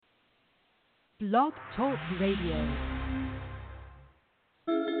Blog Talk Radio.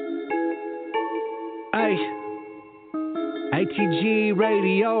 Hey, ATG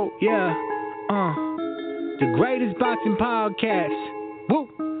Radio, yeah, the greatest boxing podcast, woo,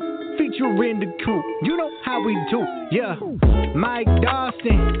 featuring the crew, you know how we do, yeah, Mike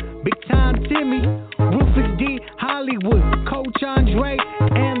Dawson, Big Time Timmy, Rufus D, Hollywood, Coach Andre,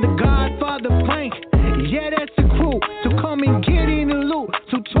 and the Godfather Frank, yeah, that's the crew, so come and get in the loop,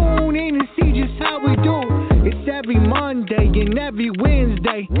 so tune in and see just how we do, it's every Monday and every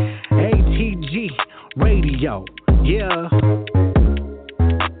Wednesday, ATG Radio, yeah.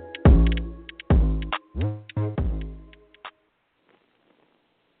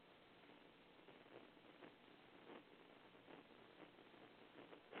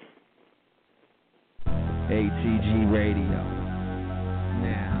 ATG Radio.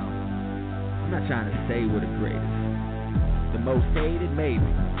 Now, I'm not trying to say we're the greatest. The most hated, maybe.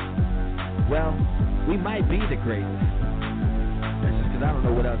 Well, we might be the greatest. That's just because I don't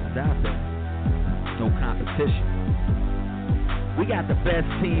know what else is out there. No competition. We got the best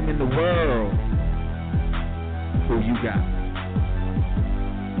team in the world. Who you got?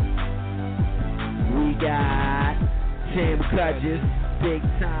 We got Tim Cudges, Big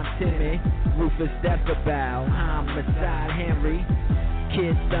Time Timmy, Rufus Decibel, Homicide Henry,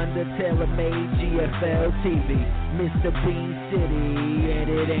 Kid Thunder, Taylor Made, GFL TV, Mr. Bean City,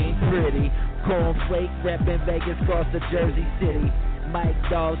 and it ain't pretty. Cornflake reppin' Vegas, cross the Jersey City. Mike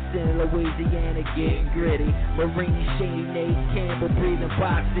Dawson, Louisiana, getting gritty. Marine Shane, Nate Campbell, breathing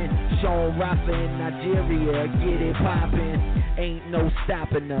boxing. Sean Rafa in Nigeria, get it poppin'. Ain't no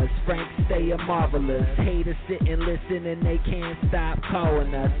stopping us. Frank stay marvelous. Haters sit and listen and they can't stop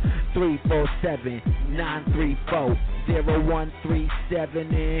calling us. 347-934-0137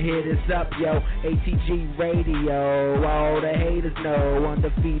 and hit us up, yo. ATG Radio, all the haters know.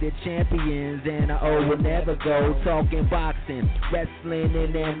 Undefeated champions and I will never go. Talking boxing, wrestling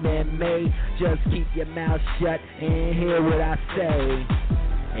and MMA. Just keep your mouth shut and hear what I say.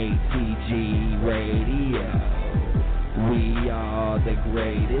 ATG Radio, we are the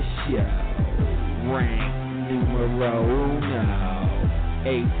greatest show. Rank numero uno.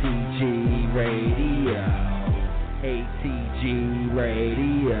 ATG Radio, ATG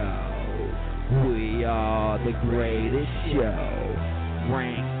Radio, we are the greatest show.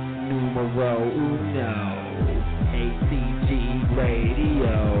 Rank numero uno. ATG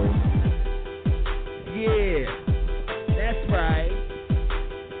Radio. Yeah, that's right.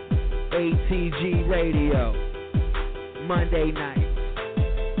 ATG Radio. Monday night,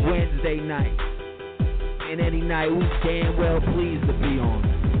 Wednesday night, and any night we damn well pleased to be on.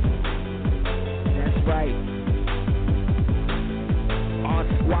 That's right. Our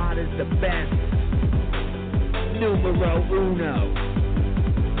squad is the best. Numero uno.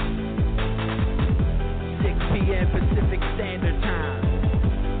 6 p.m. Pacific Standard Time,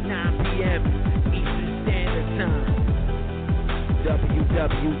 9 p.m. Eastern Standard Time.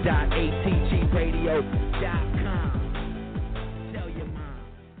 www.atgradio.com. Tell your mom.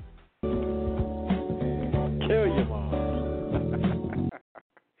 Tell your mom.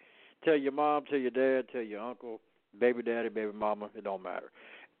 Tell your mom, tell your dad, tell your uncle, baby daddy, baby mama, it don't matter.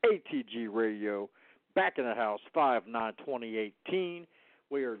 ATG Radio, back in the house, 5/9/2018.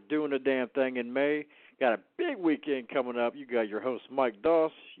 We are doing the damn thing in May. Got a big weekend coming up. You got your host, Mike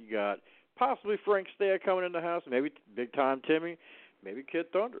Doss. You got possibly Frank Stead coming in the house, maybe Big Time Timmy, maybe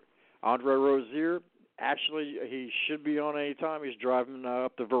Kid Thunder. Andre Rozier, actually, he should be on any time. He's driving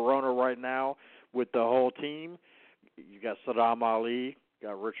up to Verona right now with the whole team. You got Saddam Ali,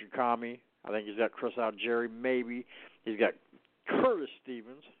 got Richard Commey. I think he's got Chris Algieri, maybe. He's got Curtis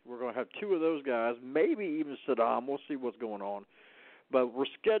Stevens. We're going to have two of those guys, maybe even Saddam. We'll see what's going on. But we're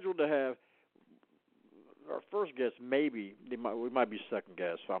scheduled to have our first guest, maybe. We might be second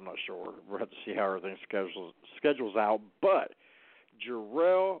guest, so I'm not sure. We'll have to see how everything schedules out. But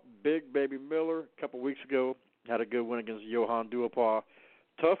Jarrell Big Baby Miller, a couple weeks ago, had a good win against Johan Duhaupas.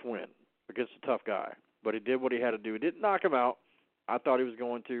 Tough win against a tough guy. But he did what he had to do. He didn't knock him out. I thought he was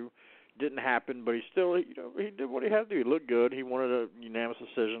going to. Didn't happen, but he still, he did what he had to do. He looked good. He wanted a unanimous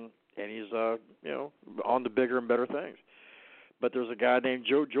decision, and he's, on to bigger and better things. But there's a guy named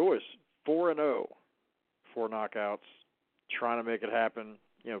Joe Joyce, 4-0, 4 knockouts, trying to make it happen.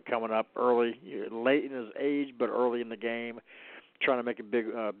 Coming up early, late in his age, but early in the game, trying to make a big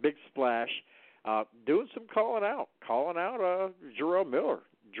splash. Doing some calling out Jarrell Miller.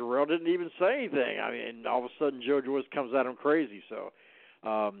 Jarrell didn't even say anything. I mean, and all of a sudden Joe Joyce comes at him crazy. So,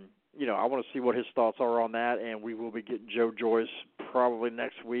 I want to see what his thoughts are on that, and we will be getting Joe Joyce probably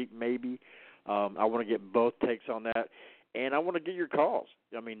next week, maybe. I want to get both takes on that. And I want to get your calls.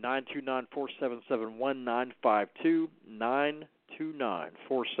 I mean, 929-477-1952,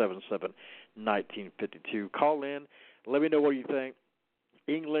 929-477-1952. Call in. Let me know what you think.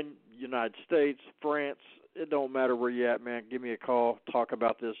 England, United States, France, it don't matter where you're at, man. Give me a call. Talk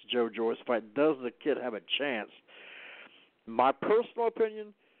about this Joe Joyce fight. Does the kid have a chance? My personal opinion,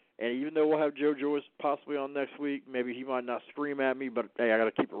 and even though we'll have Joe Joyce possibly on next week, maybe he might not scream at me, but, hey, I got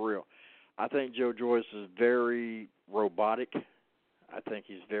to keep it real. I think Joe Joyce is very robotic. I think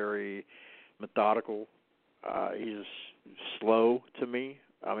he's very methodical. He's slow to me.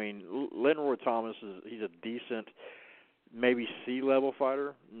 I mean, Lenroy Thomas he's a decent, maybe C-level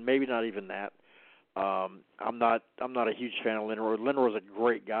fighter, maybe not even that. I'm not a huge fan of Lenroy. Lenroy's a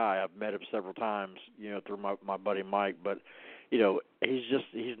great guy. I've met him several times, through my buddy Mike, but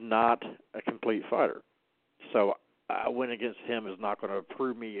he's not a complete fighter. So a win against him is not going to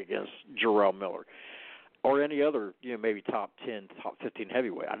improve me against Jarrell Miller or any other, maybe top 10, top 15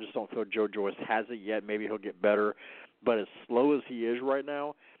 heavyweight. I just don't feel Joe Joyce has it yet. Maybe he'll get better. But as slow as he is right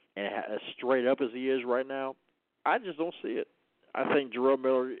now and as straight up as he is right now, I just don't see it. I think Jarrell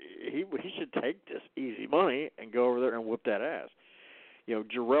Miller, he should take this easy money and go over there and whip that ass.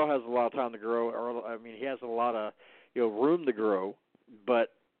 Jarrell has a lot of time to grow. He has a lot of room to grow.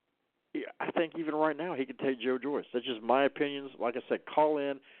 But I think even right now he could take Joe Joyce. That's just my opinions. Like I said, call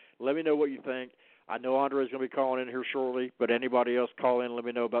in. Let me know what you think. I know Andre's going to be calling in here shortly, but anybody else call in. Let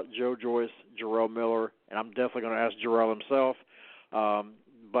me know about Joe Joyce, Jarrell Miller, and I'm definitely going to ask Jarrell himself.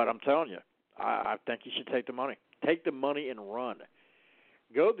 But I'm telling you, I think you should take the money. Take the money and run.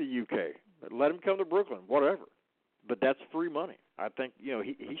 Go to the UK. Let him come to Brooklyn, whatever. But that's free money. I think I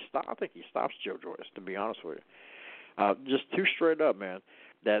think he stops Joe Joyce, to be honest with you. Just too straight up, man.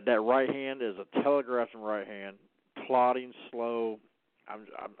 That right hand is a telegraphing right hand, plodding, slow. I'm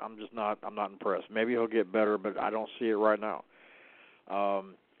not impressed. Maybe he'll get better, but I don't see it right now.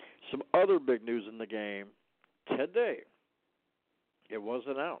 Some other big news in the game today. It was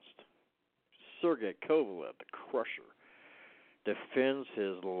announced. Sergey Kovalev, the Crusher, defends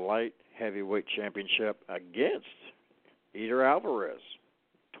his light heavyweight championship against Edir Alvarez,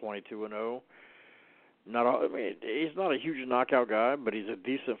 22-0. He's not a huge knockout guy, but he's a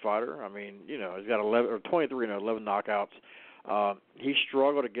decent fighter. He's got 23-11 knockouts. He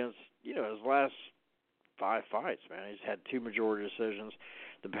struggled against, his last 5 fights, man. He's had 2 majority decisions.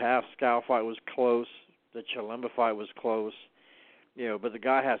 The Pascal fight was close. The Chilemba fight was close. But the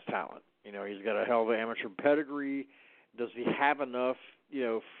guy has talent. He's got a hell of an amateur pedigree. Does he have enough,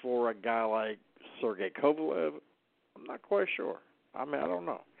 for a guy like Sergey Kovalev? I'm not quite sure. I don't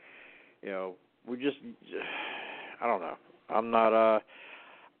know. I don't know.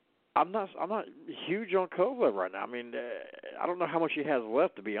 I'm not huge on Kovalev right now. I don't know how much he has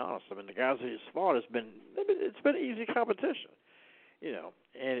left, to be honest. The guys that he's fought it's been easy competition.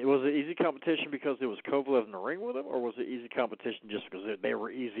 And it was an easy competition because it was Kovalev in the ring with him, or was it easy competition just because they were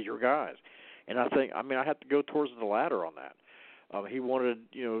easier guys? And I think, I have to go towards the latter on that. He wanted,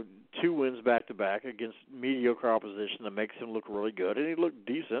 2 wins back-to-back against mediocre opposition that makes him look really good, and he looked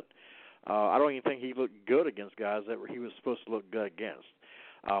decent. I don't even think he looked good against guys that he was supposed to look good against.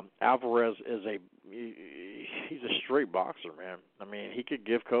 Alvarez he's a straight boxer, man. He could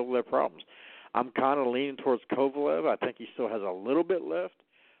give Kovalev problems. I'm kind of leaning towards Kovalev. I think he still has a little bit left.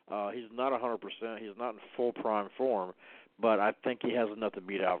 He's not 100%. He's not in full prime form, but I think he has enough to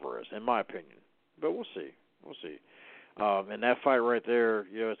beat Alvarez, in my opinion. But we'll see. And that fight right there,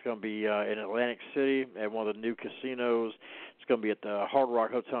 it's going to be in Atlantic City at one of the new casinos. It's going to be at the Hard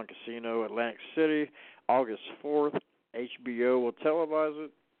Rock Hotel and Casino, Atlantic City, August 4th. HBO will televise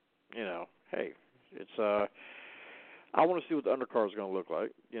it. Hey, it's I want to see what the undercard is going to look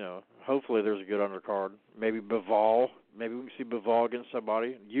like. Hopefully there's a good undercard. Maybe Bivol. Maybe we can see Bivol against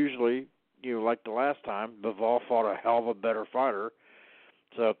somebody. Usually, like the last time, Bivol fought a hell of a better fighter.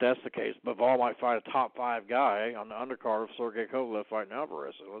 So if that's the case, Bivol might fight a top 5 guy on the undercard of Sergey Kovalev fighting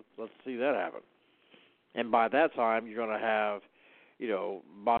Alvarez. So let's see that happen. And by that time, you're going to have,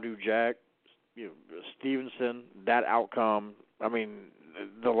 Badu Jack, Stevenson, that outcome.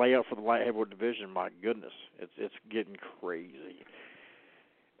 The layout for the light heavyweight division, my goodness, it's getting crazy.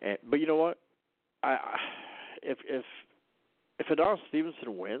 But you know what? If Adonis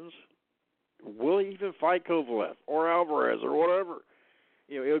Stevenson wins, will he even fight Kovalev or Alvarez or whatever?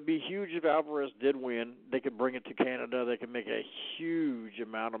 It would be huge if Alvarez did win. They could bring it to Canada. They could make a huge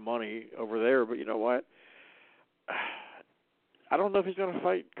amount of money over there. But you know what? I don't know if he's going to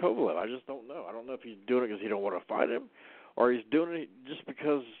fight Kovalev. I just don't know. I don't know if he's doing it because he don't want to fight him, or he's doing it just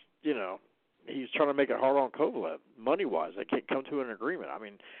because, he's trying to make it hard on Kovalev, money-wise. They can't come to an agreement.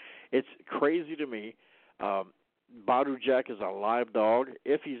 It's crazy to me. Badu Jack is a live dog.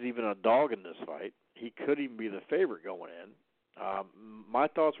 If he's even a dog in this fight, he could even be the favorite going in. My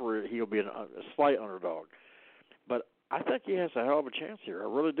thoughts were he'll be a slight underdog. But I think he has a hell of a chance here. I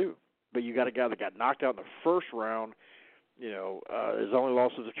really do. But you got a guy that got knocked out in the first round. His only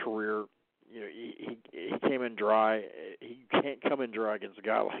loss of his career. He came in dry. He can't come in dry against a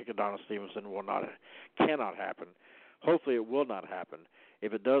guy like Adonis Stevenson. Cannot happen. Hopefully it will not happen.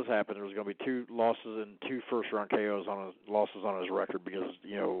 If it does happen, there's going to be 2 losses and 2 first-round KOs losses on his record because,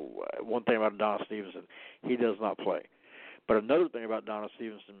 one thing about Adonis Stevenson, he does not play. But another thing about Adonis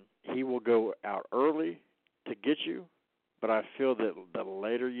Stevenson, he will go out early to get you, but I feel that the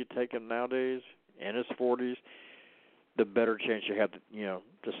later you take him nowadays, in his 40s, the better chance you have to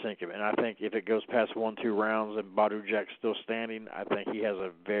sink him. And I think if it goes past 1-2 rounds and Badu Jack's still standing, I think he has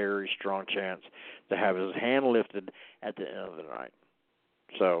a very strong chance to have his hand lifted at the end of the night.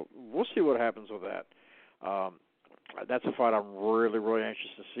 So we'll see what happens with that. That's a fight I'm really, really anxious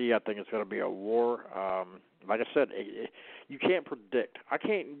to see. I think it's going to be a war. Like I said, you can't predict.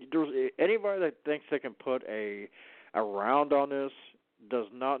 Anybody that thinks they can put a round on this does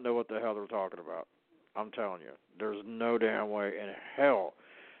not know what the hell they're talking about. I'm telling you, there's no damn way in hell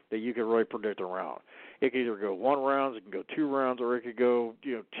that you can really predict a round. It can either go 1 round, it can go 2 rounds, or it could go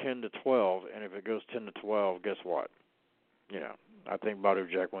 10 to 12. And if it goes 10 to 12, guess what? I think Badu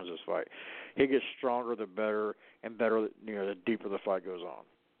Jack wins this fight. He gets stronger the better, and better the deeper the fight goes on.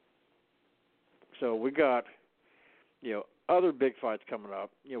 So we got other big fights coming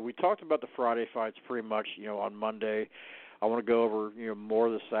up. We talked about the Friday fights pretty much on Monday. I want to go over more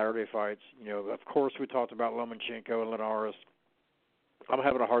of the Saturday fights. Of course, we talked about Lomachenko and Linares. I'm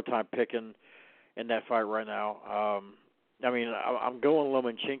having a hard time picking in that fight right now. I'm going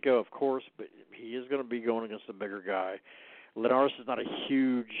Lomachenko, of course, but he is going to be going against a bigger guy. Linares is not a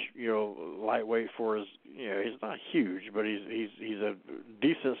huge, lightweight for his. He's not huge, but he's a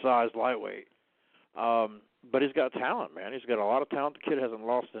decent sized lightweight. But he's got talent, man. He's got a lot of talent. The kid hasn't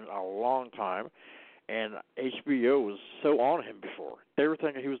lost in a long time. And HBO was so on him before. They were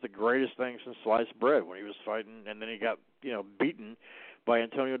thinking he was the greatest thing since sliced bread when he was fighting, and then he got, beaten by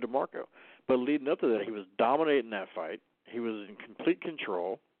Antonio DeMarco. But leading up to that, he was dominating that fight. He was in complete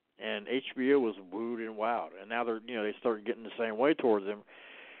control, and HBO was wooed and wowed. And now they started getting the same way towards him.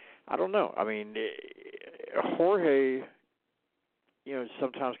 I don't know. I mean, Jorge,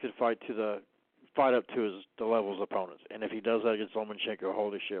 sometimes could fight up to the level of his opponents. And if he does that against Lomachenko,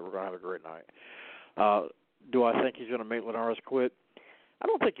 holy shit, we're going to have a great night. Do I think he's going to make Linares quit? I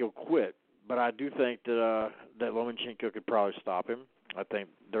don't think he'll quit, but I do think that Lomachenko could probably stop him. I think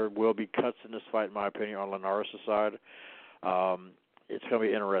there will be cuts in this fight, in my opinion, on Linares' side. It's going to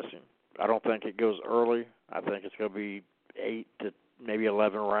be interesting. I don't think it goes early. I think it's going to be 8 to maybe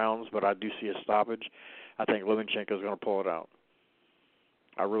 11 rounds, but I do see a stoppage. I think Lomachenko is going to pull it out.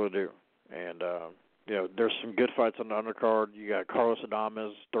 I really do. And, there's some good fights on the undercard. You got Carlos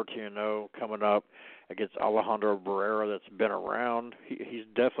Adames, 13-0, coming up against Alejandro Barrera that's been around. He's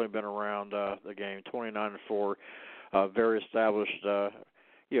definitely been around the game, 29-4, very established, I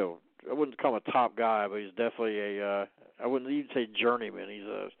wouldn't call him a top guy, but he's definitely I wouldn't even say journeyman.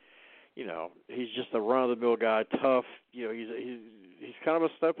 He's just a run-of-the-mill guy, tough. He's kind of a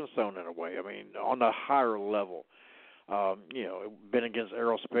stepping stone in a way. I mean, on the higher level. Been against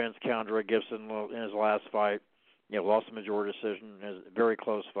Errol Spence, Keandre Gibson in his last fight. Lost the majority decision. It was a very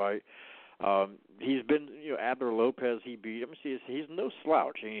close fight. He's been, Abner Lopez he beat. He's no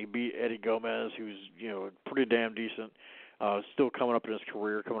slouch. He beat Eddie Gomez, who's, pretty damn decent. Still coming up in his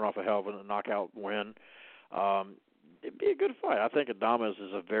career, coming off a hell of a knockout win. It'd be a good fight. I think Adames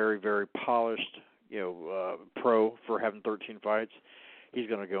is a very, very polished, pro for having 13 fights. He's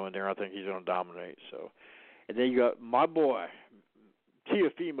going to go in there. I think he's going to dominate. So. And then you got my boy,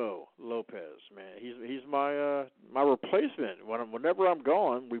 Teofimo Lopez. Man, he's my my replacement. Whenever I'm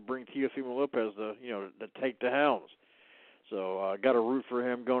gone, we bring Teofimo Lopez to take the helms. So I got to root for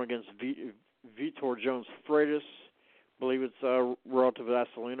him going against Vitor Jones Freitas. I believe it's relative to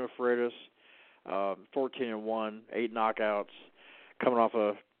Acelino Freitas. 14-1, 8 knockouts, coming off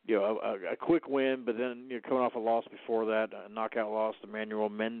a quick win, but then coming off a loss before that, a knockout loss to Manuel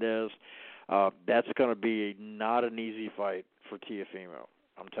Mendez. That's going to be not an easy fight for Teofimo,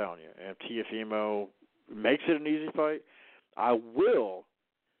 I'm telling you. And if Teofimo makes it an easy fight, I will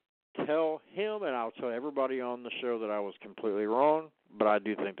tell him and I'll tell everybody on the show that I was completely wrong, but I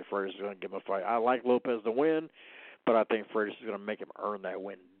do think the Freitas is going to give him a fight. I like Lopez to win, but I think Freitas is going to make him earn that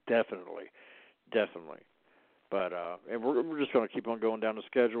win, definitely. But and we're just going to keep on going down the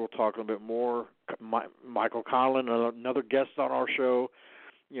schedule, talking a bit more. Michael Conlon, another guest on our show.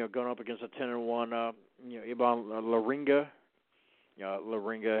 going up against a 10-1, Ivan Laringa.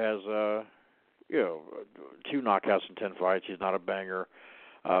 Laringa has, 2 knockouts in 10 fights. He's not a banger.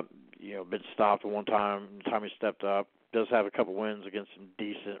 Been stopped one time. The time he stepped up. Does have a couple wins against some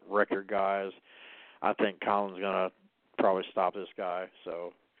decent record guys. I think Colin's gonna probably stop this guy.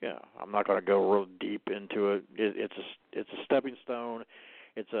 So I'm not gonna go real deep into it. It's a stepping stone.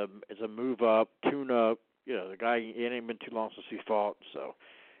 It's a move up, tune up. The guy, it ain't been too long since he fought. So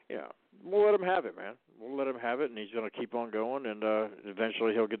we'll let him have it, man. We'll let him have it, and he's gonna keep on going, and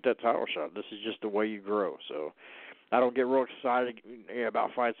eventually he'll get that title shot. This is just the way you grow. So I don't get real excited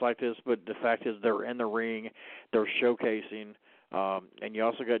about fights like this, but the fact is they're in the ring, they're showcasing, and you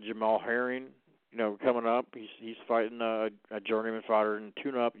also got Jamal Herring, coming up. He's fighting a journeyman fighter in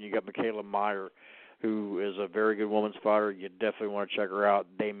tune-up, and you got Michaela Meyer, who is a very good women's fighter. You definitely want to check her out.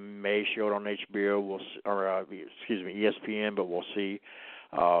 They may show it on HBO, ESPN, but we'll see.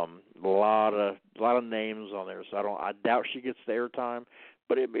 A lot of names on there, so I doubt she gets the airtime,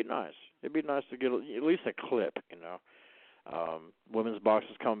 but it'd be nice. It'd be nice to get at least a clip, Women's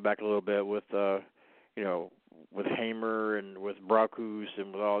boxing's coming back a little bit with, with Hamer and with Bracus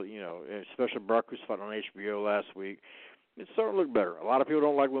and with all, especially Bracus fighting on HBO last week. It's starting to look better. A lot of people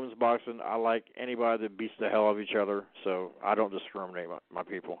don't like women's boxing. I like anybody that beats the hell out of each other, so I don't discriminate, my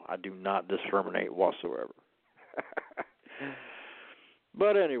people. I do not discriminate whatsoever.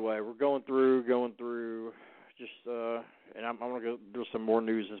 But anyway, we're going through, just, and I'm going to go through some more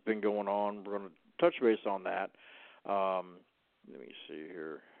news that's been going on. We're going to touch base on that. Let me see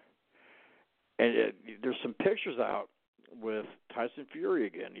here. And there's some pictures out with Tyson Fury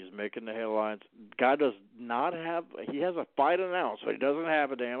again. He's making the headlines. Guy does not have, he has a fight announced, but he doesn't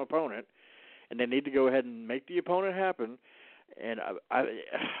have a damn opponent. And they need to go ahead and make the opponent happen. And I'm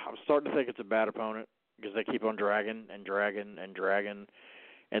starting to think it's a bad opponent because they keep on dragging, and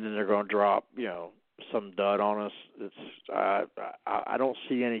then they're going to drop, some dud on us. It's I don't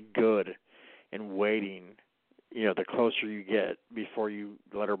see any good in waiting, the closer you get before you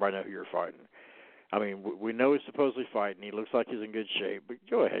let everybody know who you're fighting. I mean, we know he's supposedly fighting. He looks like he's in good shape, but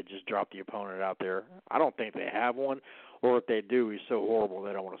go ahead, just drop the opponent out there. I don't think they have one, or if they do, he's so horrible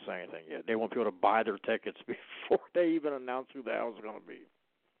they don't want to say anything yet. They want people to buy their tickets before they even announce who the hell it's going to be.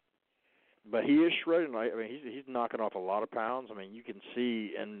 But he is shredding. I mean, he's knocking off a lot of pounds. I mean, you can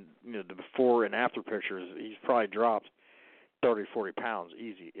see in the before and after pictures, he's probably dropped 30, 40 pounds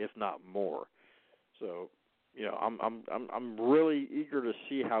easy, if not more. So, I'm really eager to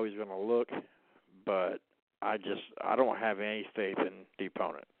see how he's going to look, but I don't have any faith in the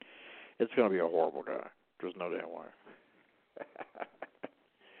opponent. It's going to be a horrible guy. There's no damn way.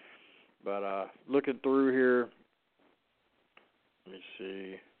 But looking through here, let me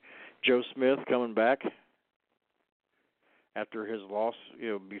see. Joe Smith coming back after his loss,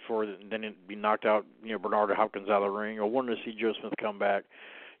 before then he'd be knocked out, Bernardo Hopkins out of the ring. I wanted to see Joe Smith come back.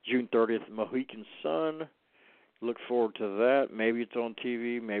 June 30th, Mohican Sun. Look forward to that. Maybe it's on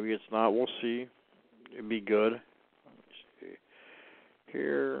TV, maybe it's not. We'll see. It'd be good. Let me see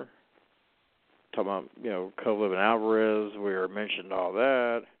here. Talking about, Kovalev and Alvarez. We already mentioned all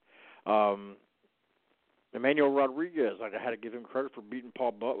that. Emmanuel Rodriguez, I had to give him credit for beating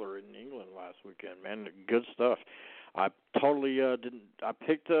Paul Butler in England last weekend, man. Good stuff. I totally didn't. I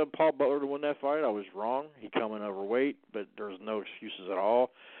picked Paul Butler to win that fight. I was wrong. He come in overweight, but there's no excuses at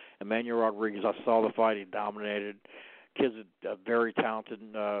all. Emmanuel Rodriguez, I saw the fight. He dominated. Kid's a very talented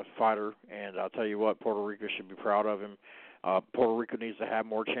fighter, and I'll tell you what, Puerto Rico should be proud of him. Puerto Rico needs to have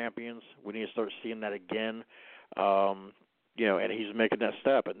more champions. We need to start seeing that again. And he's making that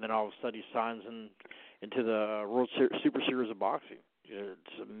step, and then all of a sudden he signs into the World Super Series of Boxing.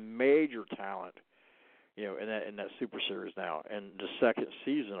 It's a major talent, in that Super Series now. And the second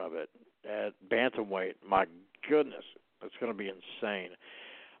season of it at bantamweight, my goodness, it's going to be insane.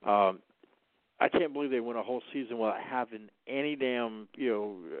 I can't believe they went a whole season without having any damn,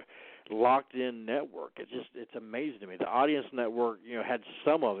 locked-in network. It's amazing to me. The Audience Network, had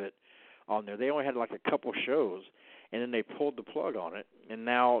some of it on there. They only had like a couple shows, and then they pulled the plug on it, and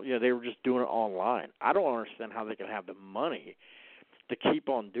now, they were just doing it online. I don't understand how they can have the money to keep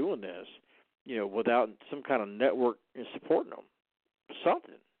on doing this, without some kind of network supporting them.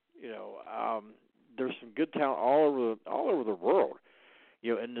 Something, there's some good talent all over the world,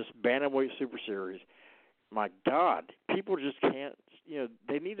 in this bantamweight Super Series. My God, people just can't.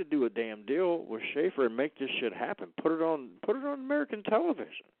 They need to do a damn deal with Schaefer and make this shit happen. Put it on American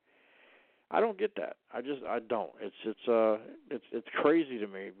television. I don't get that. I don't. It's crazy to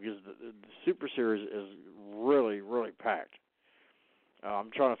me because the Super Series is really, really packed.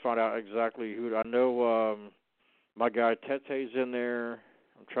 I'm trying to find out exactly who. I know my guy Tete's in there.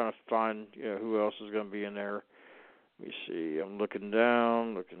 I'm trying to find who else is going to be in there. Let me see. I'm looking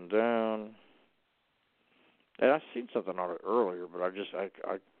down, and I seen something on it earlier, but I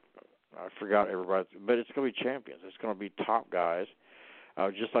forgot everybody. But it's going to be champions. It's going to be top guys,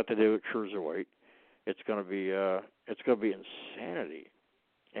 just like they do at cruiserweight. It's going to be insanity,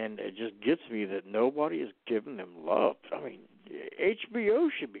 and it just gets me that nobody is giving them love. I mean, HBO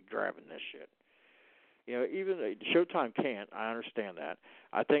should be grabbing this shit. Even Showtime can't. I understand that.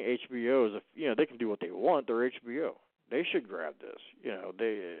 I think HBO is they can do what they want. They're HBO. They should grab this.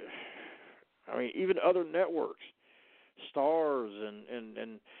 Even other networks, Stars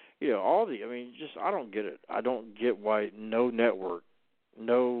and all the. I don't get it. I don't get why no network,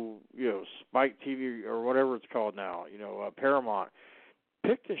 no Spike TV or whatever it's called now. Paramount,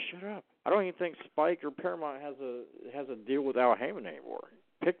 pick this shit up. I don't even think Spike or Paramount has a deal with Al Heyman anymore.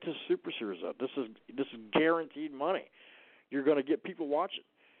 Pick this Super Series up. This is guaranteed money. You're going to get people watching.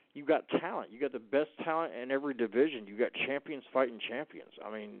 You got talent. You got the best talent in every division. You got champions fighting champions.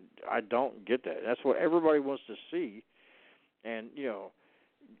 I don't get that. That's what everybody wants to see. And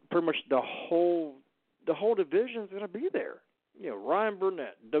pretty much the whole division is going to be there. Ryan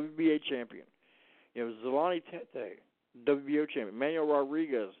Burnett, WBA champion. Zolani Tete, WBO champion. Manuel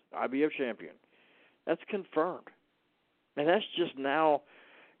Rodriguez, IBF champion. That's confirmed. And that's just now,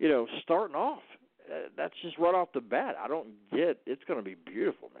 starting off. That's just right off the bat. I don't get. It's going to be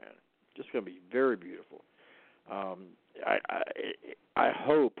beautiful, man. It's going to be very beautiful. I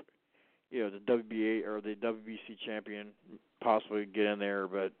hope the WBA or the WBC champion possibly get in there,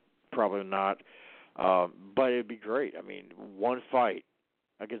 but probably not. But it'd be great. One fight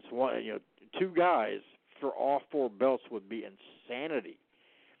against one, two guys for all four belts would be insanity.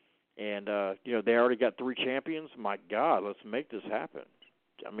 And they already got 3 champions. My God, let's make this happen.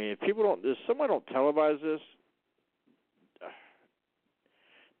 If somebody don't televise this,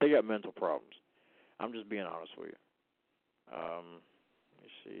 they got mental problems. I'm just being honest with you. Let me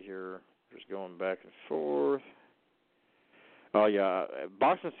see here. Just going back and forth. Oh, yeah,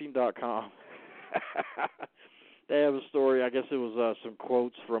 BoxingScene.com. They have a story. I guess it was some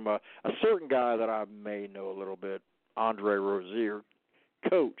quotes from a certain guy that I may know a little bit, Andre Rozier,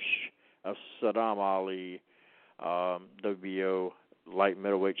 coach of Saddam Ali, WBO light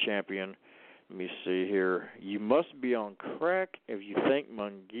middleweight champion. Let me see here. You must be on crack if you think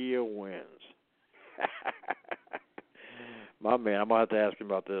Munguia wins. My man, I'm going to have to ask him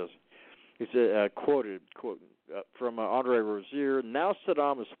about this. He said, quote, from Andre Rozier, now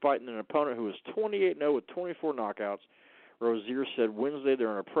Saddam is fighting an opponent who is 28-0 with 24 knockouts. Rozier said Wednesday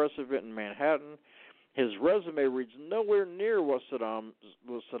they're an impressive event in Manhattan. His resume reads nowhere near what Saddam's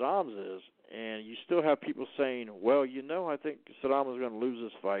is, and you still have people saying, well, I think Saddam is going to lose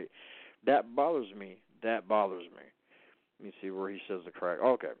this fight. That bothers me. Let me see where he says the crack.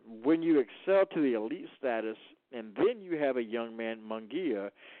 Okay. When you excel to the elite status, and then you have a young man,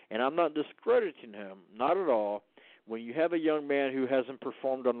 Munguia, and I'm not discrediting him, not at all. When you have a young man who hasn't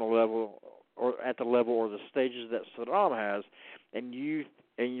performed on the level or at the level or the stages that Saddam has, and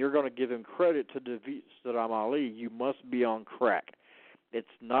you're going to give him credit to defeat Saddam Ali, you must be on crack. It's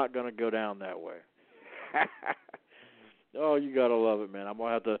not going to go down that way. Oh, you gotta love it, man. I'm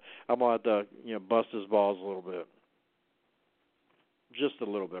gonna have to bust his balls a little bit, just a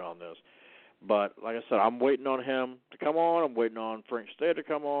little bit on this. But like I said, I'm waiting on him to come on. I'm waiting on Frank Stay to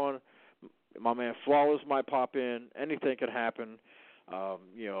come on. My man Flawless might pop in. Anything could happen.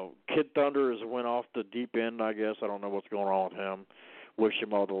 Kid Thunder went off the deep end, I guess. I don't know what's going on with him. Wish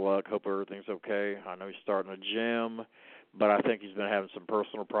him all the luck. Hope everything's okay. I know he's starting a gym, but I think he's been having some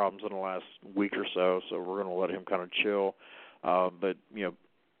personal problems in the last week or so, so we're going to let him kind of chill. But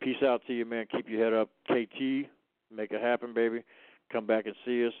peace out to you, man. Keep your head up. KT, make it happen, baby. Come back and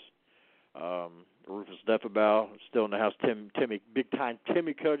see us. Rufus Deffabow, still in the house. Timmy, big-time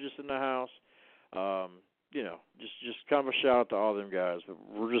Timmy Cudgis in the house. Just kind of a shout-out to all them guys. But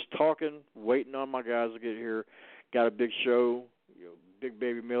we're just talking, waiting on my guys to get here. Got a big show. Big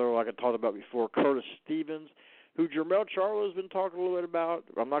Baby Miller, like I talked about before. Curtis Stevens, who Jermell Charlo has been talking a little bit about.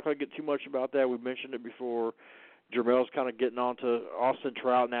 I'm not going to get too much about that. We mentioned it before. Jermell's kind of getting on to Austin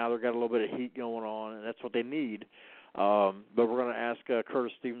Trout now. They've got a little bit of heat going on, and that's what they need. But we're going to ask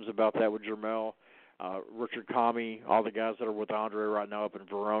Curtis Stevens about that with Jermell. Richard Commey, all the guys that are with Andre right now up in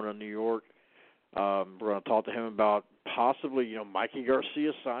Verona, New York. We're going to talk to him about possibly, Mikey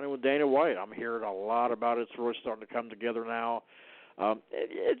Garcia signing with Dana White. I'm hearing a lot about it. It's really starting to come together now.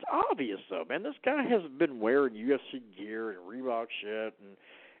 It's obvious, though, man. This guy has been wearing UFC gear and Reebok shit, and,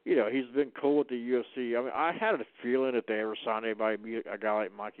 he's been cool with the UFC. I had a feeling that they ever signed anybody, a guy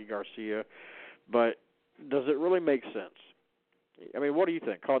like Mikey Garcia, but does it really make sense? I mean, what do you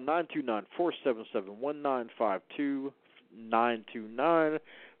think? Call 929-477-1952,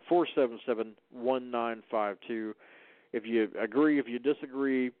 929-477-1952. If you agree, if you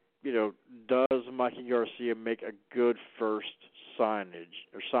disagree, does Mikey Garcia make a good first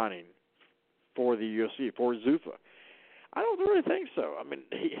signing for the UFC, for Zuffa? I don't really think so. I mean,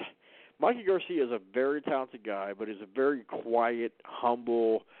 Mikey Garcia is a very talented guy, but he's a very quiet,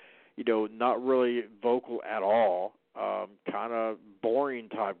 humble, not really vocal at all, kind of boring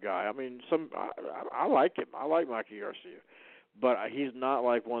type guy. I mean, I like him. I like Mikey Garcia. But he's not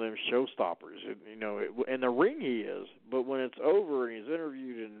like one of them showstoppers. In the ring he is, but when it's over and he's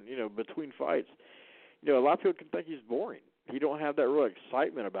interviewed and, between fights, a lot of people can think he's boring. He don't have that real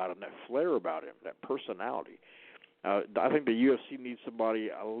excitement about him, that flair about him, that personality. I think the UFC needs somebody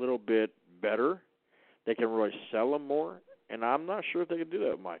a little bit better. They can really sell him more, and I'm not sure if they can do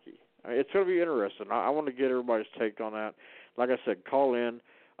that with Mikey. It's going to be interesting. I want to get everybody's take on that. Like I said, call in.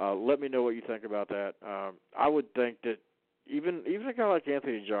 Let me know what you think about that. I would think that even a guy like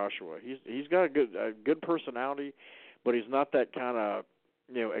Anthony Joshua, he's got a good personality, but he's not that kind of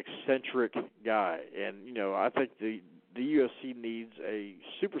eccentric guy. And I think the UFC needs a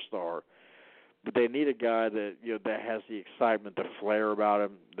superstar, but they need a guy that that has the excitement, the flair about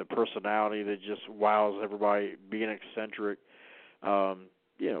him, the personality that just wows everybody, being eccentric.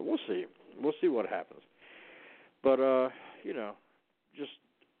 We'll see. We'll see what happens. But just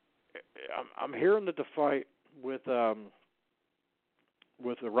I'm hearing that the fight with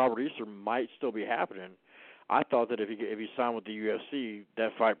Robert Easter might still be happening. I thought that if he signed with the UFC,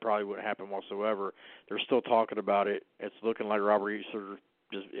 that fight probably wouldn't happen whatsoever. They're still talking about it. It's looking like Robert Easter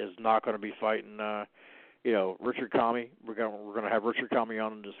is not going to be fighting. Richard Commey. We're going to have Richard Commey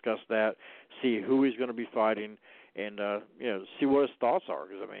on and discuss that. See who he's going to be fighting, and see what his thoughts are.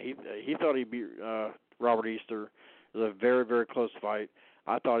 Because I mean, he thought he beat Robert Easter. It was a very, very close fight.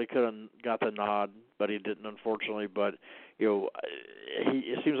 I thought he could have got the nod, but he didn't, unfortunately. But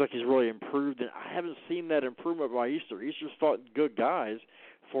it seems like he's really improved, and I haven't seen that improvement by Easter. Easter's fought good guys,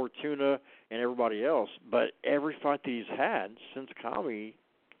 Fortuna and everybody else, but every fight that he's had since Commey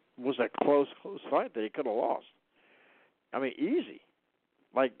was a close fight that he could have lost. I mean, easy.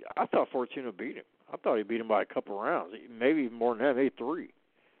 Like, I thought Fortuna beat him. I thought he beat him by a couple rounds, maybe more than that, maybe 3,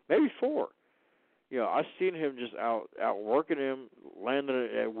 maybe 4. I've seen him just outworking him, landing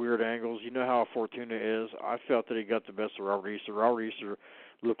at weird angles. You know how Fortuna is. I felt that he got the best of Robert Easter. Robert Easter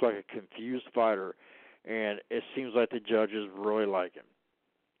looked like a confused fighter, and it seems like the judges really like him.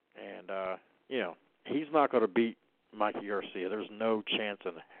 And, he's not going to beat Mikey Garcia. There's no chance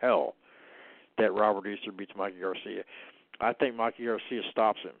in hell that Robert Easter beats Mikey Garcia. I think Mikey Garcia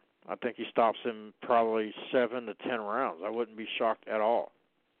stops him. I think he stops him probably 7 to 10 rounds. I wouldn't be shocked at all.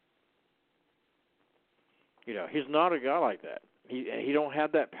 He's not a guy like that. He don't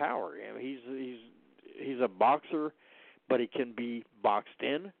have that power. He's a boxer, but he can be boxed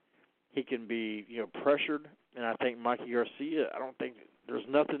in. He can be pressured. And I think Mikey Garcia, I don't think there's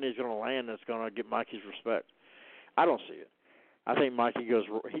nothing he's going to land that's going to get Mikey's respect. I don't see it. I think Mikey goes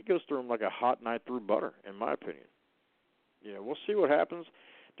through him like a hot knife through butter, in my opinion. We'll see what happens.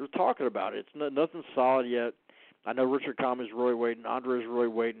 They're talking about it. It's nothing solid yet. I know Richard Commey's really waiting. Andre's really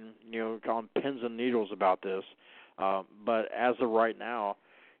waiting, calling pins and needles about this. But as of right now,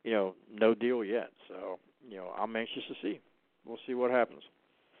 no deal yet. So, I'm anxious to see. We'll see what happens.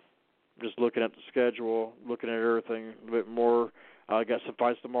 Just looking at the schedule, looking at everything a bit more. I got some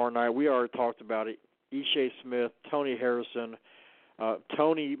fights tomorrow night. We already talked about it. Ishe Smith, Tony Harrison.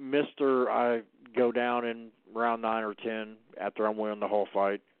 Tony, I go down in round 9 or 10 after I'm winning the whole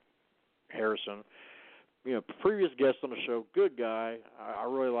fight. Harrison. Previous guest on the show, good guy. I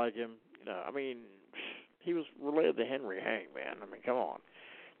really like him. He was related to Henry Hang, man. Come on.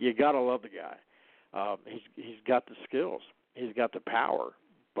 You got to love the guy. He's got the skills. He's got the power.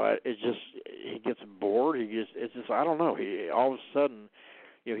 But it's just, he gets bored. It's just, I don't know. All of a sudden,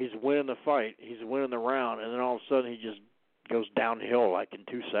 he's winning the fight. He's winning the round. And then all of a sudden, he just goes downhill like in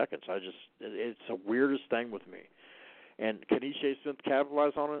 2 seconds. It's the weirdest thing with me. And can Ishe Smith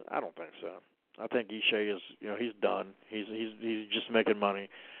capitalize on it? I don't think so. I think Ishe is, he's done. He's just making money,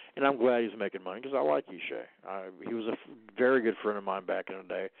 and I'm glad he's making money because I like Ishe. He was a very good friend of mine back in the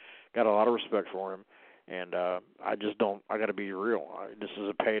day. Got a lot of respect for him, and I just don't. I got to be real. This is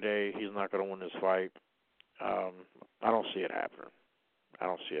a payday. He's not going to win this fight. I don't see it happening.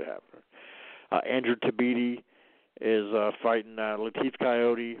 Andrew Tabiti is fighting Latif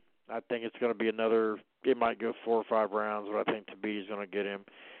Coyote. I think it's going to be another. It might go 4 or 5 rounds, but I think Tabiti's going to get him.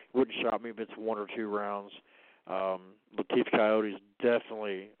 Wouldn't shock me if it's 1 or 2 rounds. Latif Coyote's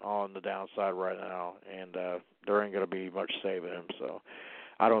definitely on the downside right now, and there ain't going to be much saving him. So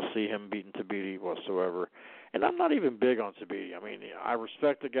I don't see him beating Tabiti whatsoever. And I'm not even big on Tabiti. I mean, I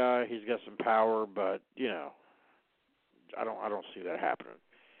respect the guy. He's got some power, but, I don't see that happening.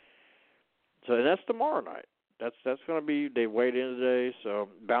 So and that's tomorrow night. That's going to be, they weighed in today, so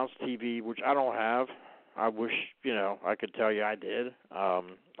Bounce TV, which I don't have. I wish, I could tell you I did. I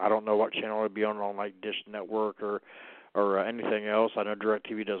don't know what channel it'd be on like Dish Network or anything else. I know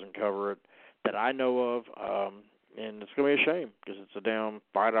DirecTV doesn't cover it that I know of, and it's going to be a shame because it's a damn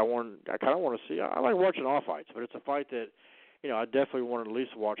fight I kind of want to see. I like watching all fights, but it's a fight that, I definitely want to at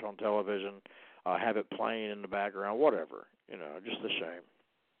least watch on television, have it playing in the background, whatever. Just a shame.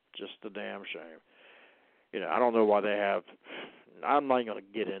 Just a damn shame. I don't know why they have – I'm not going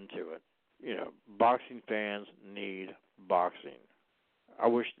to get into it. Boxing fans need boxing. I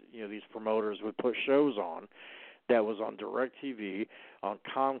wish, these promoters would put shows on that was on DirecTV, on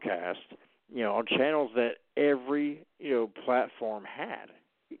Comcast, on channels that every, platform had.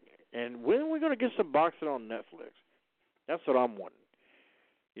 And when are we going to get some boxing on Netflix? That's what I'm wanting.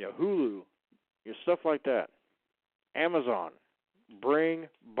 Hulu, stuff like that. Amazon, bring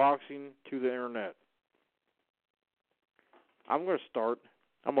boxing to the internet. I'm going to start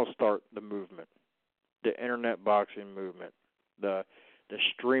the movement, the internet boxing movement, the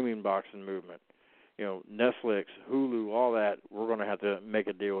streaming boxing movement. Netflix, Hulu, all that. We're going to have to make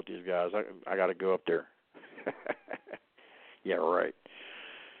a deal with these guys. I got to go up there. Yeah, right.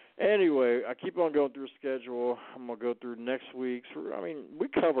 Anyway, I keep on going through the schedule. I'm going to go through next week's. We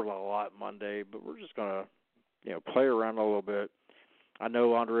covered a lot Monday, but we're just going to, play around a little bit. I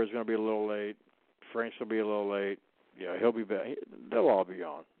know Andre's going to be a little late. Frank's going to be a little late. Yeah, he'll be back. They'll all be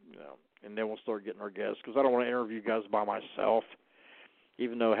on, and then we'll start getting our guests because I don't want to interview guys by myself.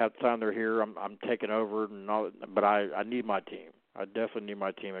 Even though half the time they're here, I'm taking over, and all, but I need my team. I definitely need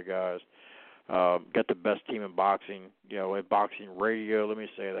my team of guys. Got the best team in boxing, in boxing radio. Let me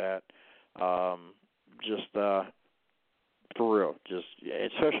say that. For real,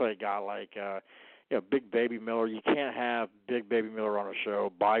 especially a guy like Big Baby Miller. You can't have Big Baby Miller on a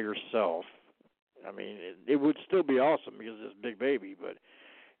show by yourself. It would still be awesome because it's Big Baby, but,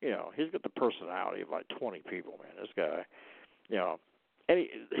 he's got the personality of like 20 people, man. This guy, and he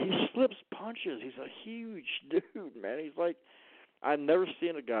slips punches. He's a huge dude, man. He's like, I've never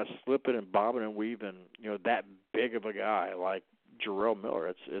seen a guy slipping and bobbing and weaving, that big of a guy like Jarrell Miller.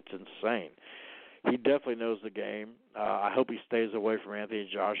 It's insane. He definitely knows the game. I hope he stays away from Anthony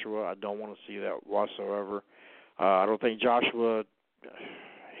Joshua. I don't want to see that whatsoever. I don't think Joshua...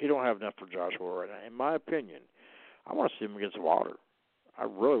 He don't have enough for Joshua right now. In my opinion, I want to see him against Wilder. I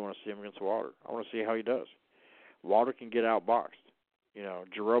really want to see him against Wilder. I want to see how he does. Wilder can get outboxed.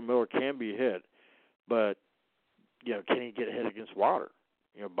 Jarrell Miller can be hit, but, can he get hit against Wilder?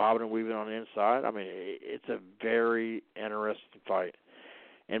 Bobbing and weaving on the inside. It's a very interesting fight,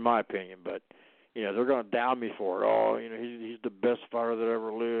 in my opinion. But, they're going to down me for it. Oh, he's the best fighter that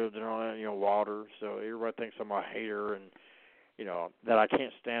ever lived and all that, Wilder. So everybody thinks I'm a hater and, that I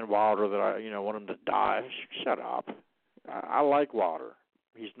can't stand Wilder, that I, want him to die. Shut up. I like Wilder.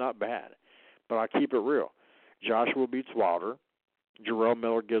 He's not bad. But I keep it real. Joshua beats Wilder. Jarrell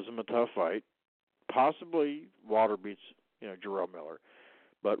Miller gives him a tough fight. Possibly Wilder beats, Jarrell Miller.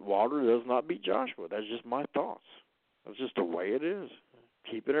 But Wilder does not beat Joshua. That's just my thoughts. That's just the way it is.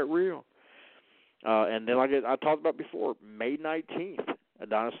 Keeping it real. And then like I talked about before, May 19th,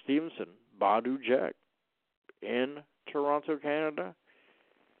 Adonis Stevenson, Badu Jack in Toronto, Canada.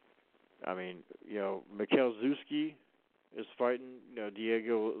 Mikhail Zuski is fighting,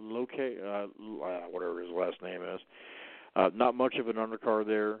 Diego Loque, whatever his last name is. Not much of an undercard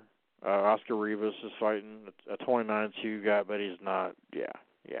there. Oscar Rivas is fighting a 29-2 guy, but he's not,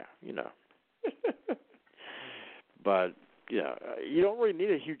 But, you don't really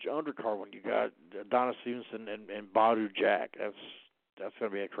need a huge undercard when you got Adonis Stevenson and Badu Jack. That's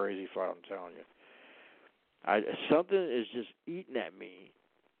going to be a crazy fight, I'm telling you. Something is just eating at me.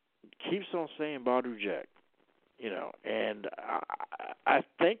 Keeps on saying Badu Jack, and I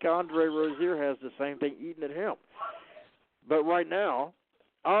think Andre Rozier has the same thing eating at him. But right now,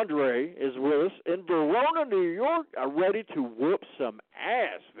 Andre is with us in Verona, New York, ready to whoop some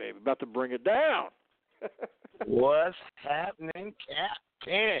ass, baby. About to bring it down. What's happening,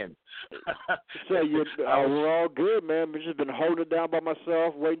 Captain? So we're all good, man. We've just been holding it down by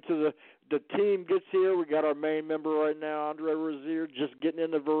myself, waiting till the team gets here. We got our main member right now, Andre Rozier, just getting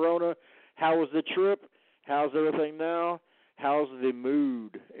into Verona. How was the trip? How's everything now? How's the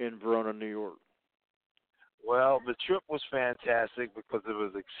mood in Verona, New York? Well, the trip was fantastic because it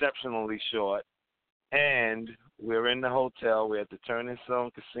was exceptionally short. and we're in the hotel. We're at the Turning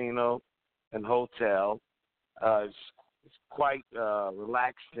Stone Casino and Hotel. It's quite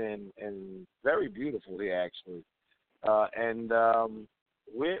relaxed and very beautiful here, actually. And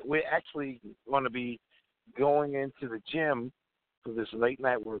we're actually going to be going into the gym for this late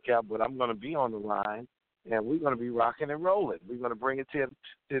night workout, but I'm going to be on the line, and we're going to be rocking and rolling. We're going to bring it to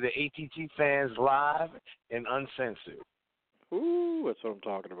the ATG fans live and uncensored. Ooh, that's what I'm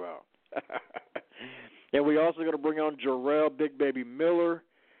talking about. And we also going to bring on Jarrell Big Baby Miller.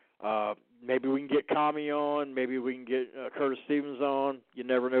 Maybe we can get Commey on. Maybe we can get Curtis Stevens on. You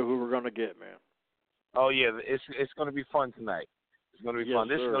never know who we're going to get, man. Oh, yeah, it's going to be fun tonight. It's going to be fun.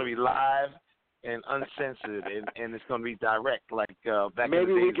 This is going to be live and uncensored, and it's going to be direct, like back maybe in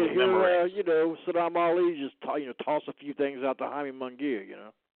the days. Maybe we could hear, Saddam Ali just toss a few things out to Jaime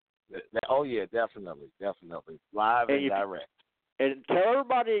Munguia, Oh, yeah, definitely. Live and direct. And tell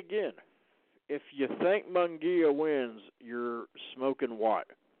everybody again, if you think Munguia wins, you're smoking what?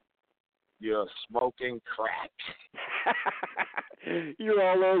 You're smoking crack. You're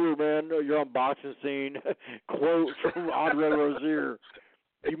all over, man. You're on Boxing Scene. Quote from Andre Rozier.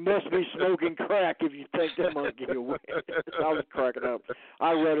 You must be smoking crack if you think that Munguia wins. I was cracking up.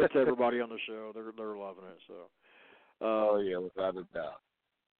 I read it to everybody on the show. They're loving it. So. Oh, yeah, without a doubt.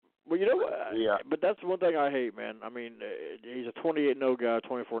 Well, you know what? Yeah. But that's one thing I hate, man. I mean, he's a 28-0 guy,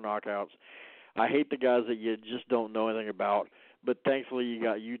 24 knockouts. I hate the guys that you just don't know anything about. But thankfully, you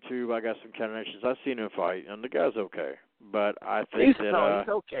got YouTube. I got some connections. I've seen him fight, and the guy's okay. But I think he's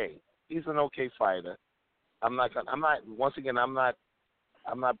okay. He's an okay fighter. I'm not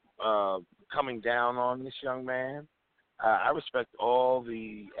coming down on this young man. I respect all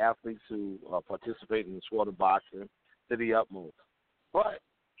the athletes who participate in the sport of boxing to the utmost. But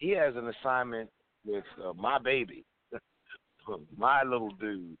he has an assignment with my baby, my little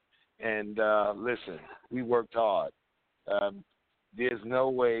dude. And listen, we worked hard. There's no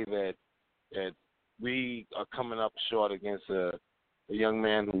way that we are coming up short against a young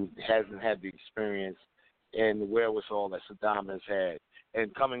man who hasn't had the experience and the wherewithal that Saddam has had.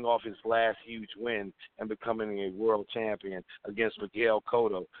 And coming off his last huge win and becoming a world champion against Miguel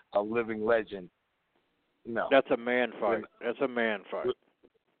Cotto, a living legend. No. That's a man fight. That's a man fight.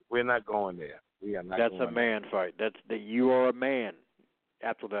 We're not going there. We are not That's going a man there. fight. That's you are a man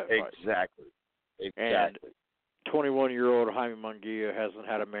after that fight. Exactly. And 21-year-old Jaime Munguia hasn't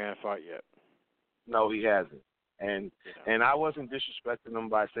had a man fight yet. No, he hasn't. And I wasn't disrespecting him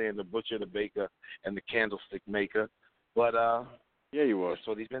by saying the butcher, the baker, and the candlestick maker, but yeah, he was. That's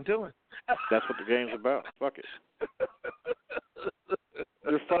what he's been doing. That's what the game's about. Fuck it.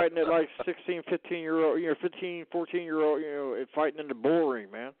 They're fighting at like 16, 15-year-old, 15, 14-year-old, fighting in the bullring,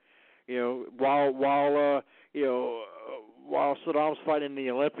 man. While Saddam's fighting in the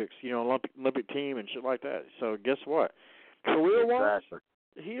Olympics, Olympic team and shit like that. So guess what? Career-wise,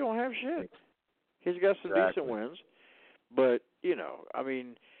 he don't have shit. He's got some decent wins, but I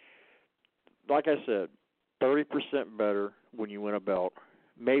mean, like I said, 30% better when you win a belt,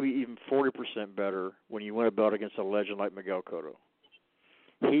 maybe even 40% better when you win a belt against a legend like Miguel Cotto.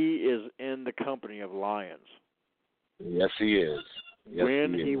 He is in the company of lions. Yes, he is.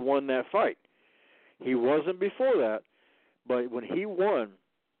 When he won that fight. He wasn't before that, but when he won,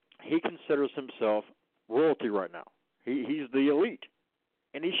 he considers himself royalty right now. He's the elite,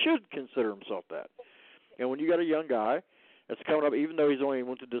 and he should consider himself that. And when you got a young guy that's coming up, even though he's only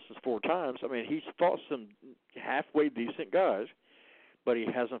went the distance 4 times, I mean, he's fought some halfway decent guys, but he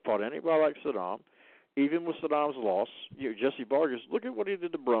hasn't fought anybody like Saddam. Even with Saddam's loss, Jesse Vargas, look at what he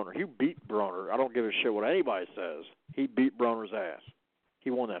did to Broner. He beat Broner. I don't give a shit what anybody says. He beat Broner's ass. He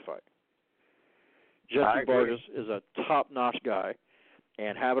won that fight. Jesse Vargas is a top-notch guy,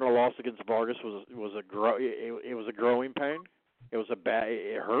 and having a loss against Vargas was a growing pain.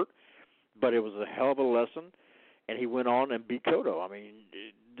 It hurt, but it was a hell of a lesson, and he went on and beat Cotto. I mean,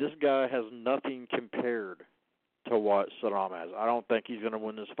 this guy has nothing compared to what Saddam has. I don't think he's going to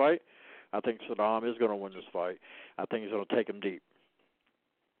win this fight. I think Saddam is going to win this fight. I think he's going to take him deep,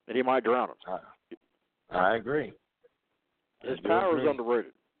 and he might drown him. I agree. His power is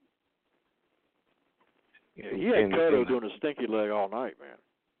underrated. He had Cotto doing a stinky leg all night, man.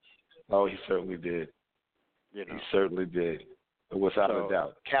 Oh, he certainly did. He certainly did, without a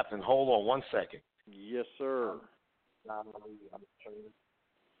doubt. Captain, hold on 1 second. Yes, sir.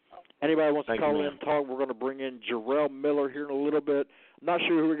 Anybody wants to Thank call you, in man. and talk, we're going to bring in Jarrell Miller here in a little bit. I'm not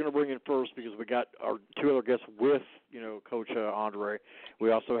sure who we're going to bring in first because we got our two other guests with, Coach Andre.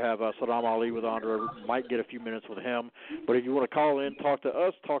 We also have Saddam Ali with Andre. We might get a few minutes with him. But if you want to call in, talk to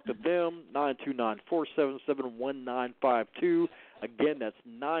us, talk to them, 929-477-1952. Again, that's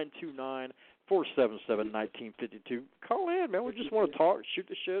 929-477-1952. Call in, man. We just want to talk, shoot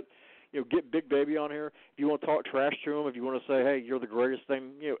the shit. Get Big Baby on here. If you want to talk trash to him, if you want to say, hey, you're the greatest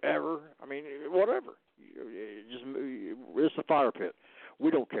thing, ever, I mean, whatever. It's a fire pit.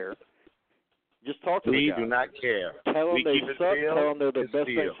 We don't care. Just talk to the guy. We do not care. Tell them they suck. Tell them they're the best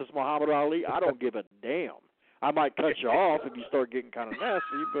thing since Muhammad Ali. I don't give a damn. I might cut you off if you start getting kind of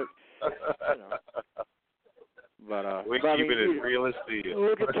nasty, but, We're keeping it real as steel.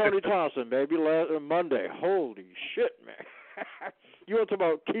 Look at Tony Thompson, baby, Monday. Holy shit, man. You want to talk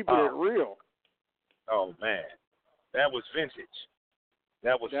about keeping it real. Oh, man. That was vintage.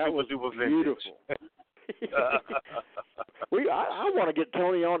 That was super duper vintage. Beautiful. I want to get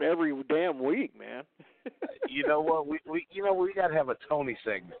Tony on every damn week, man. You know what? We got to have a Tony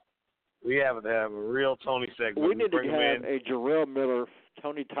segment. We have to have a real Tony segment. We need to have a Jarrell Miller,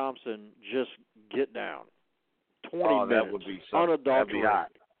 Tony Thompson, just get down. 20 minutes. That would be so. Unadulterated. That'd be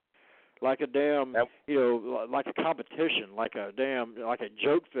hot. Like a damn, like a competition, like a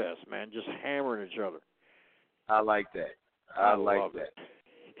joke fest, man, just hammering each other. I like that. I like that.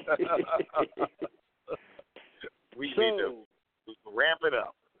 We need to ramp it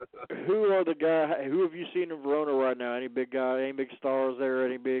up. Who have you seen in Verona right now? Any big guy, any big stars there?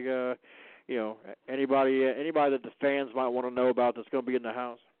 Any big, anybody that the fans might want to know about that's going to be in the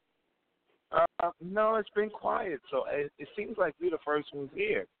house? No, it's been quiet. So it seems like we're the first ones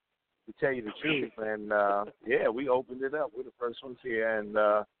here, to tell you the truth. And, we opened it up. We're the first ones here. And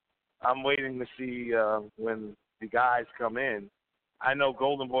I'm waiting to see when the guys come in. I know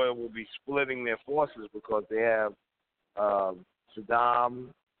Golden Boy will be splitting their forces because they have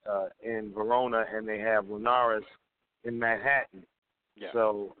Saddam in Verona and they have Linares in Manhattan. Yeah.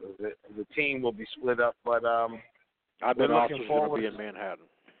 So the team will be split up. But I bet Austin's going to be in Manhattan.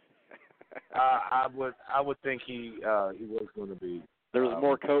 I would think he was going to be. There's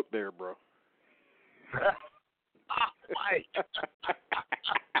more coke there, bro. Mike.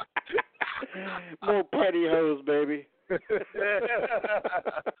 More pantyhose, baby.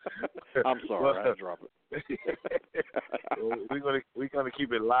 I'm sorry, I had to drop it. We're gonna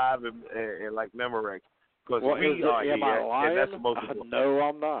keep it live and like Memorex. Because am I lying? That's the most important. No,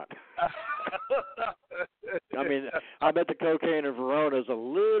 I'm not. I mean, I bet the cocaine in Verona is a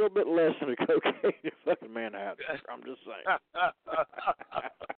little bit less than the cocaine in fucking Manhattan. I'm just saying.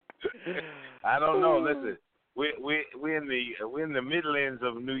 I don't know. Listen, we're in the Midlands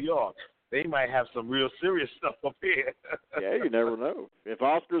of New York. They might have some real serious stuff up here. Yeah, you never know. If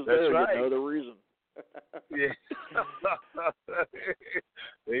Oscar's there, right. You know the reason. Yeah.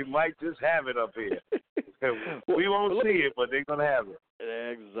 They might just have it up here. We won't see it, but they're going to have it.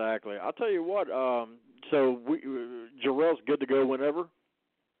 Exactly. I'll tell you what, so Jarrell's good to go whenever?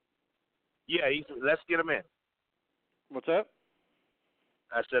 Yeah, let's get him in. What's that?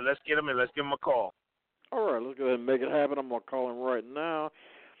 I said, let's get him in. Let's give him a call. All right, let's go ahead and make it happen. I'm going to call him right now.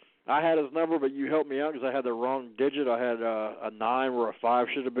 I had his number, but you helped me out because I had the wrong digit. I had a 9 where a 5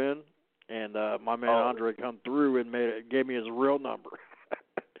 should have been, and my man Andre come through and gave me his real number.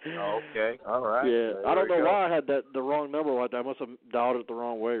 Okay, all right. Yeah, I don't know why I had the wrong number like that. I must have dialed it the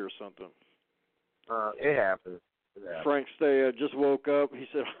wrong way or something. It happens. Frank just woke up. He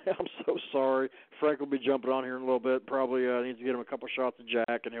said, I'm so sorry. Frank will be jumping on here in a little bit. Probably needs to get him a couple shots of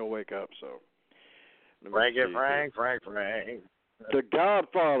Jack, and he'll wake up. So, Frank. The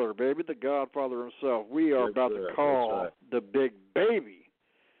Godfather, baby, the Godfather himself. We are about to call the big baby,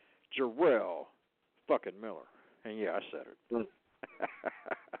 Jarrell fucking Miller. And, yeah, I said it.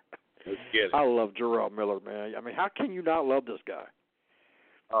 Let's get it. I love Jarrell Miller, man. I mean, how can you not love this guy?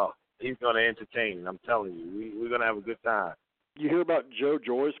 Oh, he's going to entertain. I'm telling you. We're going to have a good time. You hear about Joe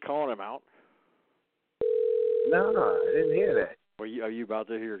Joyce calling him out? No, I didn't hear that. Well, are you about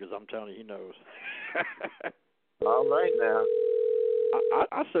to hear? Because I'm telling you, he knows. All right, now.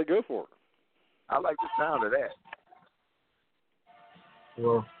 I say go for it. I like the sound of that.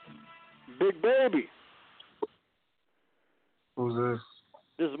 Well, Big Baby. Who's this?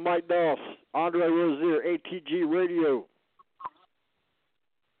 This is Mike Doss, Andre Rozier, ATG Radio.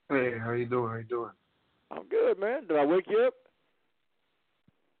 Hey, how you doing? I'm good, man. Did I wake you up?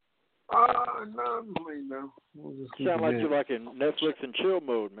 No, I'm late now. We'll just sound like you're like in Netflix and chill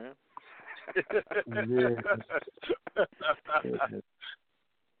mode, man. Yeah.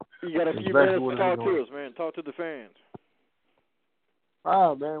 You got a few minutes to talk to us, man. Talk to the fans.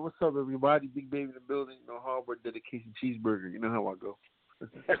 Ah, man, what's up, everybody? Big Baby in the building. You know, Harbor dedication cheeseburger. You know how I go.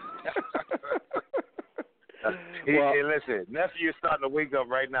 Hey, listen, nephew's starting to wake up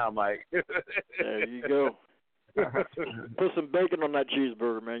right now, Mike. There you go. Put some bacon on that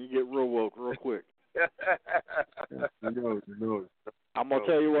cheeseburger, man. You get real woke real quick. No. I'm going to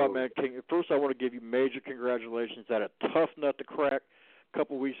tell you what, man. First, I want to give you major congratulations. That a tough nut to crack a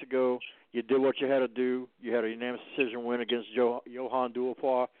couple weeks ago. You did what you had to do. You had a unanimous decision win against Johan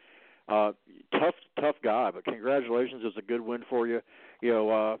Duopois. Tough guy, but congratulations. It's a good win for you. You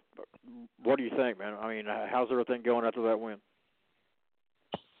know, what do you think, man? I mean, how's everything going after that win?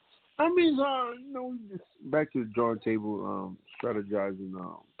 I mean, just back to the drawing table, strategizing,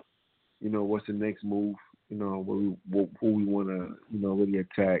 what's the next move, who we want to, really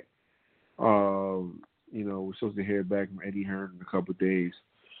attack. We're supposed to hear back from Eddie Hearn in a couple of days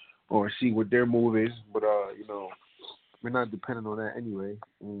or see what their move is. But, we're not dependent on that anyway,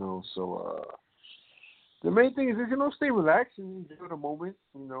 so the main thing is, stay relaxed and enjoy the moment.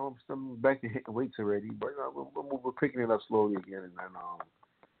 I'm back to hitting weights already, but we're picking it up slowly again, and then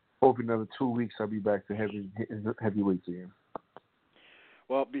hopefully another 2 weeks I'll be back to heavy weights again.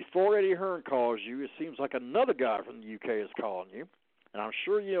 Well, before Eddie Hearn calls you, it seems like another guy from the UK is calling you, and I'm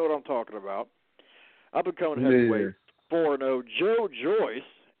sure you know what I'm talking about. Up and coming heavyweight 4-0 Joe Joyce,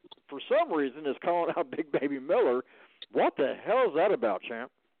 for some reason, is calling out Big Baby Miller. What the hell is that about,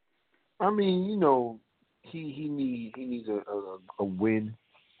 champ? I mean, he needs a win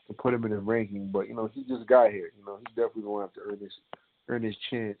to put him in the ranking, but he just got here. He's definitely going to have to earn his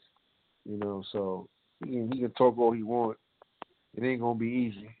chance. So he can talk all he wants. It ain't gonna be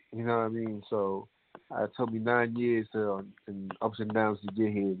easy. You know what I mean? So it took me 9 years and ups and downs to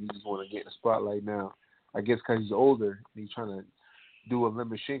get here. He just want to get in the spotlight now. I guess because he's older, and he's trying to do a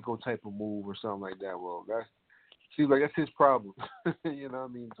Lemachenko type of move or something like that. Well, seems like that's his problem. You know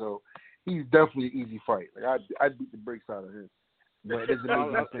what I mean? So he's definitely an easy fight. Like I'd beat the brakes out of him. But it doesn't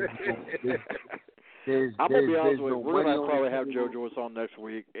make no sense. I'm gonna be honest with you. We're gonna probably have Joe Joyce on next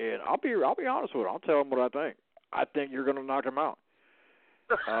week, and I'll be honest with him. I'll tell him what I think. I think you're gonna knock him out.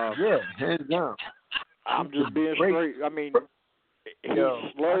 Yeah, hands down. I'm just being straight. I mean, he's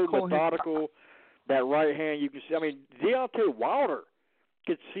slow, methodical. That right hand, you can see. I mean, Deontay Wilder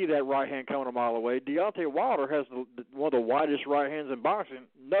could see that right hand coming a mile away. Deontay Wilder has one of the widest right hands in boxing.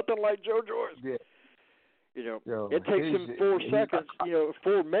 Nothing like Joe Joyce. Yeah. It takes him 4 seconds,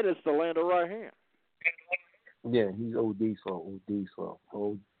 4 minutes to land a right hand. Yeah, he's OD slow.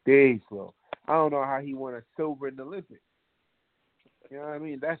 I don't know how he won a silver in the Olympics. You know what I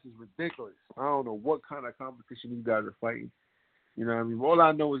mean? That's just ridiculous. I don't know what kind of competition these guys are fighting. You know what I mean? All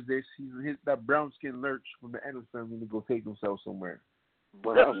I know is this: that brown skin lurch from the Adams family to go take himself somewhere.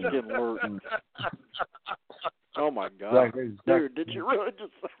 Brown skin lurch. Oh my God, dude! Did you really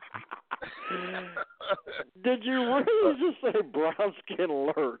just? Did you really just say brown skin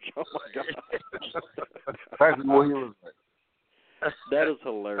lurch? Oh my God. That's what he was like. That is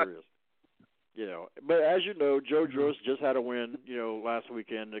hilarious. But as you know, Joe Joyce just had a win, last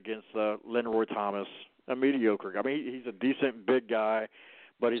weekend against Lenroy Thomas, a mediocre guy. I mean, he's a decent big guy,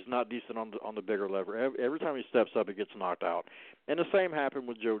 but he's not decent on the bigger level. Every time he steps up, he gets knocked out. And the same happened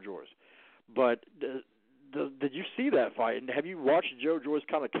with Joe Joyce. But did you see that fight? And have you watched Joe Joyce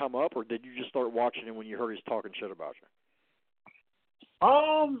kind of come up, or did you just start watching him when you heard he's talking shit about you?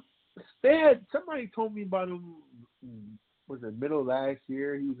 Somebody told me about him. Was it middle of last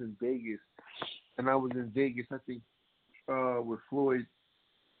year? He was in Vegas, and I was in Vegas, I think, with Floyd.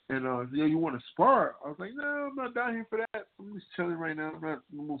 And you want to spar? I was like, no, I'm not down here for that. I'm just chilling right now. I'm not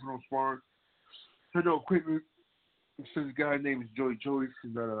moving on sparring. So no, quickly, this guy named Joey Joyce.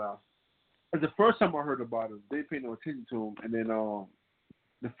 And blah, blah, blah. But the first time I heard about him, they paid no attention to him. And then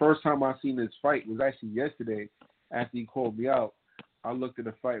the first time I seen this fight was actually yesterday after he called me out. I looked at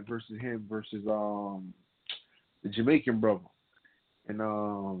the fight versus him versus the Jamaican brother. And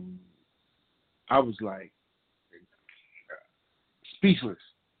I was like speechless.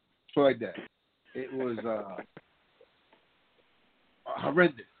 So like that. It was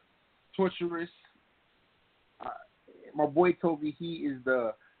horrendous. Torturous. My boy told me he is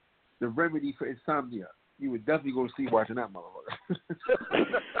the remedy for insomnia. You would definitely go to sleep watching that motherfucker.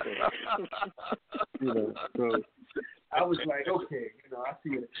 So I was like, okay, I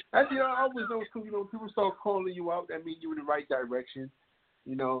see it. I always know too, people start calling you out, that means you're in the right direction.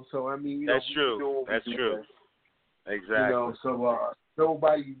 So I mean, that's true. That's true. Exactly. So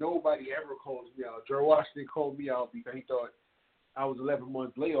nobody ever calls me out. Joe Washington called me out because he thought I was 11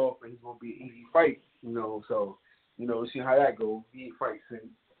 months layoff and he's gonna be an easy fight. So see how that goes. He ain't fight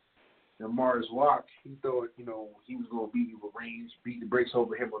since. And Mars Rock, he thought, he was going to beat me with range, beat the brakes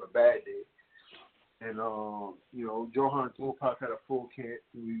over him on a bad day. And, Johan Thorpak had a full camp.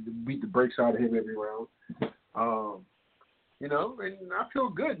 We beat the brakes out of him every round. And I feel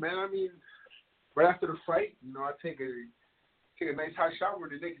good, man. I mean, right after the fight, I take a nice hot shower.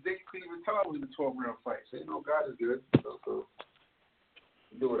 The next day, you couldn't even tell I was in a 12-round fight. So, God is good. So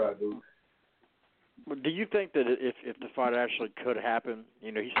do what I do. Do you think that if the fight actually could happen,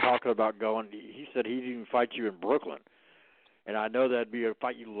 he's talking about going, he said he'd even fight you in Brooklyn. And I know that'd be a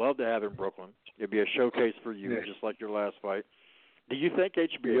fight you'd love to have in Brooklyn. It'd be a showcase for you, just like your last fight. Do you think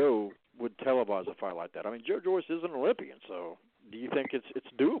HBO would televise a fight like that? I mean, Joe Joyce is an Olympian, so do you think it's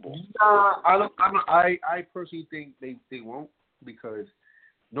doable? I don't. I personally think they won't, because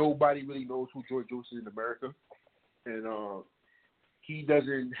nobody really knows who Joe Joyce is in America, and he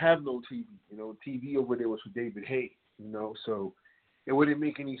doesn't have no TV. TV over there was for David Haye. So it wouldn't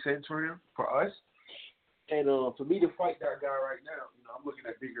make any sense for him, for us. And for me to fight that guy right now, I'm looking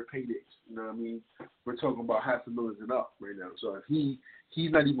at bigger paydays. You know what I mean? We're talking about $500,000 and up right now. So if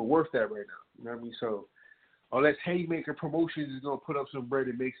he's not even worth that right now. You know what I mean? So unless Haymaker Promotions is gonna put up some bread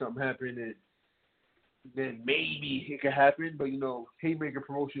and make something happen, then maybe it could happen. But Haymaker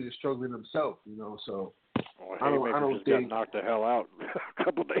Promotions is struggling himself. So I don't just think got knocked the hell out a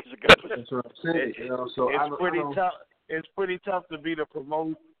couple days ago. That's what I'm saying. So it's pretty tough. It's pretty tough to be the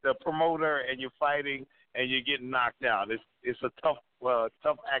promoter, and you're fighting and you're getting knocked out. It's a tough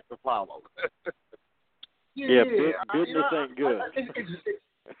act to follow. Business ain't good.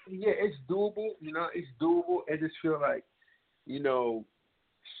 It's doable. It's doable. I just feel like,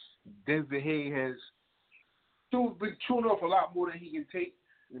 Denver Hay has been chewing off a lot more than he can take.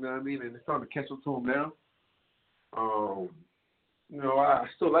 You know what I mean? And it's starting to catch up to him now. I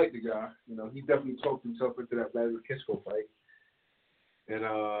still like the guy. He definitely talked himself into that Vladimir Klitschko fight. And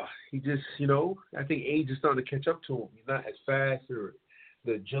he just, I think age is starting to catch up to him. He's not as fast, or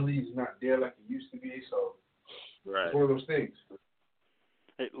the agility is not there like it used to be. So it's one of those things.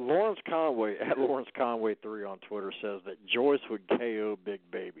 Hey, Lawrence Conway, at Lawrence Conway 3 on Twitter, says that Joyce would KO Big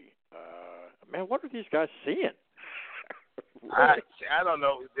Baby. Man, what are these guys seeing? I don't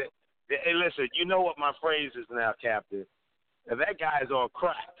know. Hey, listen, you know what my phrase is now, Captain? That guy's on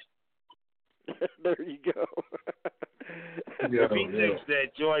crack. There you go. If he thinks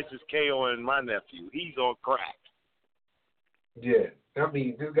that Joyce is KOing my nephew, he's on crack. Yeah. I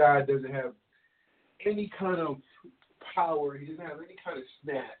mean, this guy doesn't have any kind of power. He doesn't have any kind of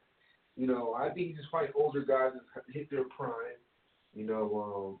snap. I think he just fights older guys that hit their prime.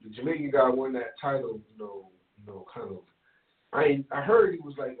 The Jamaican guy won that title, kind of. I heard he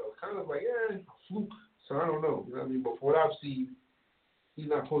was like, kind of like, a fluke. So I don't know. I mean, but from what I've seen, he's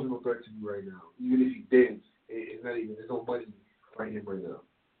not posing no threat to me right now. Even if he did, it's not even. There's no money fighting him right now.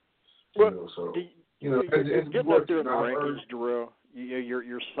 It's getting up there in the rankings, Darrell.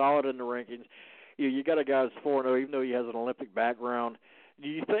 You're solid in the rankings. You got a guy that's 4-0, even though he has an Olympic background. Do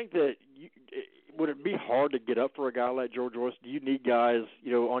you think that would it be hard to get up for a guy like Joe Joyce? Do you need guys,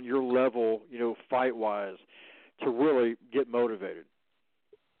 on your level, fight wise, to really get motivated?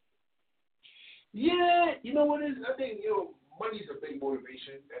 Yeah, what it is? I think, money's a big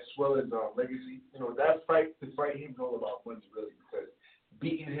motivation as well as legacy. That fight, to fight him is all about money, really, because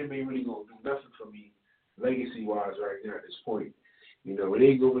beating him ain't really going to do nothing for me legacy-wise right now at this point. It ain't going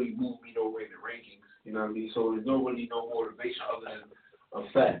to really move me nowhere in the rankings. You know what I mean? So there's no motivation other than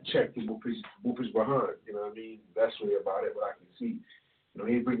a fat check to whoop his behind. You know what I mean? That's really about it, what I can see.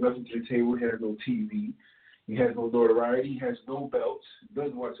 He ain't bring nothing to the table. He has no TV. He has no notoriety. He has no belts.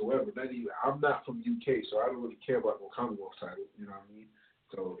 None whatsoever. I'm not from the UK, so I don't really care about no Commonwealth title. You know what I mean?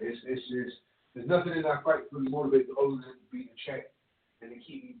 So it's just, there's nothing in that fight really motivated other than being a champ and to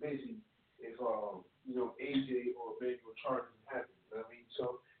keep me busy if AJ or Emmanuel Charles happen. You know what I mean?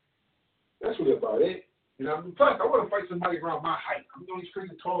 So that's really about it. Plus I want to fight somebody around my height. I'm the only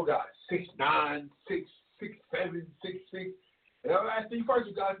freaking tall guy, 6'9", 6'7", 6'6". And I think fights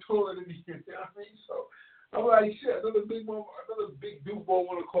with guys taller than me. You know what I mean? So I'm like, shit, another big dude won't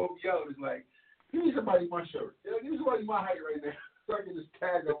want to call me out. It's like, give me somebody my shirt. Give me somebody my height right now, so I can just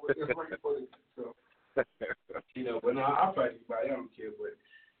tag them with them right for it. So, but no, I'll fight anybody. I don't care. But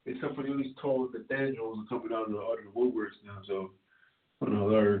it's something at least taller than Daniels are coming out of the woodworks now. So, I don't know,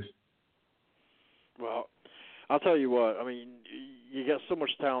 Larry. Well, I'll tell you what. I mean, you got so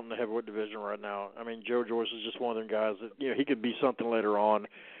much talent in the heavyweight division right now. I mean, Joe Joyce is just one of them guys that he could be something later on.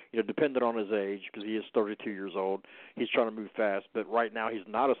 Depending on his age, because he is 32 years old. He's trying to move fast, but right now he's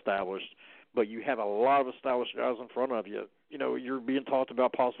not established. But you have a lot of established guys in front of you. you're being talked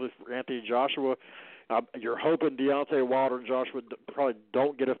about possibly for Anthony Joshua. You're hoping Deontay Wilder and Joshua probably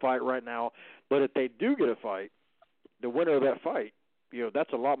don't get a fight right now. But if they do get a fight, the winner of that fight,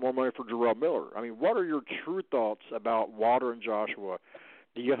 that's a lot more money for Jarrell Miller. I mean, what are your true thoughts about Wilder and Joshua?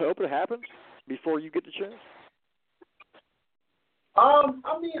 Do you hope it happens before you get the chance? My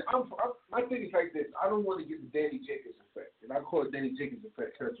thing is like this. I don't want to get the Danny Jacobs effect. And I call it Danny Jacobs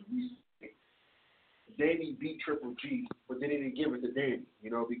effect because the reason Danny beat Triple G, but they didn't give it to Danny,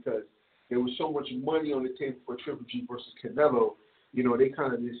 because there was so much money on the table for Triple G versus Canelo. They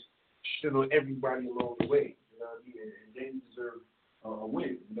kind of just shit on everybody along the way. And Danny deserved a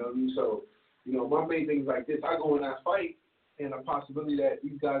win. So, my main thing is like this. I go in that fight, and a possibility that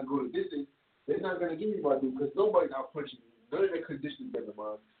these guys go to distance, they're not going to give me my due because nobody's out punching me. None of their conditions better than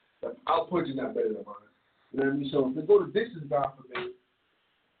mine. Out punching not better than mine. So if they go to distance, God forbid,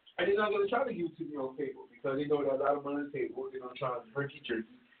 and they're not going to try to give it to me on table because they know there's a lot of money on the table. They're going to try and hurt each other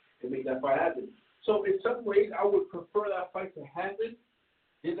and make that fight happen. So in some ways, I would prefer that fight to happen,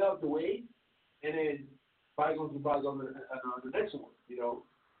 get out the way, and then bygones and bygones on the next one.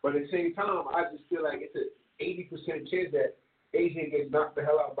 But at the same time, I just feel like it's an 80% chance that AJ gets knocked the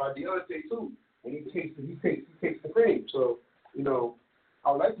hell out by Deontay too. And he takes the frame. So,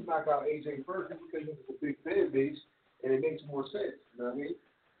 I would like to knock out AJ first because it's a big fan base and it makes more sense. You know what I mean?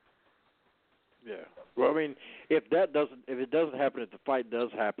 Yeah. Well, I mean, if it doesn't happen, if the fight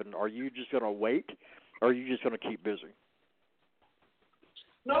does happen, are you just going to wait, or are you just going to keep busy?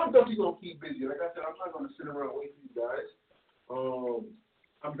 No, I'm definitely going to keep busy. Like I said, I'm not going to sit around and wait for you guys.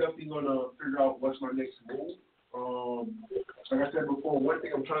 I'm definitely going to figure out what's my next move. Like I said before, one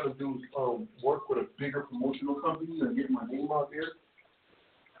thing I'm trying to do is work with a bigger promotional company and get my name out there.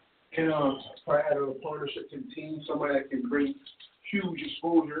 And try to add a partnership to the team, somebody that can bring huge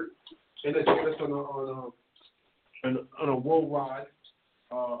exposure and let's get us on a worldwide,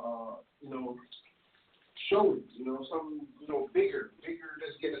 showing, something, bigger.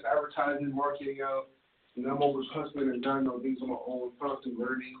 Let's get us advertising, marketing out. I'm always hustling and done things on my own, constantly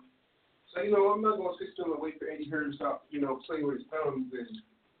learning. So, I'm not going to sit still and wait for Eddie Hearn to stop, playing with his thumbs and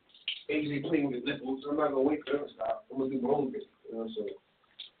AJ playing with his nipples. I'm not going to wait for them to stop. I'm going to do my own thing, so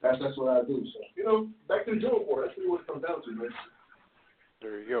that's what I do. So, back to the drawing board. That's really what it comes down to, man.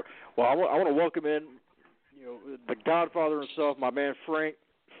 There you go. Well, I want to welcome in, the Godfather himself, my man Frank.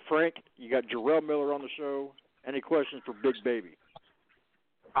 Frank, you got Jarrell Miller on the show. Any questions for Big Baby?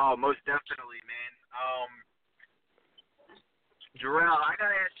 Oh, most definitely, man. Jarrell, I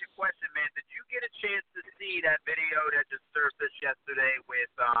got to ask you a question, man. Did you get a chance to see that video that just surfaced yesterday with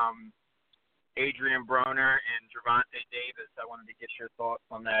Adrian Broner and Gervonta Davis? I wanted to get your thoughts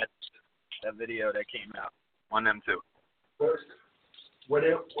on that video that came out on them two. First, were they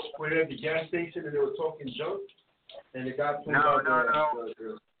at the gas station and they were talking junk? And the guy pulled out No.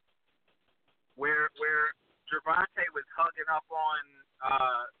 Where Gervonta was hugging up on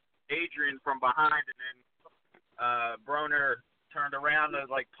Adrian from behind, and then Broner turned around and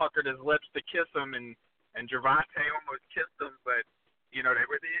puckered his lips to kiss him, and Gervonta almost kissed him, but they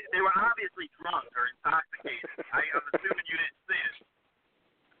were obviously drunk or intoxicated. I'm assuming you didn't see it.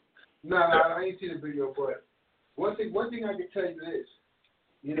 No, I ain't seen the video, but one thing I can tell you is,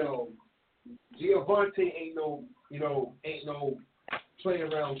 Gervonta ain't no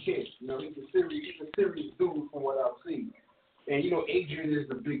playing around kid. He's a serious dude from what I've seen. And Adrian is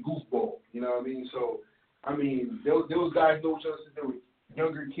the big goofball. You know what I mean? So those guys know each other since they were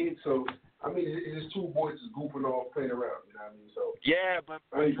younger kids. So it's just two boys just goofing off, playing around. You know what I mean? So yeah, but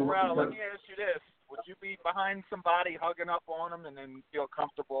Jarrell, let me ask you this: would you be behind somebody hugging up on them and then feel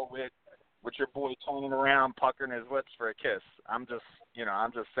comfortable with your boy turning around, puckering his lips for a kiss? I'm just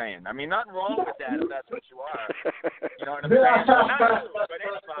saying. I mean, nothing wrong with that if that's what you are. You know what I'm saying? Not you, but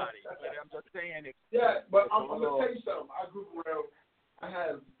anybody. But I'm just saying. I'm going to tell you something. I grew up around, I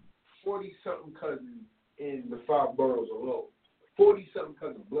have 40-something cousins in the 5 boroughs alone. 40-something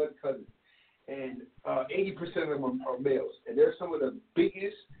cousins, blood cousins. And 80% of them are males. And they're some of the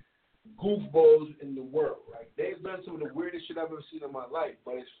biggest goofballs in the world. Like, they've done some of the weirdest shit I've ever seen in my life.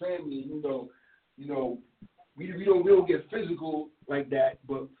 But as family, we don't get physical like that,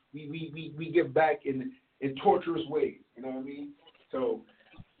 but we get back in torturous ways. You know what I mean? So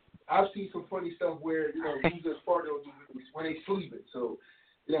I've seen some funny stuff where who's as far when they sleeping. So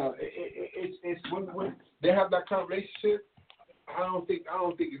it's when they have that kind of relationship. I don't think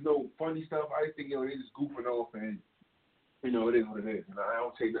it's no funny stuff. I just think they just goofing off and it is what it is. I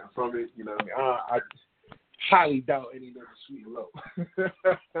don't take nothing from it. You know what I mean? I highly doubt any of them are sweet and low.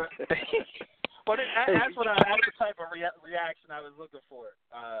 But that's the type of reaction I was looking for,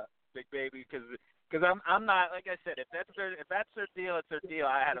 Big Baby, because Because I'm not, like I said, if that's their deal, it's their deal.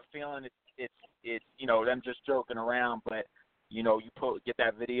 I had a feeling it's them just joking around, but you get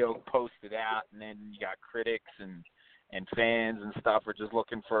that video posted out, and then you got critics and fans and stuff are just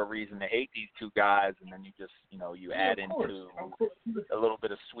looking for a reason to hate these two guys, and then you just you add into a little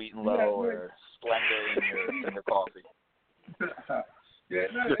bit of Sweet and Low or Splenda in your coffee.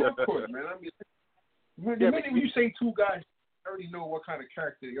 Of course, man. I mean, when you say two guys, I already know what kind of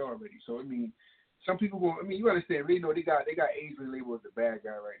character they are already. So I mean, some people go. I mean, you understand? They know they got Adrian labeled as the bad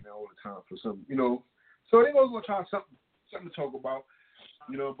guy right now all the time for some. So they always gonna try something to talk about.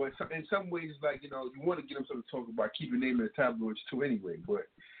 But in some ways, like, you want to get them something to talk about, keep your name in the tabloids too anyway. But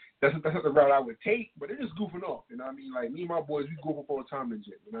that's not the route I would take. But they're just goofing off. You know what I mean? Like, me and my boys, we goof off all the time in the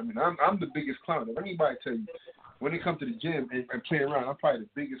gym. You know what I mean? I'm the biggest clown. If anybody tell you, when they come to the gym and play around, I'm probably the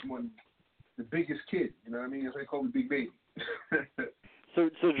biggest one, the biggest kid. You know what I mean? That's why they call me Big Baby. So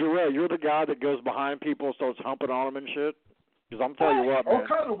Jarrell, you're the guy that goes behind people and starts humping on them and shit? Because I'm telling you what, man.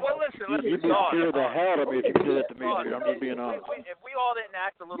 Well, listen, you'd be scared the hell out of me if you did it to me, dude. I'm just being honest. If we all didn't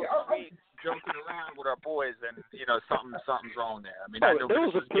act a little sweet, joking around with our boys, then something's wrong there. I mean, I know there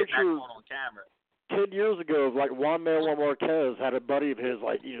was a picture on camera 10 years ago of like Juan Manuel Marquez had a buddy of his,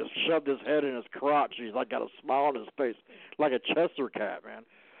 like, he just shoved his head in his crotch. He's like got a smile on his face, like a Chester cat, man.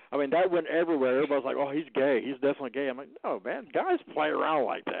 I mean, that went everywhere. Everybody's like, "Oh, he's gay. He's definitely gay." I'm like, "No, man. Guys play around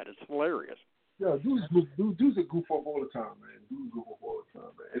like that. It's hilarious." Yeah, dudes are goof off all the time, man. Dudes goof off all the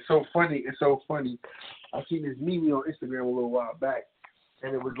time, man. It's so funny. I seen this meme on Instagram a little while back,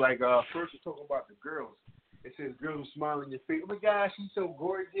 and it was like, first it's talking about the girls. It says girls are smiling in your face. Oh my God, she's so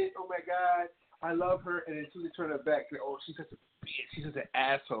gorgeous. Oh my God, I love her. And then as soon as they turn her back, say, oh, she's such a bitch. She's such an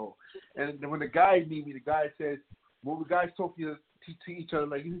asshole. And then when the guys meet me, the guy says, when the guys talk to each other,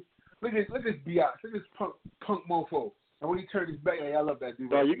 like, look at this biatch, look at this punk mofo. And when he turned his back, like, I love that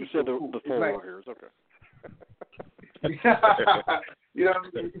dude. No, you can say the full like, here. It's okay. You know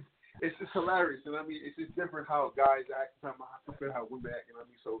what I mean? It's hilarious. And I mean, it's just different how guys act compared to how women act. You know what I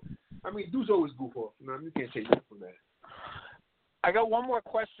mean? So, I mean, dudes always goof off. You know what I mean? You can't take nothing from that. I got one more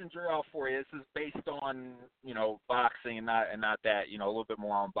question, Jarrell, for you. This is based on, boxing and not that, a little bit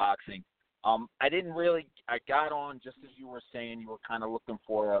more on boxing. I got on just as you were saying, you were kind of looking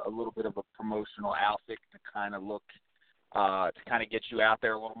for a little bit of a promotional outfit to kind of get you out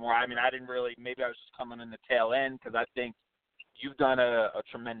there a little more. I mean, maybe I was just coming in the tail end because I think you've done a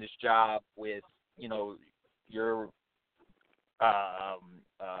tremendous job with, your,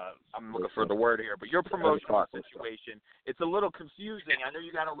 I'm looking for the word here, but your promotional situation. It's a little confusing. I know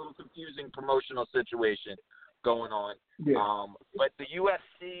you got a little confusing promotional situation going on. Yeah. But the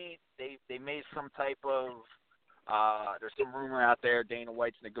UFC, they made some type of there's some rumor out there Dana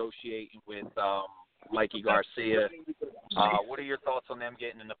White's negotiating with Mikey Garcia. What are your thoughts on them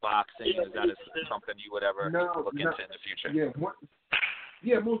getting into boxing? Is that something you would ever look into in the future?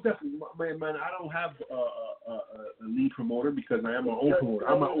 Yeah, most definitely, man. I don't have a lead promoter because I am my own promoter.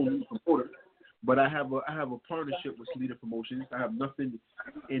 I'm my own lead promoter. But I have a partnership with Leader Promotions. I have nothing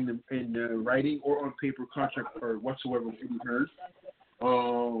in the writing or on paper contract or whatsoever with any terms.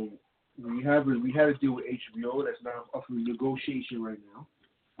 We had a deal with HBO that's now up for negotiation right now.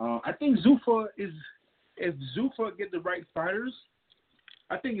 I think if Zuffa get the right fighters,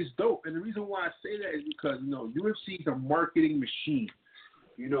 I think it's dope. And the reason why I say that is because UFC is a marketing machine.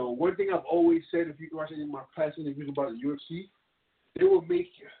 One thing I've always said, if you watch any of my past interviews about the UFC, they will make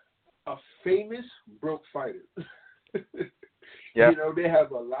a famous broke fighter. Yeah. They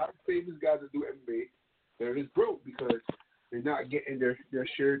have a lot of famous guys that do MMA that are just broke because they're not getting their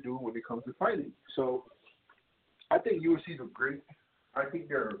share due when it comes to fighting. So I think UFC is great. I think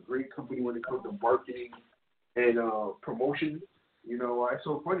they're a great company when it comes to marketing and promotion. It's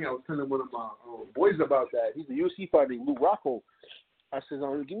so funny. I was telling one of my boys about that. He's a UFC fighter named Lou Rocco. I said,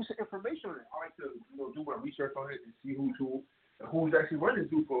 give me some information on it. I like to do my research on it and see who's actually running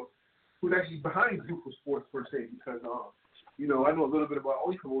Zuffa, who's actually behind Zuffa Sports per se. Because I know a little bit about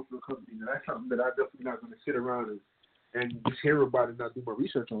all these promotional companies, and that's something that I'm definitely not going to sit around and just hear about it and not do my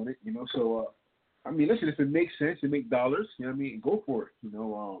research on it. So I mean, listen, if it makes sense, it makes dollars. Go for it.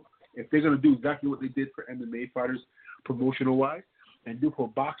 If they're going to do exactly what they did for MMA fighters, promotional wise, and do for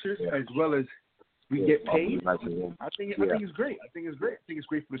boxers as well as we get paid. I think it's great. I think it's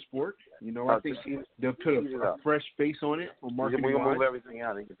great for the sport. I think they'll put a fresh face on it for marketing. We can move everything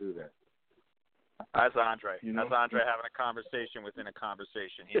out. They can do that. That's Andre. That's Andre having a conversation within a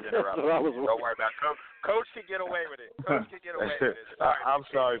conversation. He's interrupting. Don't worry about it. Coach can get away with it. I'm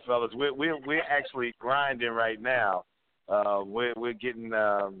sorry, fellas. We're actually grinding right now. We're getting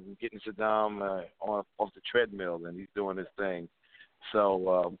Saddam off the treadmill, and he's doing his thing.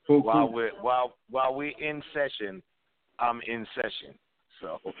 So while we're in session, I'm in session.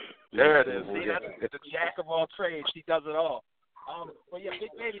 So there it is. See, that's the jack of all trades. He does it all. But yeah,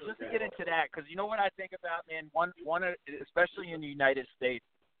 Big Baby, just to get into that, because you know what I think about, man. One, especially in the United States,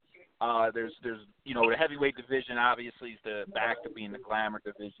 there's the heavyweight division obviously is back to being the glamour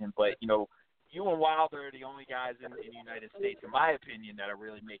division, but you and Wilder are the only guys in the United States, in my opinion, that are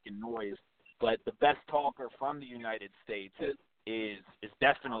really making noise. But the best talker from the United States is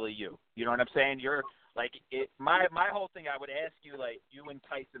definitely you. You know what I'm saying? You're like my whole thing. I would ask you, like, you and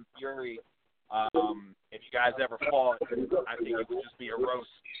Tyson Fury, if you guys ever fought, I think it would just be a roast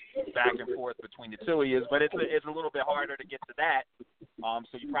back and forth between the two of you. But it's a little bit harder to get to that.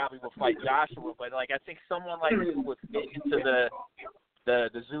 So you probably will fight Joshua. But like I think someone like you would fit into the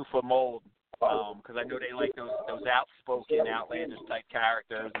Zuffa mold. Because I know they like those outspoken, outlandish type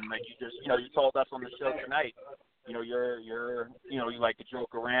characters, and like you told us on the show tonight, you like to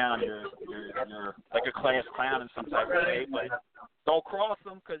joke around, you're like a class clown in some type of way, but don't cross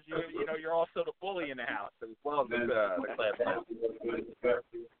them because you're also the bully in the house as well as the class clown.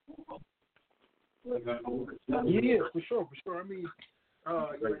 Yeah, for sure. I mean,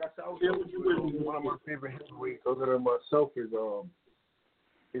 like I said, one of my favorite heavyweights, other than myself, is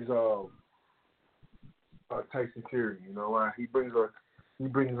Tyson Fury. He brings a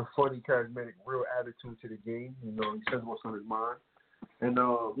funny, charismatic, real attitude to the game. He says what's on his mind, and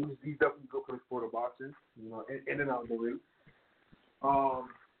he's definitely good for the sport of boxing. In and out of the ring. But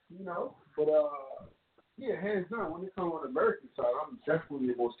yeah, hands down, when it comes on the American side, I'm definitely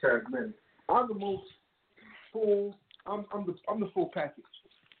the most charismatic. I'm the most full. I'm the full package.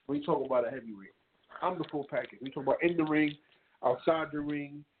 When you talk about a heavyweight, I'm the full package. When you talk about in the ring, outside the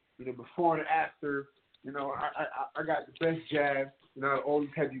ring, before and after. I got the best jab, all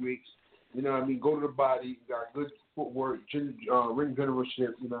these heavyweights, go to the body, got good footwork, ring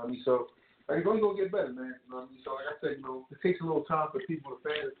generalship, so it's only going to get better, man, so like I said, it takes a little time for people, the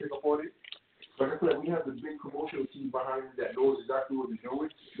fans, to pick up on it, but like I said, we have the big promotional team behind it that knows exactly what they're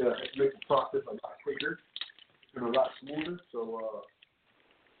doing, that makes the process a lot quicker and a lot smoother, so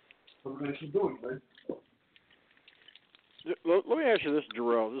we're going to keep doing it, man. Let me ask you this,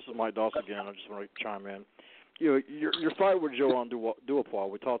 Jarrell. This is Mike Dawson again. I just want to chime in. Your fight with Joanne Duhaupas,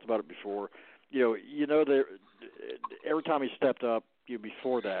 we talked about it before. That every time he stepped up,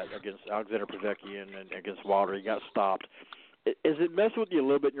 before that against Alexander Povetkian and against Wilder, he got stopped. Is it messing with you a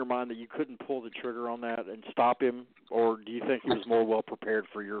little bit in your mind that you couldn't pull the trigger on that and stop him, or do you think he was more well prepared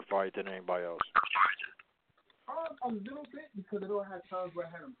for your fight than anybody else? A little bit, because I know I had times where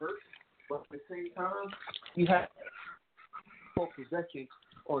I had him hurt, but at the same time, he had Povetkian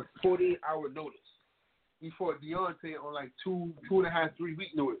on 48-hour notice. He fought Deontay on like 2.5, 3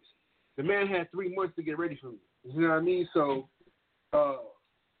 week notice. The man had 3 months to get ready for me. You know what I mean? So the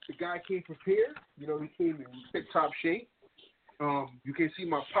guy came prepared. He came in tip-top shape. You can see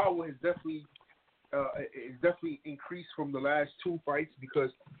my power is definitely increased from the last 2 fights because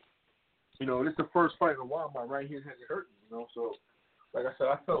this is the first fight in a while my right hand hasn't hurt me. So like I said,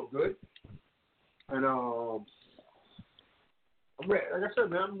 I felt good, and like I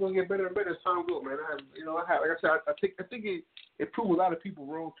said, man, I'm gonna get better and better as time goes, man. I think it proved a lot of people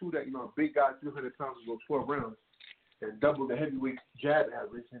wrong too that a big guy 300 pounds will go 12 rounds and double the heavyweight jab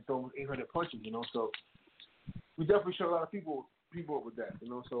average and throw 800 punches. So we definitely showed a lot of people up with that.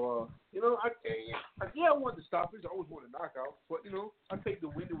 So I wanted to stop it. I always wanted to knock out, but I take the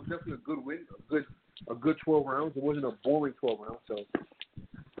win. It was definitely a good win, a good 12 rounds. It wasn't a boring 12 rounds, so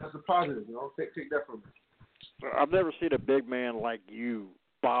that's a positive. Take that from me. I've never seen a big man like you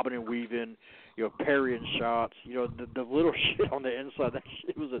bobbing and weaving, parrying shots. The little shit on the inside, that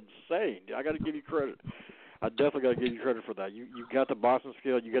shit was insane. I got to give you credit. I definitely got to give you credit for that. You got the boxing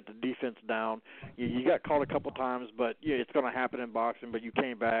skill. You got the defense down. You got caught a couple times, but it's going to happen in boxing. But you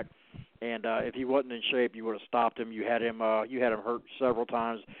came back, and if he wasn't in shape, you would have stopped him. You had him hurt several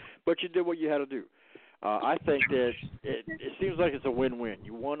times, but you did what you had to do. I think that it seems like it's a win-win.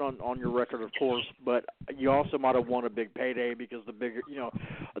 You won on your record, of course, but you also might have won a big payday because the bigger,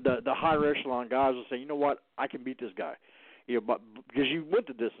 the higher echelon guys will say, you know what, I can beat this guy. But because you went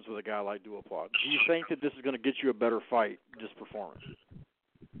the distance with a guy like Duhaupas. Do you think that this is going to get you a better fight, this performance?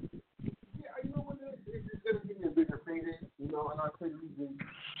 Yeah, it's going to give me a bigger payday, and I'll tell you reason,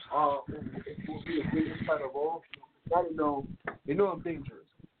 it will be a bigger fight of all. They know I'm dangerous.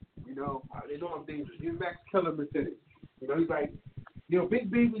 They know I'm dangerous. Even Max Kellerman said it. He's like,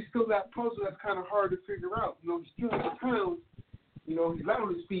 Big Baby still that puzzle that's kind of hard to figure out. He's still in the pounds. He's light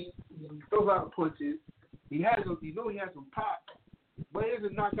on his feet. He throws out the punches. He has some pop, but he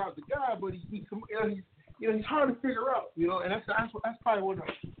doesn't knock out the guy. But he he's hard to figure out. And that's probably one of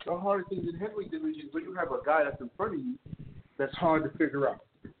the hardest things in the heavyweight division when you have a guy that's in front of you that's hard to figure out.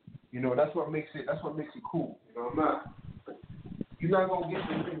 That's what makes it cool. You're not gonna get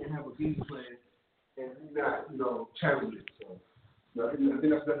this thing and have a game plan and you're not challenge it. So I think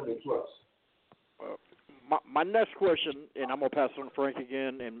that's definitely a plus. My next question, and I'm going to pass it on to Frank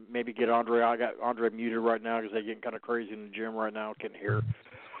again and maybe get Andre. I got Andre muted right now because they're getting kind of crazy in the gym right now. Can't hear.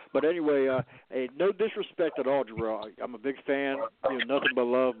 But anyway, hey, no disrespect at all, Jarrell. I'm a big fan, nothing but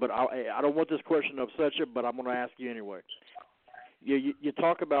love. But I don't want this question to upset you, but I'm going to ask you anyway. You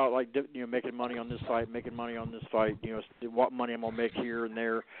talk about, like, making money on this fight, what money I'm going to make here and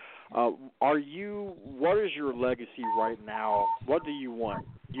there. What is your legacy right now? What do you want?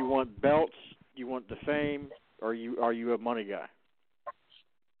 You want belts? You want the fame, or are you a money guy?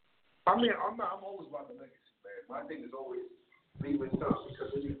 I mean, I'm always about the legacy, man. My thing is always leaving something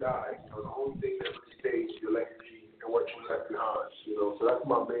because when you die, the only thing that really stays is your legacy and what you left behind. So that's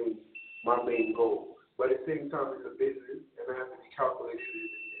my main goal. But at the same time, it's a business, and I have to be calculated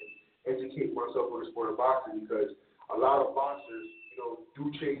and educate myself on the sport of boxing because a lot of boxers,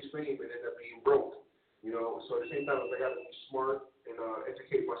 do chase fame and end up being broke. So at the same time, I got to be smart and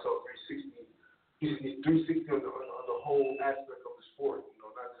educate myself 360 on the whole aspect of the sport.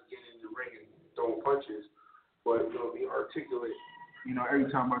 Not just getting in the ring and throwing punches, but being articulate. Every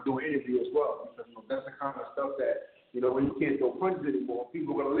time I do an interview as well, because that's the kind of stuff that when you can't throw punches anymore,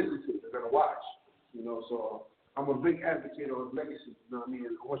 people are gonna listen to it. They're gonna watch. So I'm a big advocate on legacy. I mean,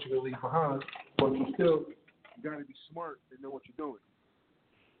 what you're gonna leave behind, but you still gotta be smart and know what you're doing.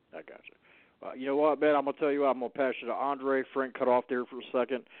 I got you. You know what, man? I'm gonna tell you what. I'm gonna pass you to Andre. Frank cut off there for a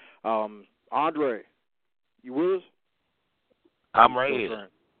second. Andre, you with us? I'm right here.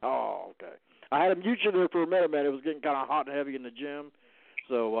 Oh, okay. I had to mute you there for a minute, man. It was getting kind of hot and heavy in the gym.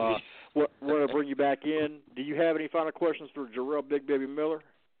 So want to bring you back in. Do you have any final questions for Jarrell Big Baby Miller?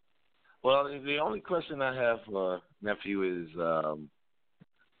 Well, the only question I have for nephew is,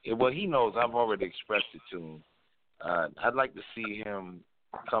 he knows I've already expressed it to him. I'd like to see him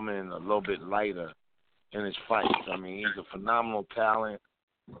come in a little bit lighter in his fights. I mean, he's a phenomenal talent,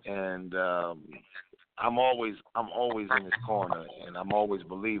 and I'm always in his corner, and I'm always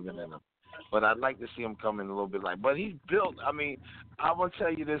believing in him. But I'd like to see him come in a little bit light. But he's built. I mean, I will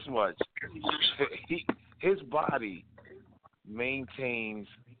tell you this much: his body maintains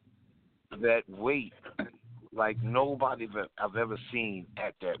that weight like nobody I've ever seen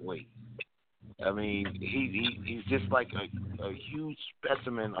at that weight. I mean, he's just like a huge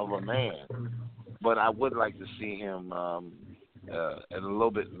specimen of a man. But I would like to see him at a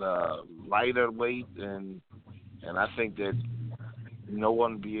little bit lighter weight, and I think that no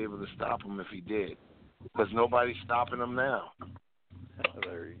one would be able to stop him if he did, because nobody's stopping him now.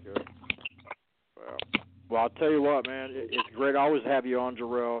 There you go. Well, I'll tell you what, man, it's great. I always have you on,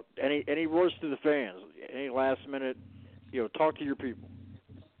 Jarrell. Any words to the fans? Any last minute, talk to your people.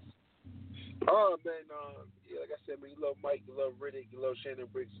 Oh, man, like I said, man, you love Mike, you love Riddick, you love Shannon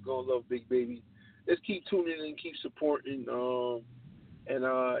Briggs, you're going to love Big Baby. Just keep tuning in and keep supporting. Don't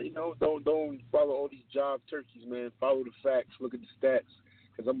follow all these job turkeys, man. Follow the facts, look at the stats,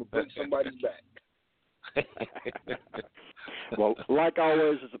 because I'm going to bring somebody's back. Well, like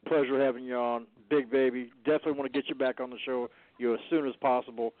always, it's a pleasure having you on, Big Baby. Definitely want to get you back on the show as soon as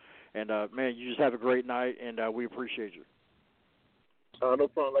possible. And, man, you just have a great night, and we appreciate you. No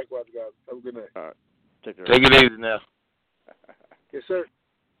problem. Likewise, guys. Have a good night. All right. Take care. Take it easy now. Yes, sir.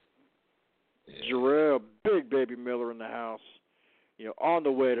 Jarrell Big Baby Miller in the house, on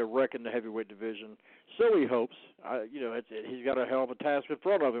the way to wrecking the heavyweight division. So he hopes. He's got a hell of a task in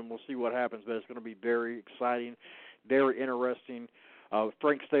front of him. We'll see what happens, but it's going to be very exciting, very interesting.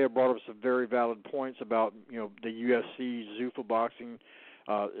 Frank Steyer brought up some very valid points about, the UFC, Zuffa boxing.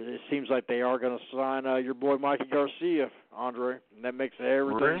 It seems like they are going to sign your boy Mikey Garcia, Andre, and that makes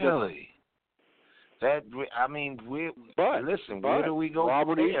everything really different. Where do we go?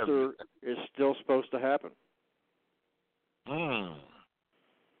 Robert from Easter is still supposed to happen. And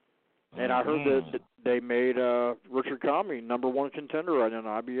I heard that they made Richard Commey #1 contender right now in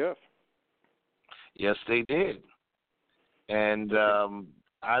IBF. Yes, they did. And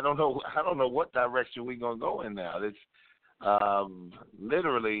I don't know what direction we're gonna go in now. It's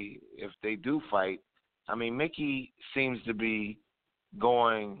literally, if they do fight, I mean, Mickey seems to be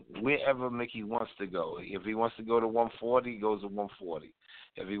going wherever Mickey wants to go. If he wants to go to 140, he goes to 140.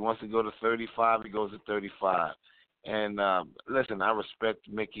 If he wants to go to 35, he goes to 35. And listen, I respect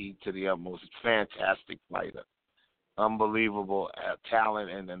Mickey to the utmost. Fantastic fighter, unbelievable talent,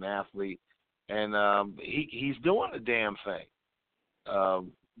 and an athlete. And he's doing the damn thing.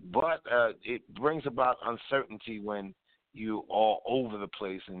 but it brings about uncertainty when you all over the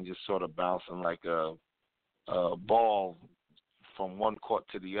place and just sort of bouncing like a ball from one court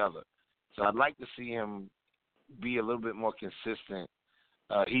to the other. So I'd like to see him be a little bit more consistent.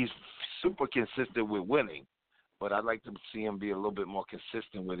 He's super consistent with winning, but I'd like to see him be a little bit more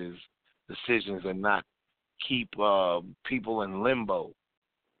consistent with his decisions and not keep people in limbo.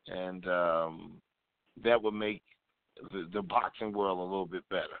 And that would make the boxing world a little bit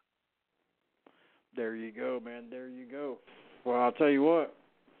better. There you go, man. There you go. Well, I'll tell you what.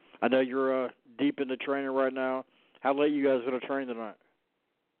 I know you're deep into training right now. How late you guys going to train tonight?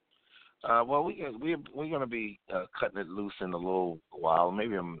 Well, we're going to be cutting it loose in a little while,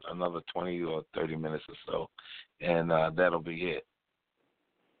 maybe another 20 or 30 minutes or so, and that'll be it.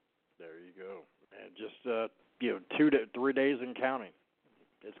 There you go. And just 2 to 3 days and counting.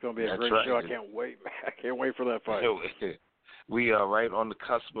 It's going to be a great show. I can't wait. I can't wait for that fight. We are right on the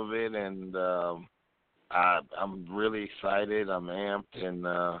cusp of it, and I'm really excited. I'm amped, and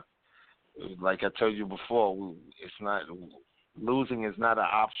like I told you before, losing is not an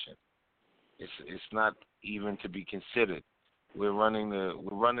option. It's not even to be considered. We're running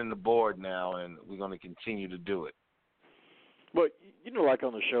the board now, and we're going to continue to do it. But like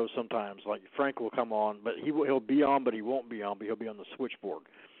on the show sometimes, like Frank will come on, but he'll be on, but he won't be on. But he'll be on the switchboard,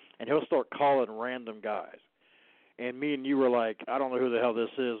 and he'll start calling random guys. And me and you were like, I don't know who the hell this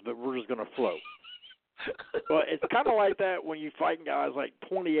is, but we're just going to float. Well, it's kind of like that when you fighting guys like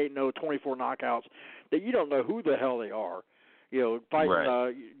 28-0, 24 knockouts that you don't know who the hell they are. Fighting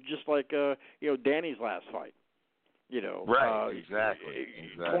right. Just like Danny's last fight. Right, exactly.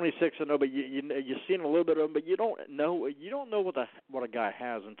 26-0, but you've seen a little bit of him, but you don't know what a guy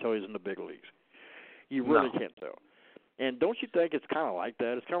has until he's in the big leagues. You really can't tell. And don't you think it's kind of like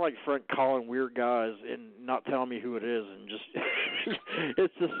that? It's kind of like Frank calling weird guys and not telling me who it is, and just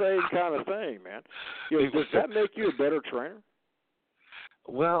it's the same kind of thing, man. Does that make you a better trainer?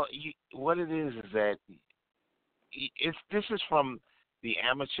 Well, what it is that this is from the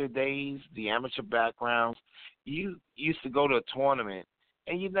amateur days, the amateur backgrounds. You used to go to a tournament,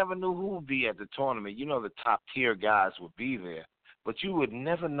 and you never knew who would be at the tournament. The top tier guys would be there, but you would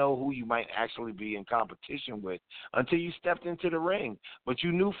never know who you might actually be in competition with until you stepped into the ring. But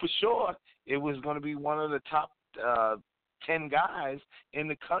you knew for sure it was going to be one of the top 10 guys in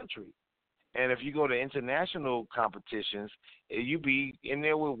the country. And if you go to international competitions, you'd be in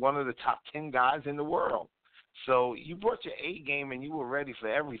there with one of the top 10 guys in the world. So you brought your A game and you were ready for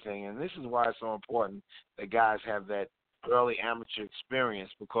everything. And this is why it's so important that guys have that early amateur experience,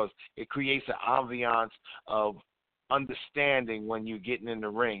 because it creates an ambiance of understanding when you're getting in the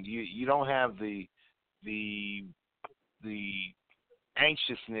ring. You don't have the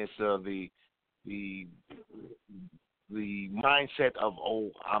anxiousness or the mindset of,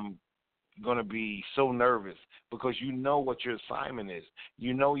 I'm going to be so nervous, because you know what your assignment is.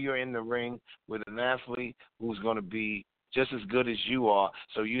 You're in the ring with an athlete who's going to be just as good as you are,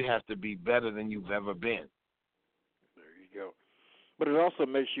 so you have to be better than you've ever been. There you go. But it also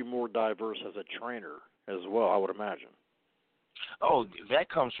makes you more diverse as a trainer as well, I would imagine. Oh, that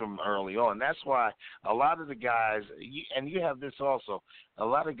comes from early on. That's why a lot of the guys, and you have this also, a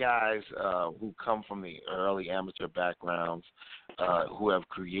lot of guys who come from the early amateur backgrounds, who have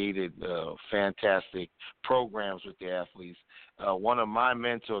created fantastic programs with the athletes. One of my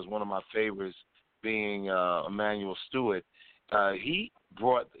mentors, one of my favorites, being Emmanuel Stewart, he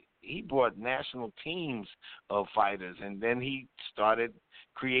brought national teams of fighters, and then he started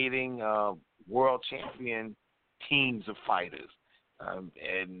creating world champion teams of fighters.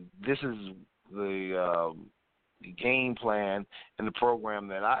 And this is the game plan and the program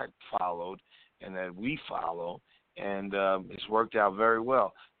that I followed and that we follow, and it's worked out very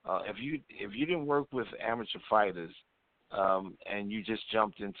well. If you didn't work with amateur fighters and you just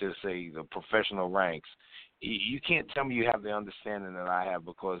jumped into, say, the professional ranks, you can't tell me you have the understanding that I have,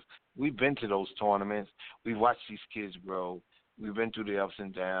 because we've been to those tournaments. We've watched these kids grow. We've been through the ups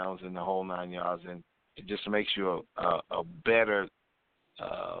and downs and the whole 9 yards, and it just makes you a better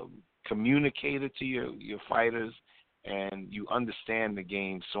communicator to your fighters, and you understand the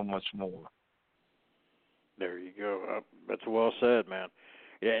game so much more. There you go. That's well said, man.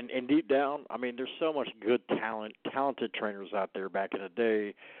 Yeah, and deep down, I mean, there's so much good talented trainers out there back in the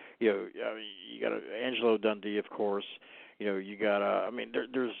day. You got Angelo Dundee, of course. You got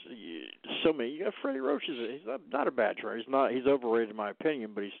there's so many. You got Freddie Roach. He's not a bad trainer. He's overrated in my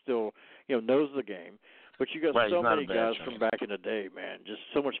opinion, but he still knows the game. But you got so many guys from back in the day, man. Just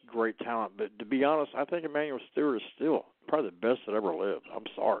so much great talent. But to be honest, I think Emmanuel Stewart is still probably the best that ever lived. I'm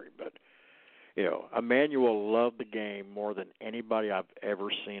sorry, but Emmanuel loved the game more than anybody I've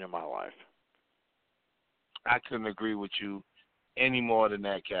ever seen in my life. I couldn't agree with you any more than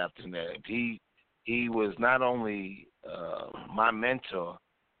that, Captain. That he was not only my mentor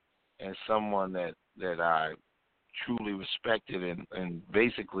and someone that I truly respected and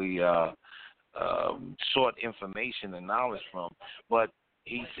basically sought information and knowledge from, but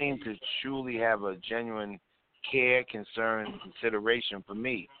he seemed to truly have a genuine care, concern, and consideration for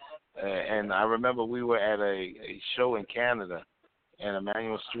me. And I remember we were at a show in Canada, and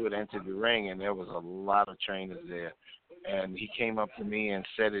Emmanuel Stewart entered the ring, and there was a lot of trainers there. And he came up to me and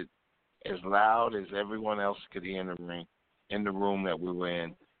said it as loud as everyone else could hear in the ring, in the room that we were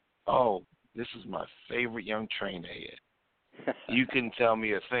in. "Oh, this is my favorite young trainer here." You couldn't tell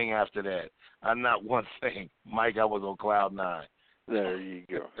me a thing after that. Not one thing. Mike, I was on cloud 9. There you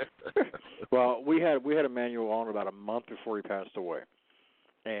go. Well, we had Emmanuel on about a month before he passed away.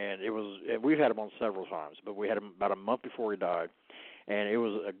 And we've had him on several times, but we had him about a month before he died. And it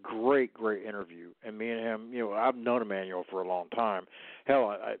was a great, great interview. And me and him, I've known Emmanuel for a long time. Hell,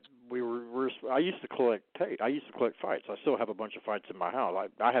 I used to collect tape. I used to collect fights. I still have a bunch of fights in my house.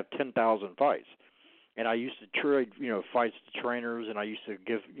 I have 10,000 fights. And I used to trade, fights to trainers, and I used to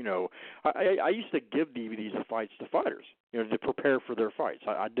give, I used to give DVDs of fights to fighters, to prepare for their fights.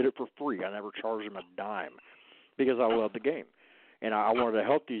 I did it for free. I never charged them a dime because I love the game. And I wanted to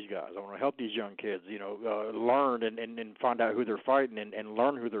help these guys. I want to help these young kids, learn and find out who they're fighting and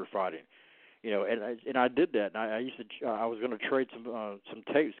learn who they're fighting, And I did that. And I was going to trade some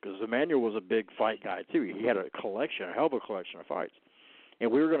tapes because Emmanuel was a big fight guy too. He had a hell of a collection of fights,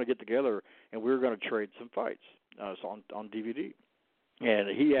 and we were going to get together and we were going to trade some fights on DVD. And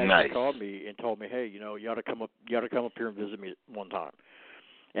he actually called me and told me, "Hey, you ought to come up here and visit me one time."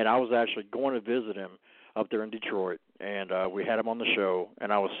 And I was actually going to visit him up there in Detroit, and we had him on the show,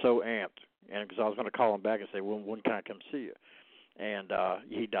 and I was so amped, and because I was going to call him back and say, when can I come see you? And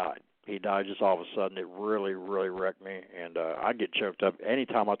he died. He died just all of a sudden. It really, really wrecked me, and I get choked up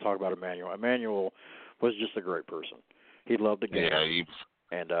anytime I talk about Emmanuel. Emmanuel was just a great person. He loved the game.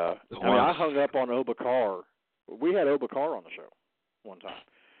 Yeah, and I hung up on Obakar. We had Obakar on the show one time,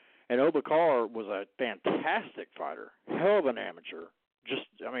 and Obakar was a fantastic fighter, hell of an amateur.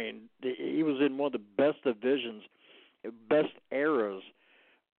 He was in one of the best divisions, best eras,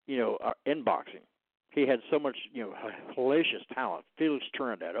 in boxing. He had so much, hellacious talent. Felix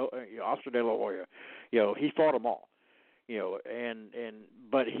Trinidad, Oscar De La Hoya, he fought them all,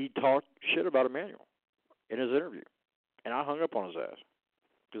 but he talked shit about Emmanuel in his interview, and I hung up on his ass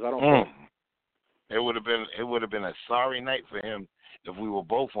because I don't. It would have been a sorry night for him if we were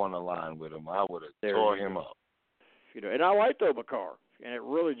both on the line with him. I would have tore him up. And I liked Obakar. And it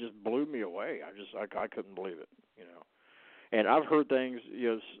really just blew me away. I couldn't believe it, And I've heard things,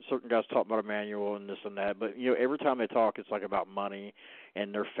 certain guys talk about Emmanuel and this and that, but, every time they talk, it's like about money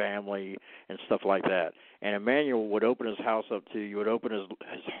and their family and stuff like that. And Emmanuel would open his house up to you, would open his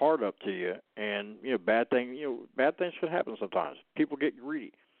heart up to you, and, bad things can happen sometimes. People get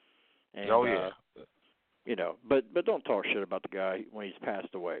greedy. And, but don't talk shit about the guy when he's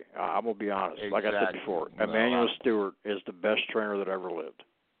passed away. I'm going to be honest. Like I said before, Emmanuel Stewart is the best trainer that ever lived.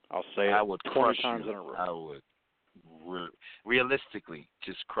 I'll say it 20 times in a row. I would realistically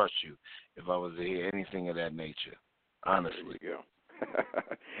just crush you if I was to hear anything of that nature. Honestly. There you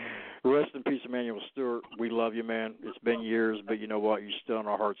go. Rest in peace, Emmanuel Stewart. We love you, man. It's been years, but you know what? You're still in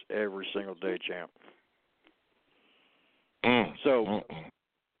our hearts every single day, champ.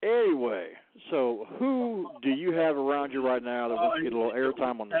 Anyway, so who do you have around you right now that wants to get a little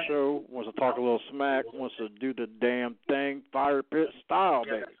airtime on the show, wants to talk a little smack, wants to do the damn thing, fire pit style,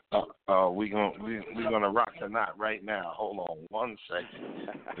 baby? We're gonna rock the knot right now. Hold on one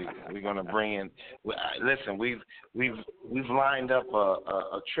second. We're gonna bring in. Listen, we've lined up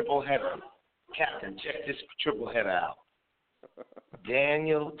a triple header. Captain, check this triple header out.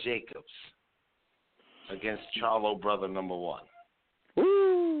 Daniel Jacobs against Charlo brother number 1.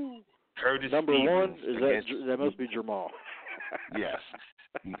 Woo! Curtis number Stevens 1 is that must be Jamal. Yes,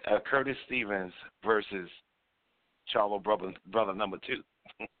 Curtis Stevens versus Charlo brother number 2.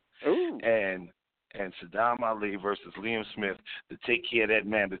 Ooh. And Saddam Ali versus Liam Smith to take care of that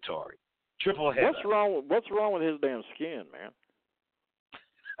mandatory triple header. What's wrong with his damn skin, man?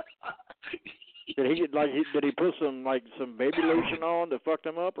 Did he put some baby lotion on to fuck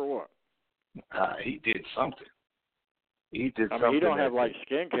them up or what? He did something. He don't have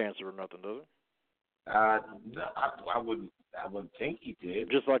skin cancer or nothing, does he? I would think he did.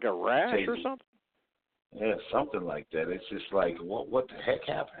 Just like a rash or something? Yeah, something like that. It's just like what the heck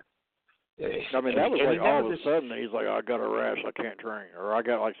happened? I mean, that was like all of a sudden he's like, I got a rash, I can't train, or I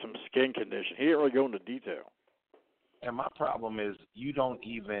got like some skin condition. He didn't really go into detail. And my problem is you don't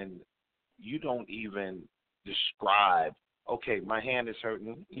even describe. Okay, my hand is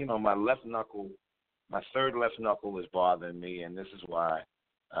hurting. You know, my left knuckle, my third left knuckle is bothering me, and this is why.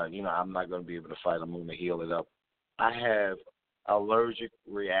 I'm not going to be able to fight. I'm going to heal it up. I have allergic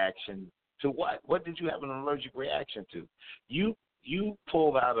reaction to what? What did you have an allergic reaction to? You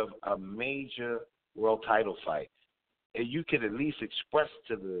pulled out of a major world title fight, and you could at least express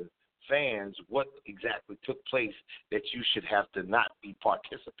to the fans what exactly took place that you should have to not be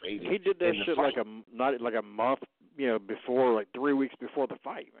participating. He did that shit fight. like a month, before, like 3 weeks before the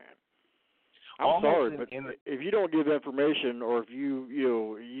fight, man. I'm sorry, but if you don't give information, or if you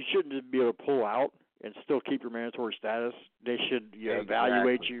shouldn't just be able to pull out and still keep your mandatory status. They should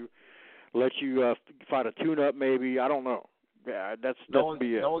evaluate you, let you fight a tune-up maybe. I don't know. Yeah, that's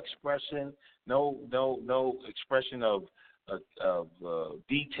BS. No expression, no expression of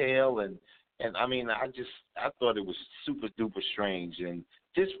detail, and I mean, I thought it was super duper strange, and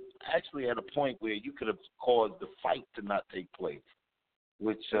this actually at a point where you could have caused the fight to not take place,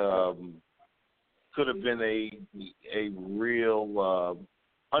 which could have been a real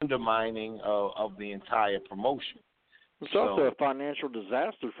undermining of the entire promotion. It's also a financial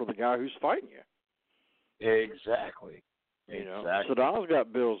disaster for the guy who's fighting you. Exactly. Saddam's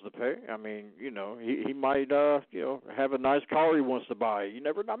got bills to pay. I mean, he might have a nice car he wants to buy. You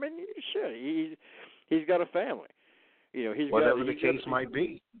never. I mean, shit. He's got a family. Whatever the case might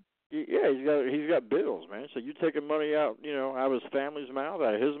be. Yeah, he's got bills, man. So you taking money out of his family's mouth,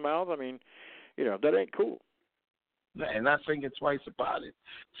 out of his mouth. I mean, that ain't cool. And not thinking twice about it.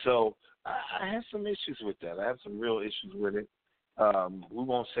 So I have some issues with that. I have some real issues with it. We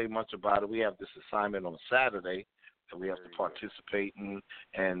won't say much about it. We have this assignment on Saturday that we have to participate in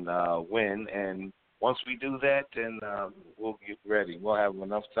and win. And once we do that, then we'll get ready. We'll have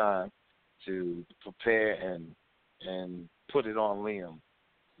enough time to prepare and put it on Liam.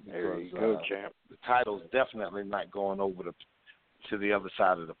 There you go, champ. The title's definitely not going over to the other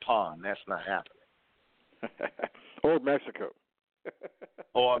side of the pond. That's not happening. Or Mexico.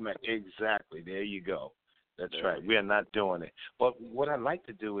 Exactly. There you go. That's right. We are not doing it. But what I'd like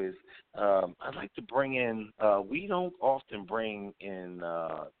to do is I'd like to bring in we don't often bring in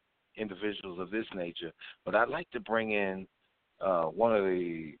individuals of this nature, but I'd like to bring in one of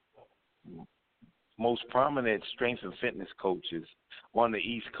the most prominent strength and fitness coaches on the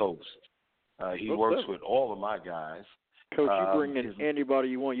East Coast. He works with all of my guys. Coach, you bring in anybody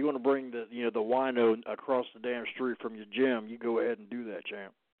you want. You want to bring the wino across the damn street from your gym, you go ahead and do that,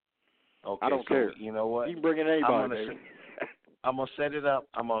 champ. Okay, I don't care. You know what? You can bring in anybody. I'm gonna set it up.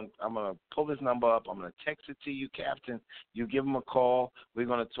 I'm gonna pull his number up. I'm gonna text it to you, Captain. You give him a call. We're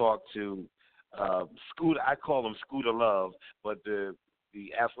gonna talk to Scooter. I call him Scooter Love, but the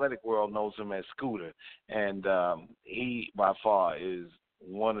athletic world knows him as Scooter, and he by far is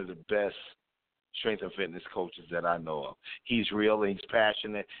one of the best strength and fitness coaches that I know of. He's real, and he's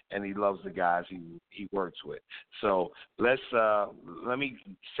passionate, and he loves the guys he works with. So let me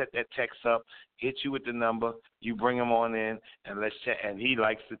set that text up, hit you with the number, you bring him on in, and let's chat. And he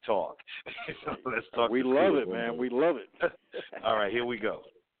likes to talk. So let's talk. We love it, man. We love it. All right, here we go.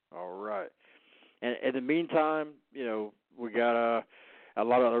 All right. And in the meantime, we got a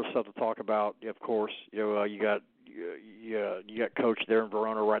lot of other stuff to talk about. Of course, you got Coach there in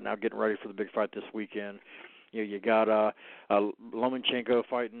Verona right now, getting ready for the big fight this weekend. You got Lomachenko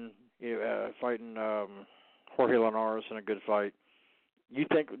fighting Jorge Linares in a good fight. Do you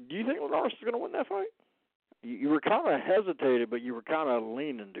think Linares is going to win that fight? You were kind of hesitated, but you were kind of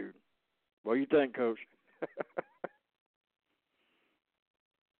leaning, dude. What do you think, Coach?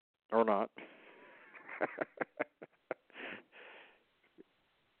 Or not?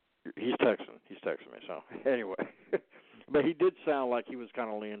 He's texting me. So anyway, but he did sound like he was kind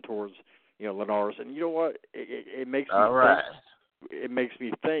of leaning towards Linares, and you know what? It makes me think. It makes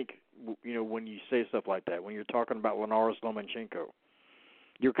me think. When you say stuff like that, when you're talking about Linares Lomachenko,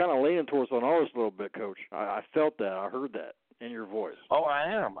 you're kind of leaning towards Linares a little bit, Coach. I felt that. I heard that in your voice. Oh, I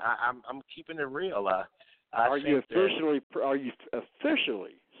am. I'm keeping it real. Are you officially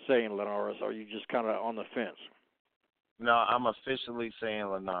saying Linares? Or are you just kind of on the fence? No, I'm officially saying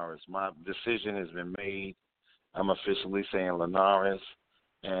Linares. My decision has been made. I'm officially saying Linares,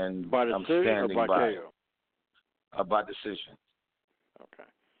 and by decision I'm standing or by KO? By decision. Okay.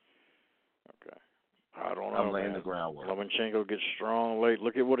 I don't know. I'm laying the groundwork. Lomachenko gets strong late.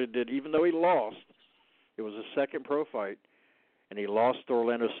 Look at what it did. Even though he lost, it was a second pro fight, and he lost to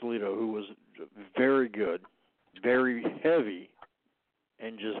Orlando Salido, who was very good, very heavy,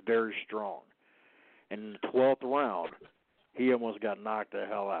 and just very strong. And in the 12th round, he almost got knocked the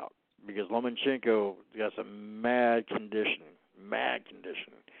hell out because Lomachenko got some mad conditioning.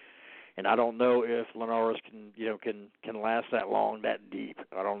 And I don't know if Linares can last that long, that deep.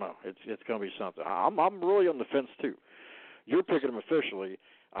 I don't know. It's going to be something. I'm really on the fence too. You're picking him officially.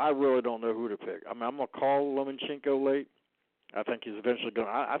 I really don't know who to pick. I mean, I'm going to call Lomachenko late. I think he's eventually going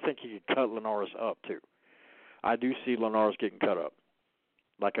to. I think he could cut Linares up too. I do see Linares getting cut up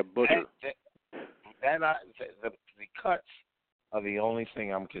like a butcher. The cuts are the only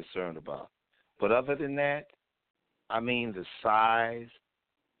thing I'm concerned about. But other than that, I mean, the size.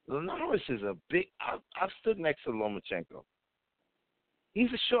 Linares is a big. I've stood next to Lomachenko.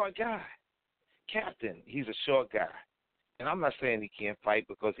 He's a short guy. Captain, he's a short guy. And I'm not saying he can't fight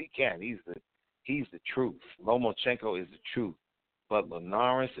because he can. He's the truth. Lomachenko is the truth. But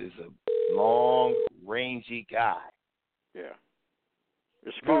Linares is a long, rangy guy. Yeah.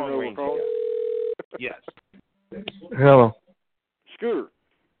 Is Scooter rangy guy. Yes. Hello. Scooter.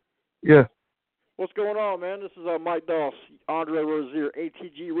 Yeah. What's going on, man? This is Mike Doss, Andre Rozier,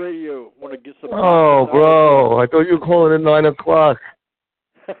 ATG Radio. Want to get some? Oh, bro! I thought you were calling at 9 o'clock.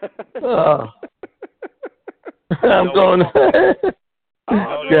 I'm going.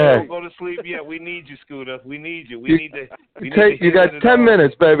 Don't go to sleep yet. We need you, Scooter. We need you. You got 10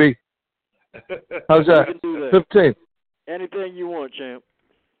 minutes, baby. How's that? 15. Anything you want, champ.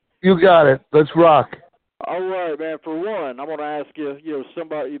 You got it. Let's rock. All right, man. For one, I want to ask you,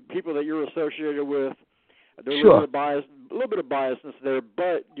 people that you're associated with. There's sure. a little bit of biasness there,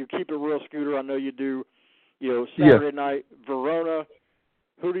 but you keep it real, Scooter. I know you do. Saturday night, Verona.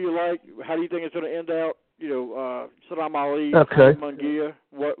 Who do you like? How do you think it's going to end out? Saddam Ali, Munguia.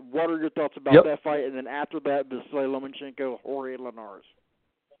 What are your thoughts about that fight? And then after that, Vasily Lomachenko, Jorge Linares.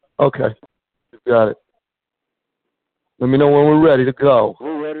 Okay, you got it. Let me know when we're ready to go.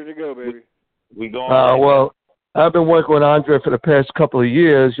 We're ready to go, baby. We going? Well, I've been working with Andre for the past couple of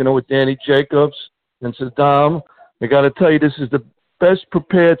years. With Danny Jacobs and Saddam. I got to tell you, this is the best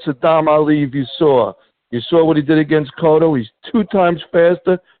prepared Saddam Ali you saw. You saw what he did against Cotto. He's 2 times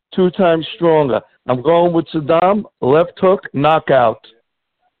faster, 2 times stronger. I'm going with Saddam, left hook, knockout.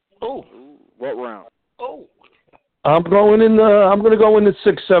 Oh, what round? Oh, I'm going to go in the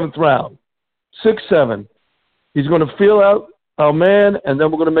 6th, 7th round. 6, 7. He's going to feel out our man, and then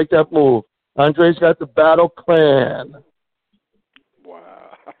we're going to make that move. Andre's got the battle plan.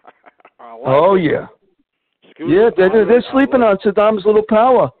 Wow. Oh yeah. Yeah, they're sleeping on Saddam's little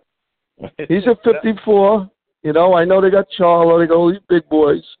power. He's at 54. I know they got Charlo, they got all these big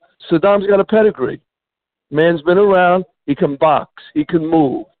boys. Saddam's got a pedigree. Man's been around. He can box. He can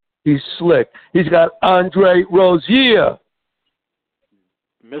move. He's slick. He's got Andre Rozier.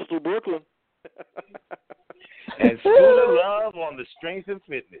 Mr. Brooklyn. And Scooter Love on the strength and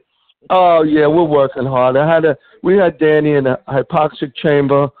fitness. Oh, yeah, we're working hard. We had Danny in a hypoxic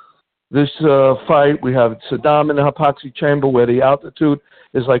chamber. This fight, we have Saddam in the hypoxic chamber where the altitude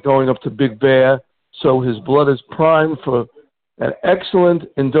is like going up to Big Bear. So his blood is primed for an excellent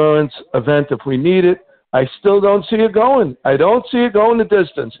endurance event if we need it. I still don't see it going. I don't see it going the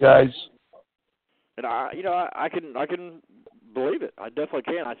distance, guys. And I can believe it. I definitely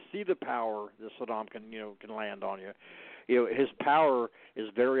can. I see the power that Saddam can land on you. His power is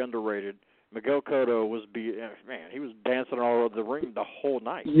very underrated. Miguel Cotto he was dancing all over the ring the whole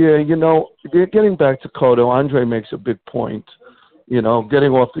night. Yeah, getting back to Cotto, Andre makes a big point. Getting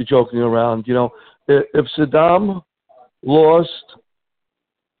off the joking around. If Saddam lost,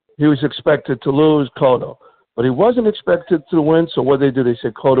 he was expected to lose Cotto, but he wasn't expected to win. So what they did, they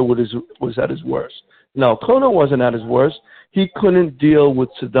said Cotto was at his worst. No, Cotto wasn't at his worst. He couldn't deal with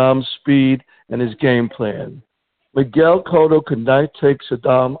Saddam's speed and his game plan. Miguel Cotto could not take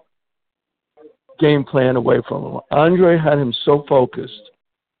Saddam's game plan away from him. Andre had him so focused,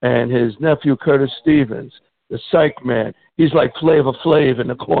 and his nephew Curtis Stevens, the psych man, he's like Flavor Flav in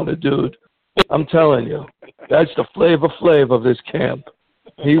the corner, dude. I'm telling you, that's the Flavor Flav of this camp.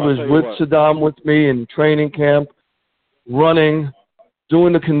 He was with Saddam with me in training camp, running,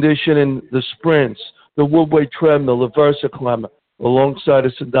 doing the conditioning, the sprints, the Woodway treadmill, the VersaClimber, alongside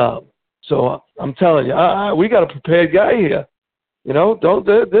of Saddam. So I'm telling you, we got a prepared guy here.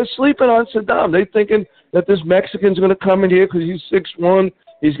 They're sleeping on Saddam. They're thinking that this Mexican's going to come in here because he's 6'1".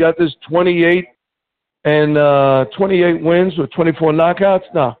 He's got this 28 wins with 24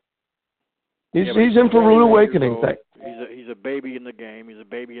 knockouts. No, he's in for a rude awakening. He's a baby in the game. He's a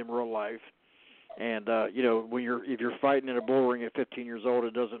baby in real life. And if you're fighting in a bull ring at 15 years old,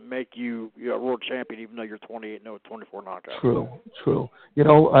 it doesn't make you a world champion, even though you're 28 and 24 knockouts. True.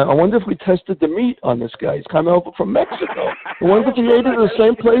 I wonder if we tested the meat on this guy. He's coming over from Mexico. I wonder if he ate at the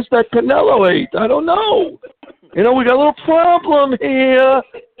same place that Canelo ate. I don't know. We got a little problem here.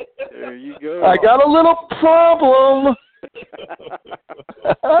 There you go. I got a little problem.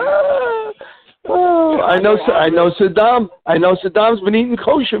 I know Saddam. I know Saddam's been eating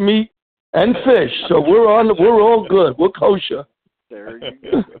kosher meat and fish, so we're all good. We're kosher. There you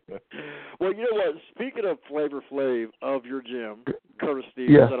go. Well, you know what? Speaking of Flavor Flav of your gym, Curtis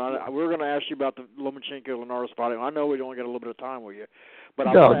Stevens, and we're going to ask you about the Lomachenko-Linares fight. I know we only got a little bit of time with you, but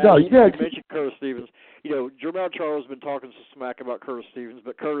you mentioned Curtis Stevens. Jermell Charlo's been talking some smack about Curtis Stevens,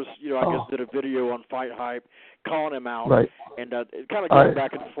 but Curtis, I guess did a video on Fight Hype calling him out, right. And it kind of goes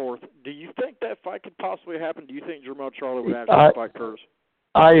back and forth. Do you think that fight could possibly happen? Do you think Jermell Charlo would actually fight Curtis?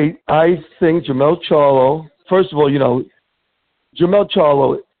 I think Jermell Charlo, first of all, Jermell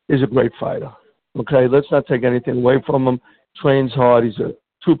Charlo is a great fighter. Okay, let's not take anything away from him. Trains hard. He's a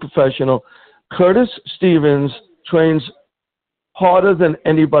true professional. Curtis Stevens trains harder than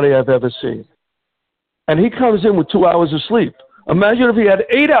anybody I've ever seen. And he comes in with 2 hours of sleep. Imagine if he had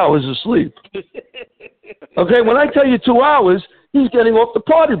 8 hours of sleep. Okay, when I tell you 2 hours, he's getting off the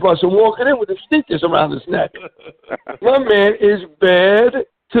party bus and walking in with his sneakers around his neck. My man is bad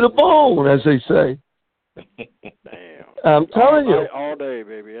to the bone, as they say. Damn. I'm telling you. All day,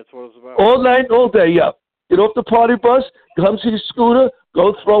 baby. That's what it's about. All night, all day, yeah. Get off the party bus, come to your scooter,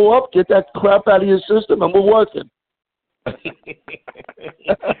 go throw up, get that crap out of your system, and we're working.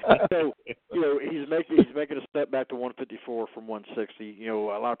 So, he's making a step back to 154 from 160. A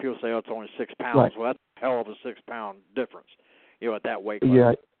lot of people say, it's only 6 pounds. Right. Well, that's a hell of a 6-pound difference, at that weight class.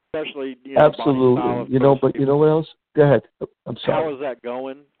 Yeah. Especially, absolutely. But you know what else? Go ahead. I'm sorry. How is that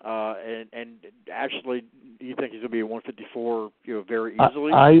going? And actually, do you think he's going to be at 154, very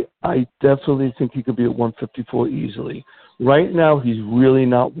easily? I definitely think he could be at 154 easily. Right now, he's really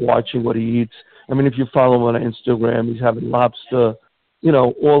not watching what he eats. I mean, if you follow him on Instagram, he's having lobster,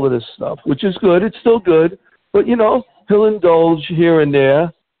 all of this stuff, which is good. It's still good. But, he'll indulge here and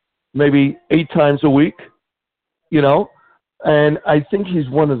there, maybe 8 times a week, And I think he's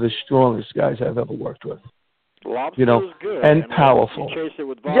one of the strongest guys I've ever worked with. Lobster is good. And powerful. You chase it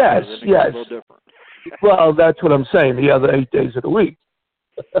with vodka, yes. Well, that's what I'm saying. The other 8 days of the week.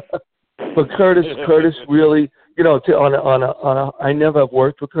 But Curtis really, I never have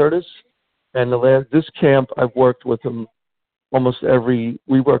worked with Curtis, and this camp I've worked with him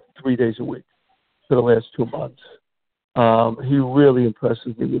we worked 3 days a week for the last 2 months. He really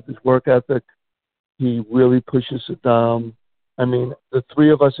impresses me with his work ethic. He really pushes it down. I mean, the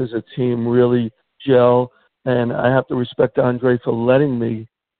 3 of us as a team really gel, and I have to respect Andre for letting me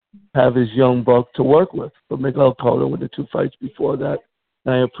have his young buck to work with. But Miguel Cotto with the 2 fights before that.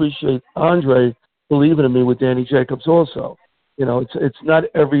 And I appreciate Andre believing in me with Danny Jacobs also. It's not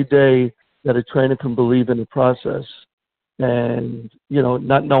every day that a trainer can believe in the process. And,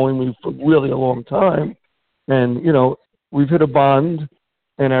 not knowing me for really a long time. And, we've hit a bond,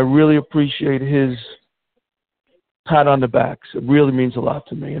 and I really appreciate his pat on the backs. It really means a lot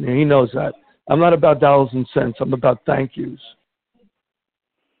to me, and he knows that. I'm not about dollars and cents. I'm about thank yous.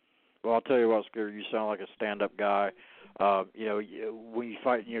 Well, I'll tell you what, Scooter, you sound like a stand-up guy. When you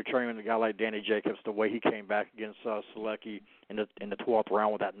fight, training a guy like Danny Jacobs, the way he came back against Selecki in the 12th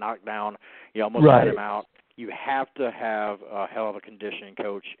round with that knockdown, almost had him out. You have to have a hell of a conditioning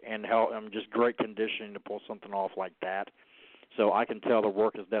coach and just great conditioning to pull something off like that. So I can tell the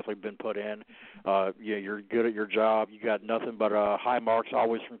work has definitely been put in. You're good at your job. You got nothing but high marks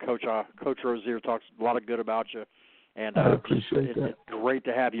always from Coach Rozier. Talks a lot of good about you. And I appreciate that. It's great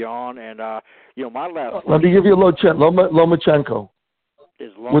to have you on. And, my last Let me give you a Lomachenko.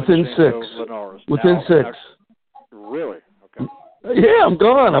 Is Lomachenko within 6. Linares. Within 6. Really? Okay. Yeah, I'm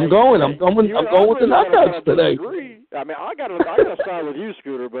going with the knockouts today. I mean, I got to side with you,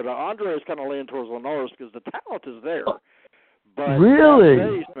 Scooter, but Andre is kind of leaning towards Linares because the talent is there. But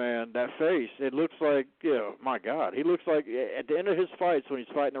really? That face, it looks like, my God. He looks like, at the end of his fights, when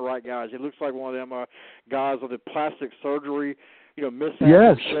he's fighting the right guys, he looks like one of them guys with the plastic surgery,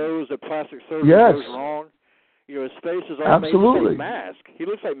 mishap shows that plastic surgery goes wrong. His face is all made like mask. He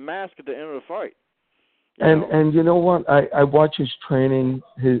looks like mask at the end of the fight. And you know what? I watch his training.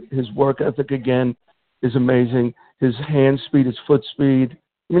 His work ethic, again, is amazing. His hand speed, his foot speed.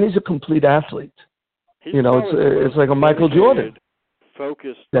 I mean, he's a complete athlete. It's like a Michael Jordan.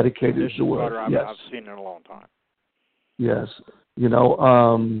 Focused, dedicated to the work. Yes. I've seen in a long time. Yes.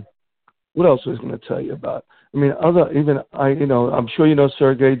 What else was I going to tell you about? I mean, I'm sure you know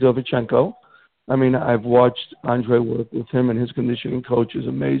Sergey Dovichenko. I mean, I've watched Andre work with him, and his conditioning coach is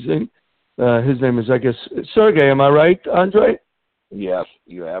amazing. His name is, I guess, Sergey. Am I right, Andre? Yes,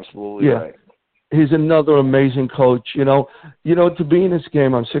 you're absolutely right. He's another amazing coach. You know, to be in this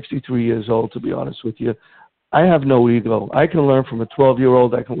game, I'm 63 years old, to be honest with you. I have no ego. I can learn from a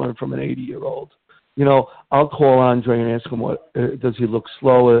 12-year-old. I can learn from an 80-year-old. You know, I'll call Andre and ask him, what does he look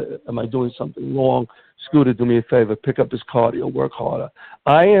slower? Am I doing something wrong? Scooter, do me a favor. Pick up his cardio. Work harder.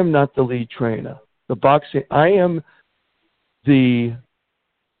 I am not the lead trainer. The boxing, I am the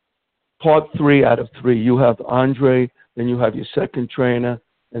part 3 out of 3. You have Andre, then you have your second trainer,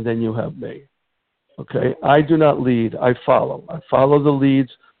 and then you have me. Okay? I do not lead. I follow. I follow the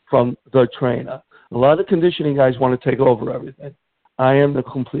leads from the trainer. A lot of conditioning guys want to take over everything. I am the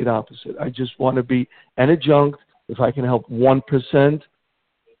complete opposite. I just want to be an adjunct. If I can help 1%,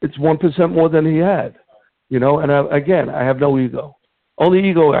 it's 1% more than he had. You know, and I have no ego. Only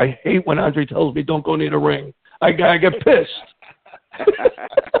ego, I hate when Andre tells me don't go near the ring. I get pissed.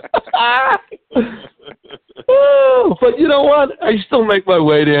 Oh, but you know what? I still make my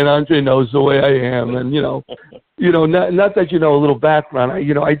way there, and Andre knows the way I am. And not that a little background.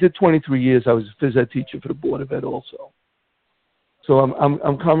 I did 23 years. I was a phys ed teacher for the Board of Ed also. So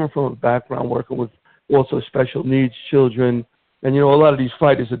I'm coming from a background working with also special needs children, and a lot of these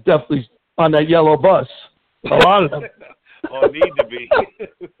fighters are definitely on that yellow bus. A lot of them. Or need to be.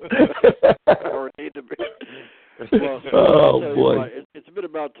 Or need to be. Well, oh boy! It's been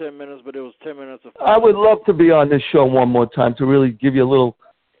about 10 minutes, but it was 10 minutes of. I would love to be on this show one more time to really give you a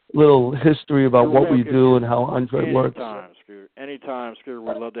little history about what we do and how Andre works. Anytime, Scooter.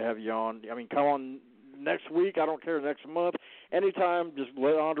 We'd love to have you on. I mean, come on next week. I don't care. Next month, anytime. Just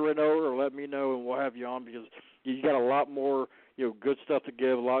let Andre know or let me know, and we'll have you on because you got a lot more. Good stuff to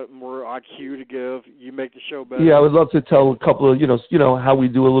give, a lot more IQ to give. You make the show better. Yeah, I would love to tell a couple of, how we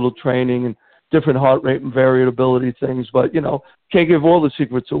do a little training and different heart rate and variability things, but, can't give all the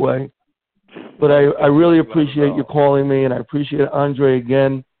secrets away. But I really appreciate you calling me, and I appreciate Andre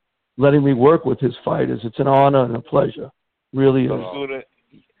again letting me work with his fighters. It's an honor and a pleasure. Really is.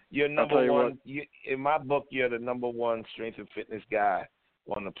 You're number one. In my book, you're the number one strength and fitness guy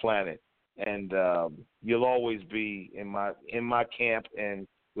on the planet. And you'll always be in my camp and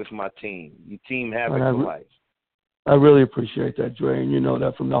with my team. Your team have it for life. I really appreciate that, Dre, and you know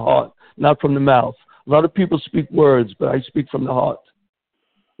that from the heart, not from the mouth. A lot of people speak words, but I speak from the heart,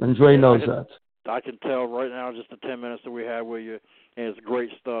 and Dre knows that. I can tell right now, just the 10 minutes that we had with you, and it's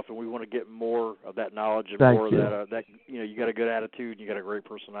great stuff, and we want to get more of that knowledge and more of that. You got a good attitude, and you got a great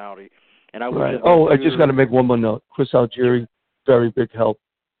personality. And I I just got to make one more note. Chris Algieri, very big help.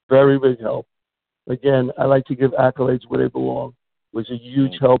 Very big help. Again, I like to give accolades where they belong. It was a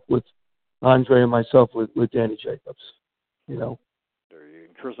huge help with Andre and myself with Danny Jacobs.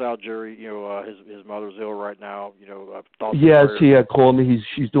 Chris Algieri, his mother's ill right now. Yes, he had called me.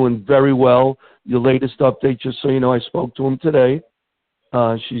 She's doing very well. Your latest update, just so you know, I spoke to him today.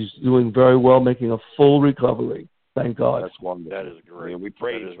 She's doing very well, making a full recovery. Thank God. That's wonderful. That is great. Yeah, we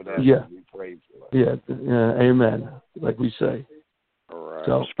praise for that. Yeah. We praise for that. Yeah, amen, like we say. All right.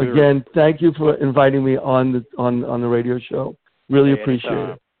 So again, thank you for inviting me on the radio show. Really appreciate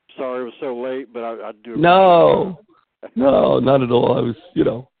it. Sorry it was so late, but I do. No, not at all. I was,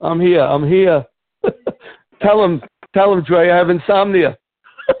 I'm here. Tell him, Dre, I have insomnia.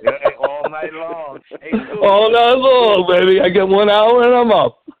 All night long. Hey, all night long, baby. I get 1 hour and I'm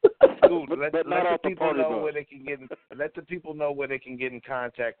up. Let the people know where they can get. Let the people know where they can get in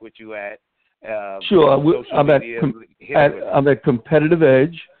contact with you at. Sure. I'm at Competitive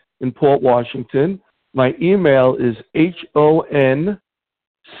Edge in Port Washington. My email is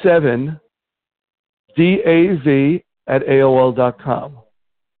hon7dav@aol.com.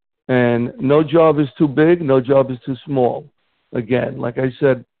 And no job is too big, no job is too small. Again, like I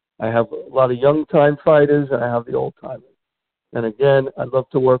said, I have a lot of young time fighters and I have the old timers. And again, I'd love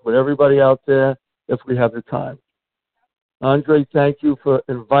to work with everybody out there if we have the time. Andre, thank you for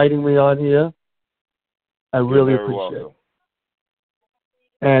inviting me on here. I really appreciate it.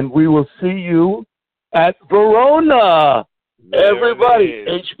 And we will see you at Verona. Everybody,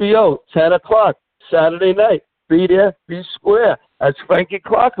 HBO, 10 o'clock, Saturday night. Be there, be square, as Frankie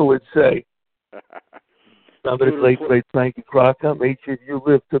Crocker would say. Remember the great Frankie Crocker? Make sure you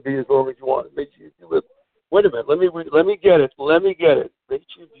live to be as long as you want. Make sure you live. Wait a minute. Let me get it. Make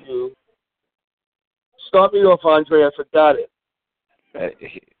sure you. Start me off, Andre. I forgot it.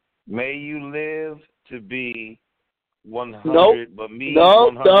 May you live to be 100, but me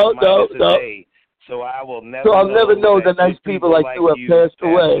 100 minus a day. So I will never. So I'll never know the nice people like you have passed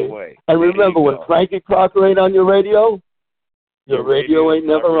away. And remember, when Frankie Crocker ain't on your radio, Your radio ain't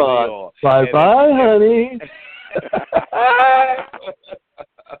never on. Bye-bye, honey.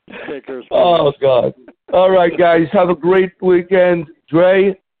 Oh, God. All right, guys. Have a great weekend.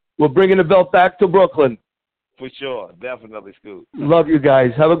 Dre, we're bringing the belt back to Brooklyn. For sure. Definitely, Scoot. Love you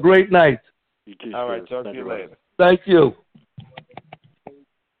guys. Have a great night. You too, all right. Talk to you later. Thank you.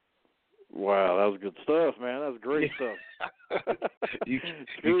 Wow, that was good stuff, man. That was great stuff. you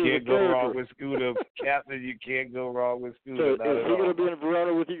can't go wrong with Scooter. Captain, you can't go wrong with Scooter. So is he going to be in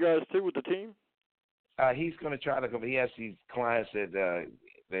Verona with you guys, too, with the team? He's going to try to come. He has these clients that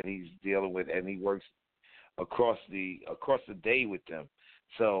he's dealing with, and he works across the day with them.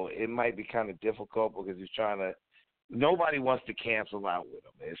 So it might be kind of difficult because he's trying to. Nobody wants to cancel out with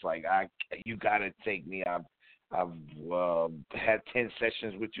him. It's like you got to take me. I've had 10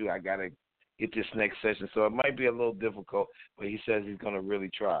 sessions with you. I got to get this next session. So it might be a little difficult, but he says he's going to really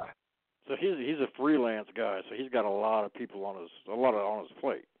try. So he's a freelance guy. So he's got a lot of people on his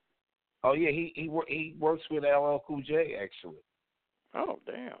plate. Oh yeah, he works with LL Cool J actually. Oh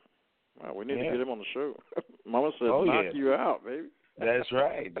damn! Wow, we need to get him on the show. Mama said, "Knock you out, baby." That's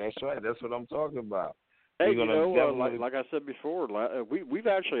right. That's what I'm talking about. Hey, like I said before, we've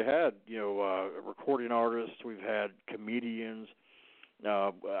actually had recording artists. We've had comedians.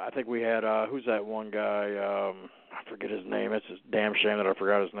 I think we had who's that one guy? I forget his name. It's a damn shame that I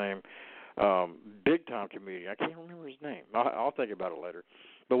forgot his name. Big time comedian. I can't remember his name. I'll think about it later.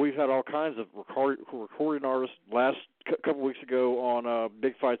 But we've had all kinds of recording artists. Last couple weeks ago on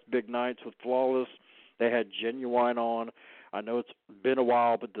Big Fights, Big Nights with Flawless, they had Genuine on. I know it's been a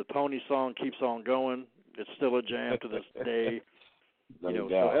while, but the Pony song keeps on going. It's still a jam to this day. So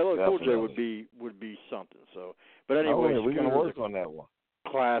LL Cool J would be something. So, but anyway, we're gonna work on that one.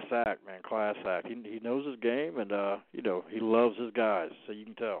 Class act, man, class act. He knows his game, and he loves his guys. So you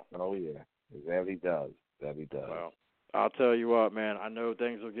can tell. Oh yeah, that he does. Well, I'll tell you what, man. I know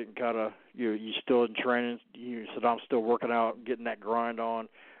things are getting kind of you still in training. You said I'm still working out, getting that grind on.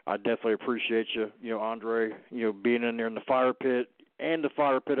 I definitely appreciate you, Andre. Being in there in the fire pit and the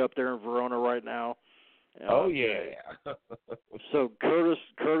fire pit up there in Verona right now. Oh yeah. So Curtis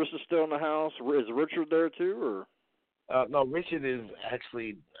is still in the house. Is Richard there too, or? No, Richard is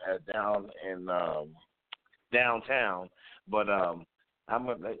actually down in downtown, but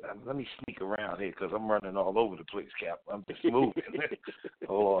let me sneak around here because I'm running all over the place, Cap. I'm just moving.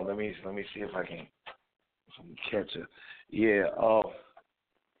 Hold on, let me see if I can catch her. Yeah.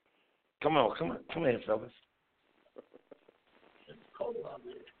 Come in, fellas.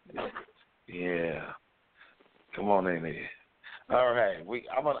 Yeah. Come on in here. All right,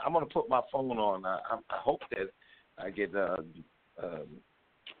 I'm gonna put my phone on. I hope that I get a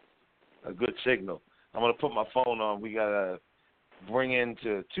good signal. I'm gonna put my phone on. We gotta bring in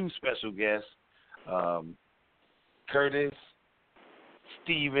to two special guests, Curtis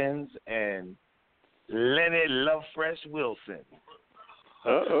Stevens and Lenny Lovefresh Wilson.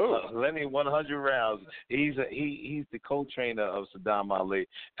 Lenny 100 rounds. He's the co-trainer of Saddam Ali.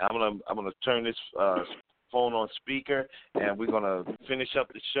 I'm gonna turn this phone on speaker, and we're gonna finish up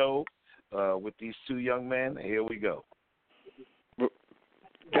the show with these two young men. Here we go.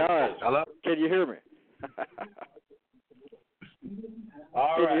 Guys, hello? Can you hear me?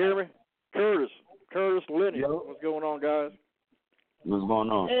 Can you hear me? Curtis, Lenny. Yo. What's going on, guys? What's going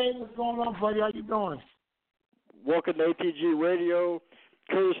on? Hey, what's going on, buddy? How you doing? Welcome to ATG Radio.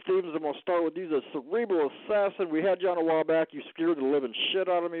 Curtis Stevens, I'm going to start with you. The cerebral assassin. We had you on a while back. You scared the living shit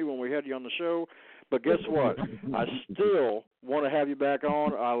out of me when we had you on the show. But guess what? I still want to have you back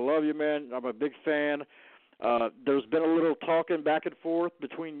on. I love you, man. I'm a big fan. There's been a little talking back and forth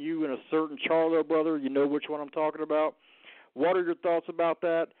between you and a certain Charlo brother. You know which one I'm talking about. What are your thoughts about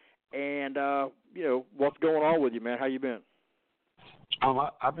that? And, what's going on with you, man? How you been?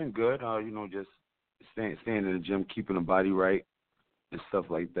 I've been good. Just staying in the gym, keeping the body right and stuff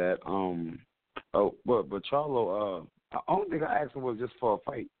like that. But Charlo, the only thing I asked him was just for a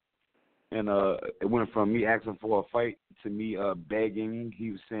fight. And it went from me asking for a fight to me begging,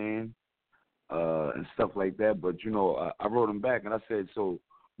 he was saying, and stuff like that. But, I wrote him back and I said, so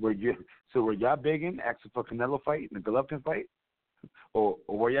were y'all begging, asking for Canelo fight and the Golovkin fight? Or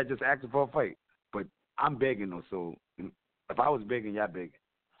were y'all just asking for a fight? But I'm begging though, so if I was begging, y'all begging.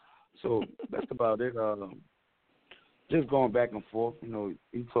 So that's about it. Just going back and forth.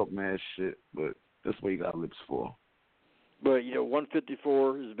 He talk mad shit, but that's what he got lips for. But,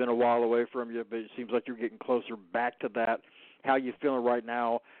 154 has been a while away from you, but it seems like you're getting closer back to that. How you feeling right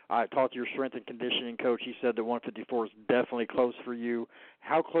now? I talked to your strength and conditioning coach. He said that 154 is definitely close for you.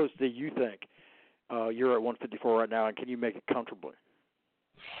 How close do you think you're at 154 right now, and can you make it comfortably?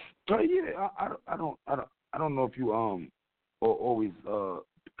 Yeah, I don't know if you always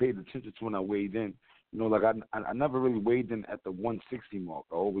paid attention to when I weighed in. You know, like I never really weighed in at the 160 mark.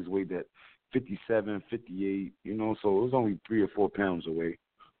 I always weighed at 57, 58. You know, so it was only 3 or 4 pounds away.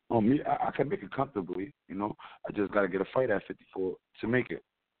 I can make it comfortably. You know, I just got to get a fight at 54 to make it.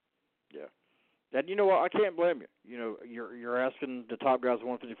 Yeah. And you know what? I can't blame you. You know, you're asking the top guys at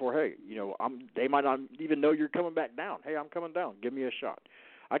 154, hey, you know, they might not even know you're coming back down. Hey, I'm coming down. Give me a shot.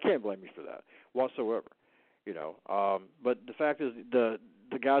 I can't blame you for that whatsoever. You know, but the fact is, the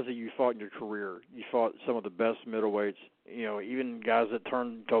guys that you fought in your career, you fought some of the best middleweights. You know, even guys that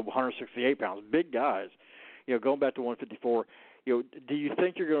turned to 168 pounds, big guys. You know, going back to 154. You know, do you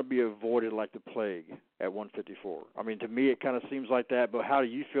think you're going to be avoided like the plague at 154? I mean, to me, it kind of seems like that. But how do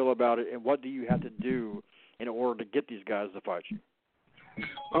you feel about it, and what do you have to do in order to get these guys to fight you?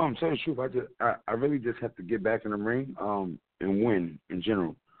 Tell you the truth, I really just have to get back in the ring and win in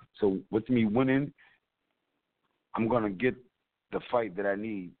general. So with me winning, I'm gonna get the fight that I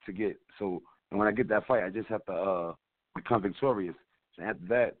need to get. So and when I get that fight, I just have to become victorious. And after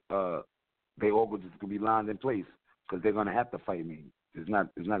that, they all just gonna be lined in place because they're gonna have to fight me. It's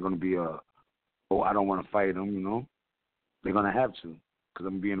not gonna be I don't want to fight them. You know, they're gonna have to because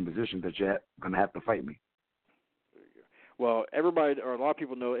I'm gonna be in a position that you're gonna have to fight me. Well, everybody, or a lot of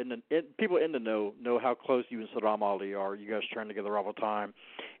people know, people in the know how close you and Saddam Ali are. You guys train together all the time.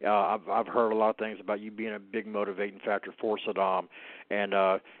 I've heard a lot of things about you being a big motivating factor for Saddam. And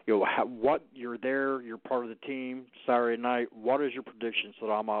you know, what you're there, you're part of the team. Saturday night, what is your prediction,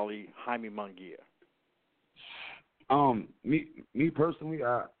 Saddam Ali, Jaime Munguia? Me personally,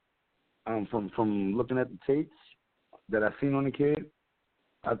 from looking at the tapes that I've seen on the kid,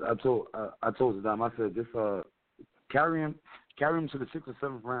 I told Saddam, I said just carry him to the 6th or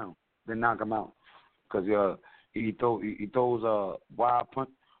 7th round, then knock him out, because he throws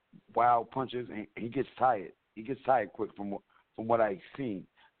wild punches and he gets tired. He gets tired quick from what I've seen.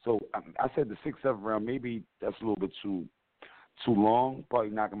 So I said the 6th, 7th round, maybe that's a little bit too long. Probably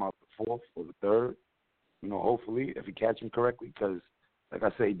knock him out the 4th or the 3rd. You know, hopefully if he catch him correctly, because like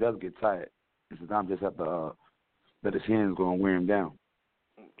I say, he does get tired. And sometimes just have to let his hands go and wear him down.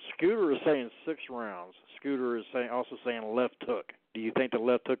 Scooter is saying 6 rounds. Scooter is also saying left hook. Do you think the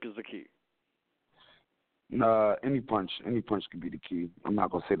left hook is the key? Any punch could be the key. I'm not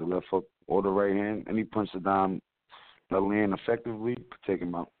gonna say the left hook or the right hand. Any punch Saddam that land effectively could take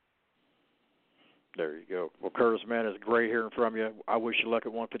him out. There you go. Well, Curtis, man, it's great hearing from you. I wish you luck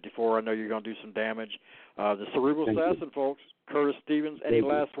at 154. I know you're going to do some damage. The Cerebral Assassin, folks, Curtis Stevens. Any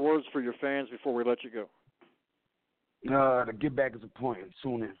last words for your fans before we let you go? To get back is a point.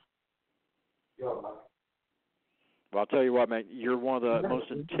 Tune in. Well, I'll tell you what, man, you're one of the most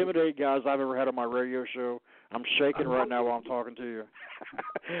intimidating guys I've ever had on my radio show. I'm shaking right now while I'm talking to you.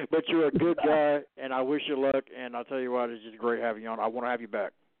 But you're a good guy, and I wish you luck. And I'll tell you what, it's just great having you on. I want to have you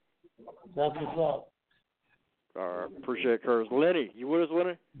back. That's what's up. All right, appreciate it, Curtis. Lenny, you with us,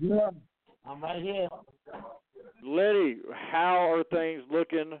 Lenny? Yeah, I'm right here. Lenny, how are things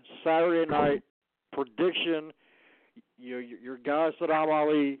looking Saturday night? Prediction, your guy Saddam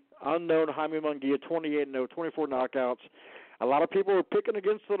Ali, unknown Jaime Munguia, 28-0, 24 knockouts. A lot of people are picking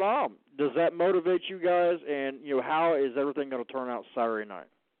against Saddam. Does that motivate you guys? And, how is everything going to turn out Saturday night?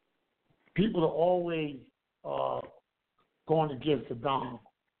 People are always going against Saddam.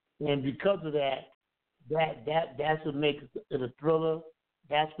 And because of that's what makes it a thriller.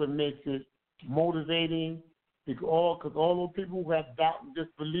 That's what makes it motivating. Because all those people who have doubt and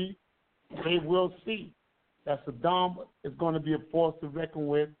disbelief, they will see that Saddam is going to be a force to reckon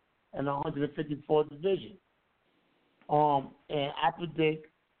with in the 154th division. And I predict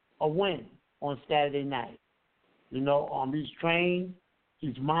a win on Saturday night. He's trained.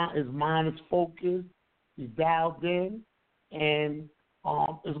 His mind is focused. He's dialed in, and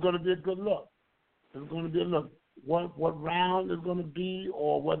it's going to be a good look. It's going to be a look. What round is going to be,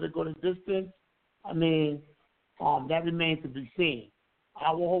 or whether it's going to distance, that remains to be seen.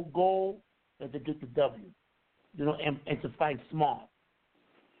 Our whole goal is to get the W, and to fight smart.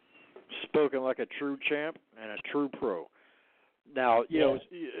 Spoken like a true champ and a true pro. Now,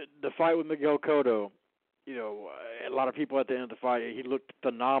 the fight with Miguel Cotto, a lot of people at the end of the fight, he looked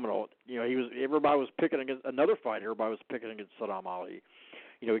phenomenal. Everybody was picking against another fight. Everybody was picking against Saddam Ali.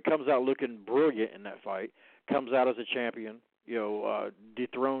 He comes out looking brilliant in that fight. Comes out as a champion.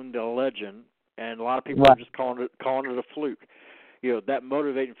 Dethroned the legend, and a lot of people are just calling it a fluke. That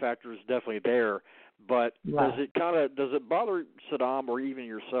motivating factor is definitely there. But does it bother Saddam or even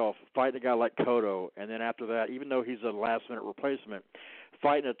yourself fighting a guy like Cotto, and then after that, even though he's a last-minute replacement,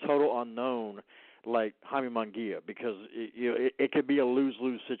 fighting a total unknown like Jaime Munguia, because it could be a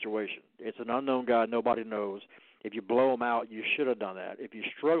lose-lose situation. It's an unknown guy nobody knows. If you blow him out, you should have done that. If you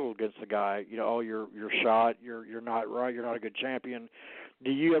struggle against the guy, you're shot, you're not right, you're not a good champion.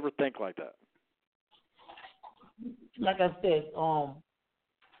 Do you ever think like that? Like I said,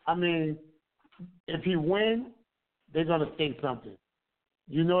 I mean, if he wins, they're gonna say something.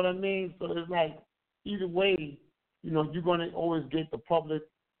 You know what I mean? So it's like either way, you're gonna always get the public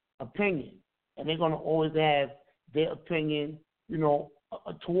opinion, and they're gonna always have their opinion,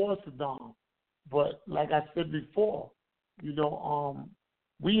 towards Saddam. But like I said before, we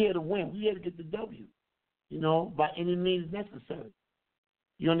here to win. We here to get the W, by any means necessary.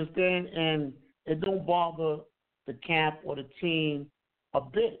 You understand? And it don't bother the camp or the team a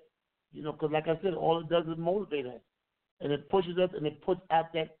bit, because like I said, all it does is motivate us. And it pushes us and it puts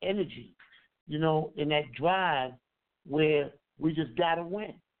out that energy, and that drive where we just got to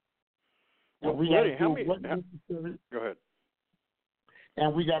win. And we got to do what's necessary. Go ahead.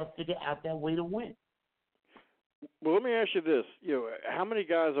 And we got to figure out that way to win. Well, let me ask you this: how many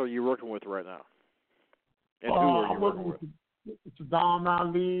guys are you working with right now? And who are you working with? Saddam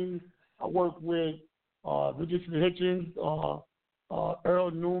Ali. I work with Richard Hitchens,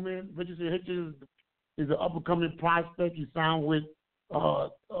 Earl Newman. Richard Hitchens is an up-and-coming prospect. He signed with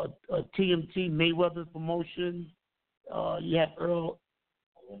TMT Mayweather's promotion. You have Earl,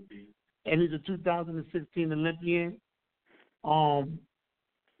 and he's a 2016 Olympian.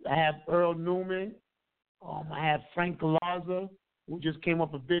 I have Earl Newman. I have Frank Galazza, who just came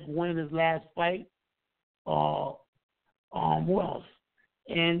up a big win his last fight. Who else?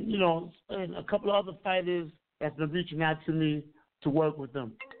 And, and a couple of other fighters that's been reaching out to me to work with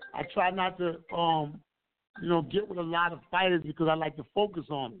them. I try not to, get with a lot of fighters because I like to focus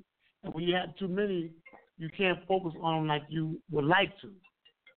on them. And when you have too many, you can't focus on them like you would like to,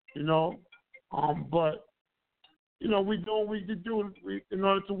 But, we do what we do in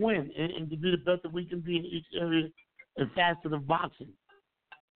order to win and to be the best that we can be in each area and facet of boxing.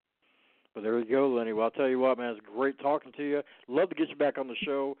 Well, there we go, Lenny. Well, I'll tell you what, man, it's great talking to you. Love to get you back on the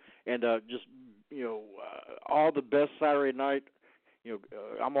show, and all the best Saturday night.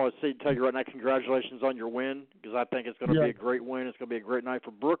 I'm going to tell you right now, congratulations on your win, because I think it's going to be a great win. It's going to be a great night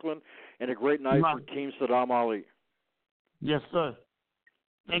for Brooklyn and a great night for Team Saddam Ali. Yes, sir.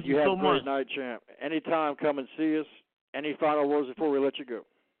 Thank you You so much. have a great night, champ. Anytime, come and see us. Any final words before we let you go?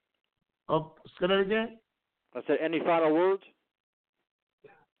 Oh, say that again? I said, any final words?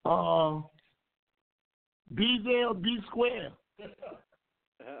 Be there or be square.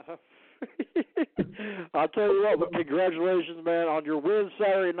 I'll tell you what, well, congratulations, man, on your win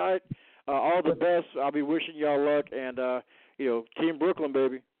Saturday night. All the best. I'll be wishing y'all luck, and, Team Brooklyn,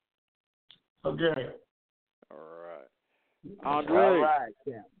 baby. Okay. All right. Andre. All right,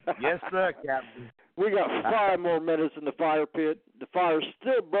 Captain. Yes, sir, Captain. We got 5 more minutes in the fire pit. The fire's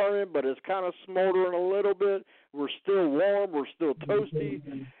still burning, but it's kind of smoldering a little bit. We're still warm. We're still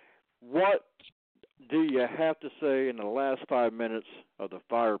toasty. What do you have to say in the last 5 minutes of the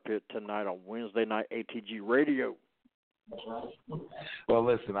fire pit tonight on Wednesday night ATG Radio? Well,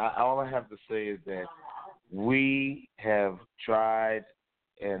 listen, all I have to say is that we have tried,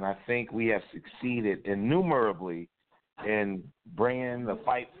 and I think we have succeeded innumerably in bringing the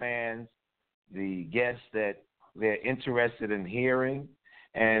fight fans the guests that they're interested in hearing,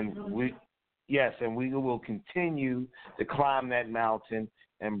 and we will continue to climb that mountain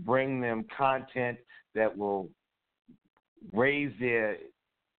and bring them content that will raise their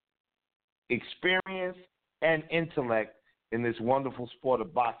experience and intellect in this wonderful sport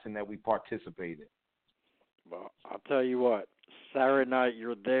of boxing that we participate in. Well, I'll tell you what, Saturday night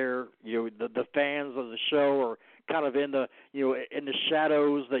you're there. The fans of the show are kind of in the in the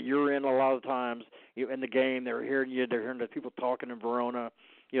shadows that you're in a lot of times. In the game, they're hearing you. They're hearing the people talking in Verona.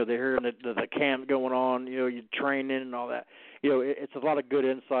 They're hearing the camp going on. You training and all that. It's a lot of good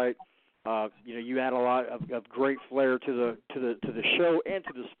insight. You add a lot of great flair to the show and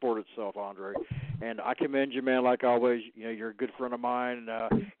to the sport itself, Andre. And I commend you, man. Like always, you're a good friend of mine.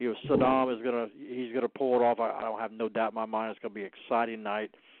 Saddam he's gonna pull it off. I don't have no doubt in my mind. It's gonna be an exciting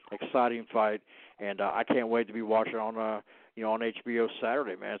night, exciting fight, and I can't wait to be watching on on HBO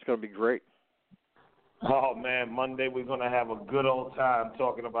Saturday, man. It's gonna be great. Oh man, Monday we're gonna have a good old time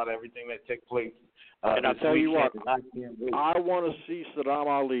talking about everything that took place. And I'll tell you what, I want to see Saddam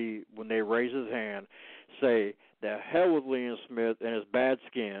Ali, when they raise his hand, say, the hell with Liam Smith and his bad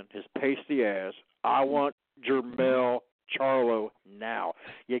skin, his pasty ass. I want Jermell Charlo now.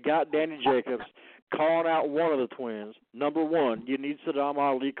 You got Danny Jacobs calling out one of the twins. Number one, you need Saddam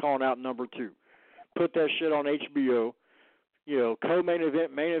Ali calling out number 2. Put that shit on HBO. Co-main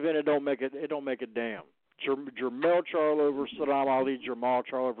event, main event, it don't make a damn. Jermell Charlo versus Saddam Ali, Jamal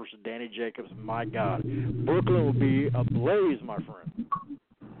Charlo versus Danny Jacobs. My God. Brooklyn will be ablaze, my friend.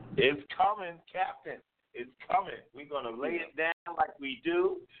 It's coming, Captain. It's coming. We're going to lay it down like we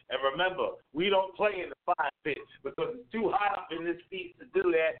do. And remember, we don't play in the fire pit because it's too hot up in this seat to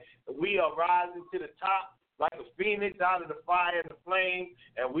do that. We are rising to the top like a phoenix out of the fire and the flame,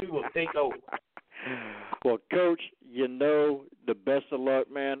 and we will take over. Well, Coach, you know, the best of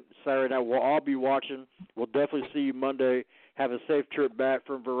luck, man. Saturday night, we'll all be watching. We'll definitely see you Monday. Have a safe trip back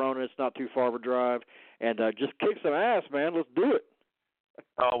from Verona. It's not too far of a drive. And just kick some ass, man. Let's do it.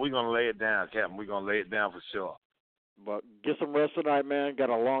 Oh, we're going to lay it down, Captain. We're going to lay it down for sure. But get some rest tonight, man. Got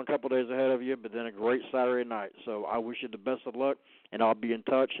a long couple days ahead of you, but then a great Saturday night. So I wish you the best of luck, and I'll be in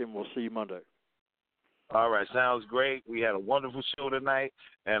touch, and we'll see you Monday. All right, sounds great. We had a wonderful show tonight,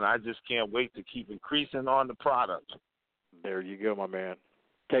 and I just can't wait to keep increasing on the product. There you go, my man.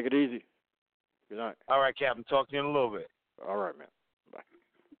 Take it easy. Good night. All right, Captain. Talk to you in a little bit. All right, man.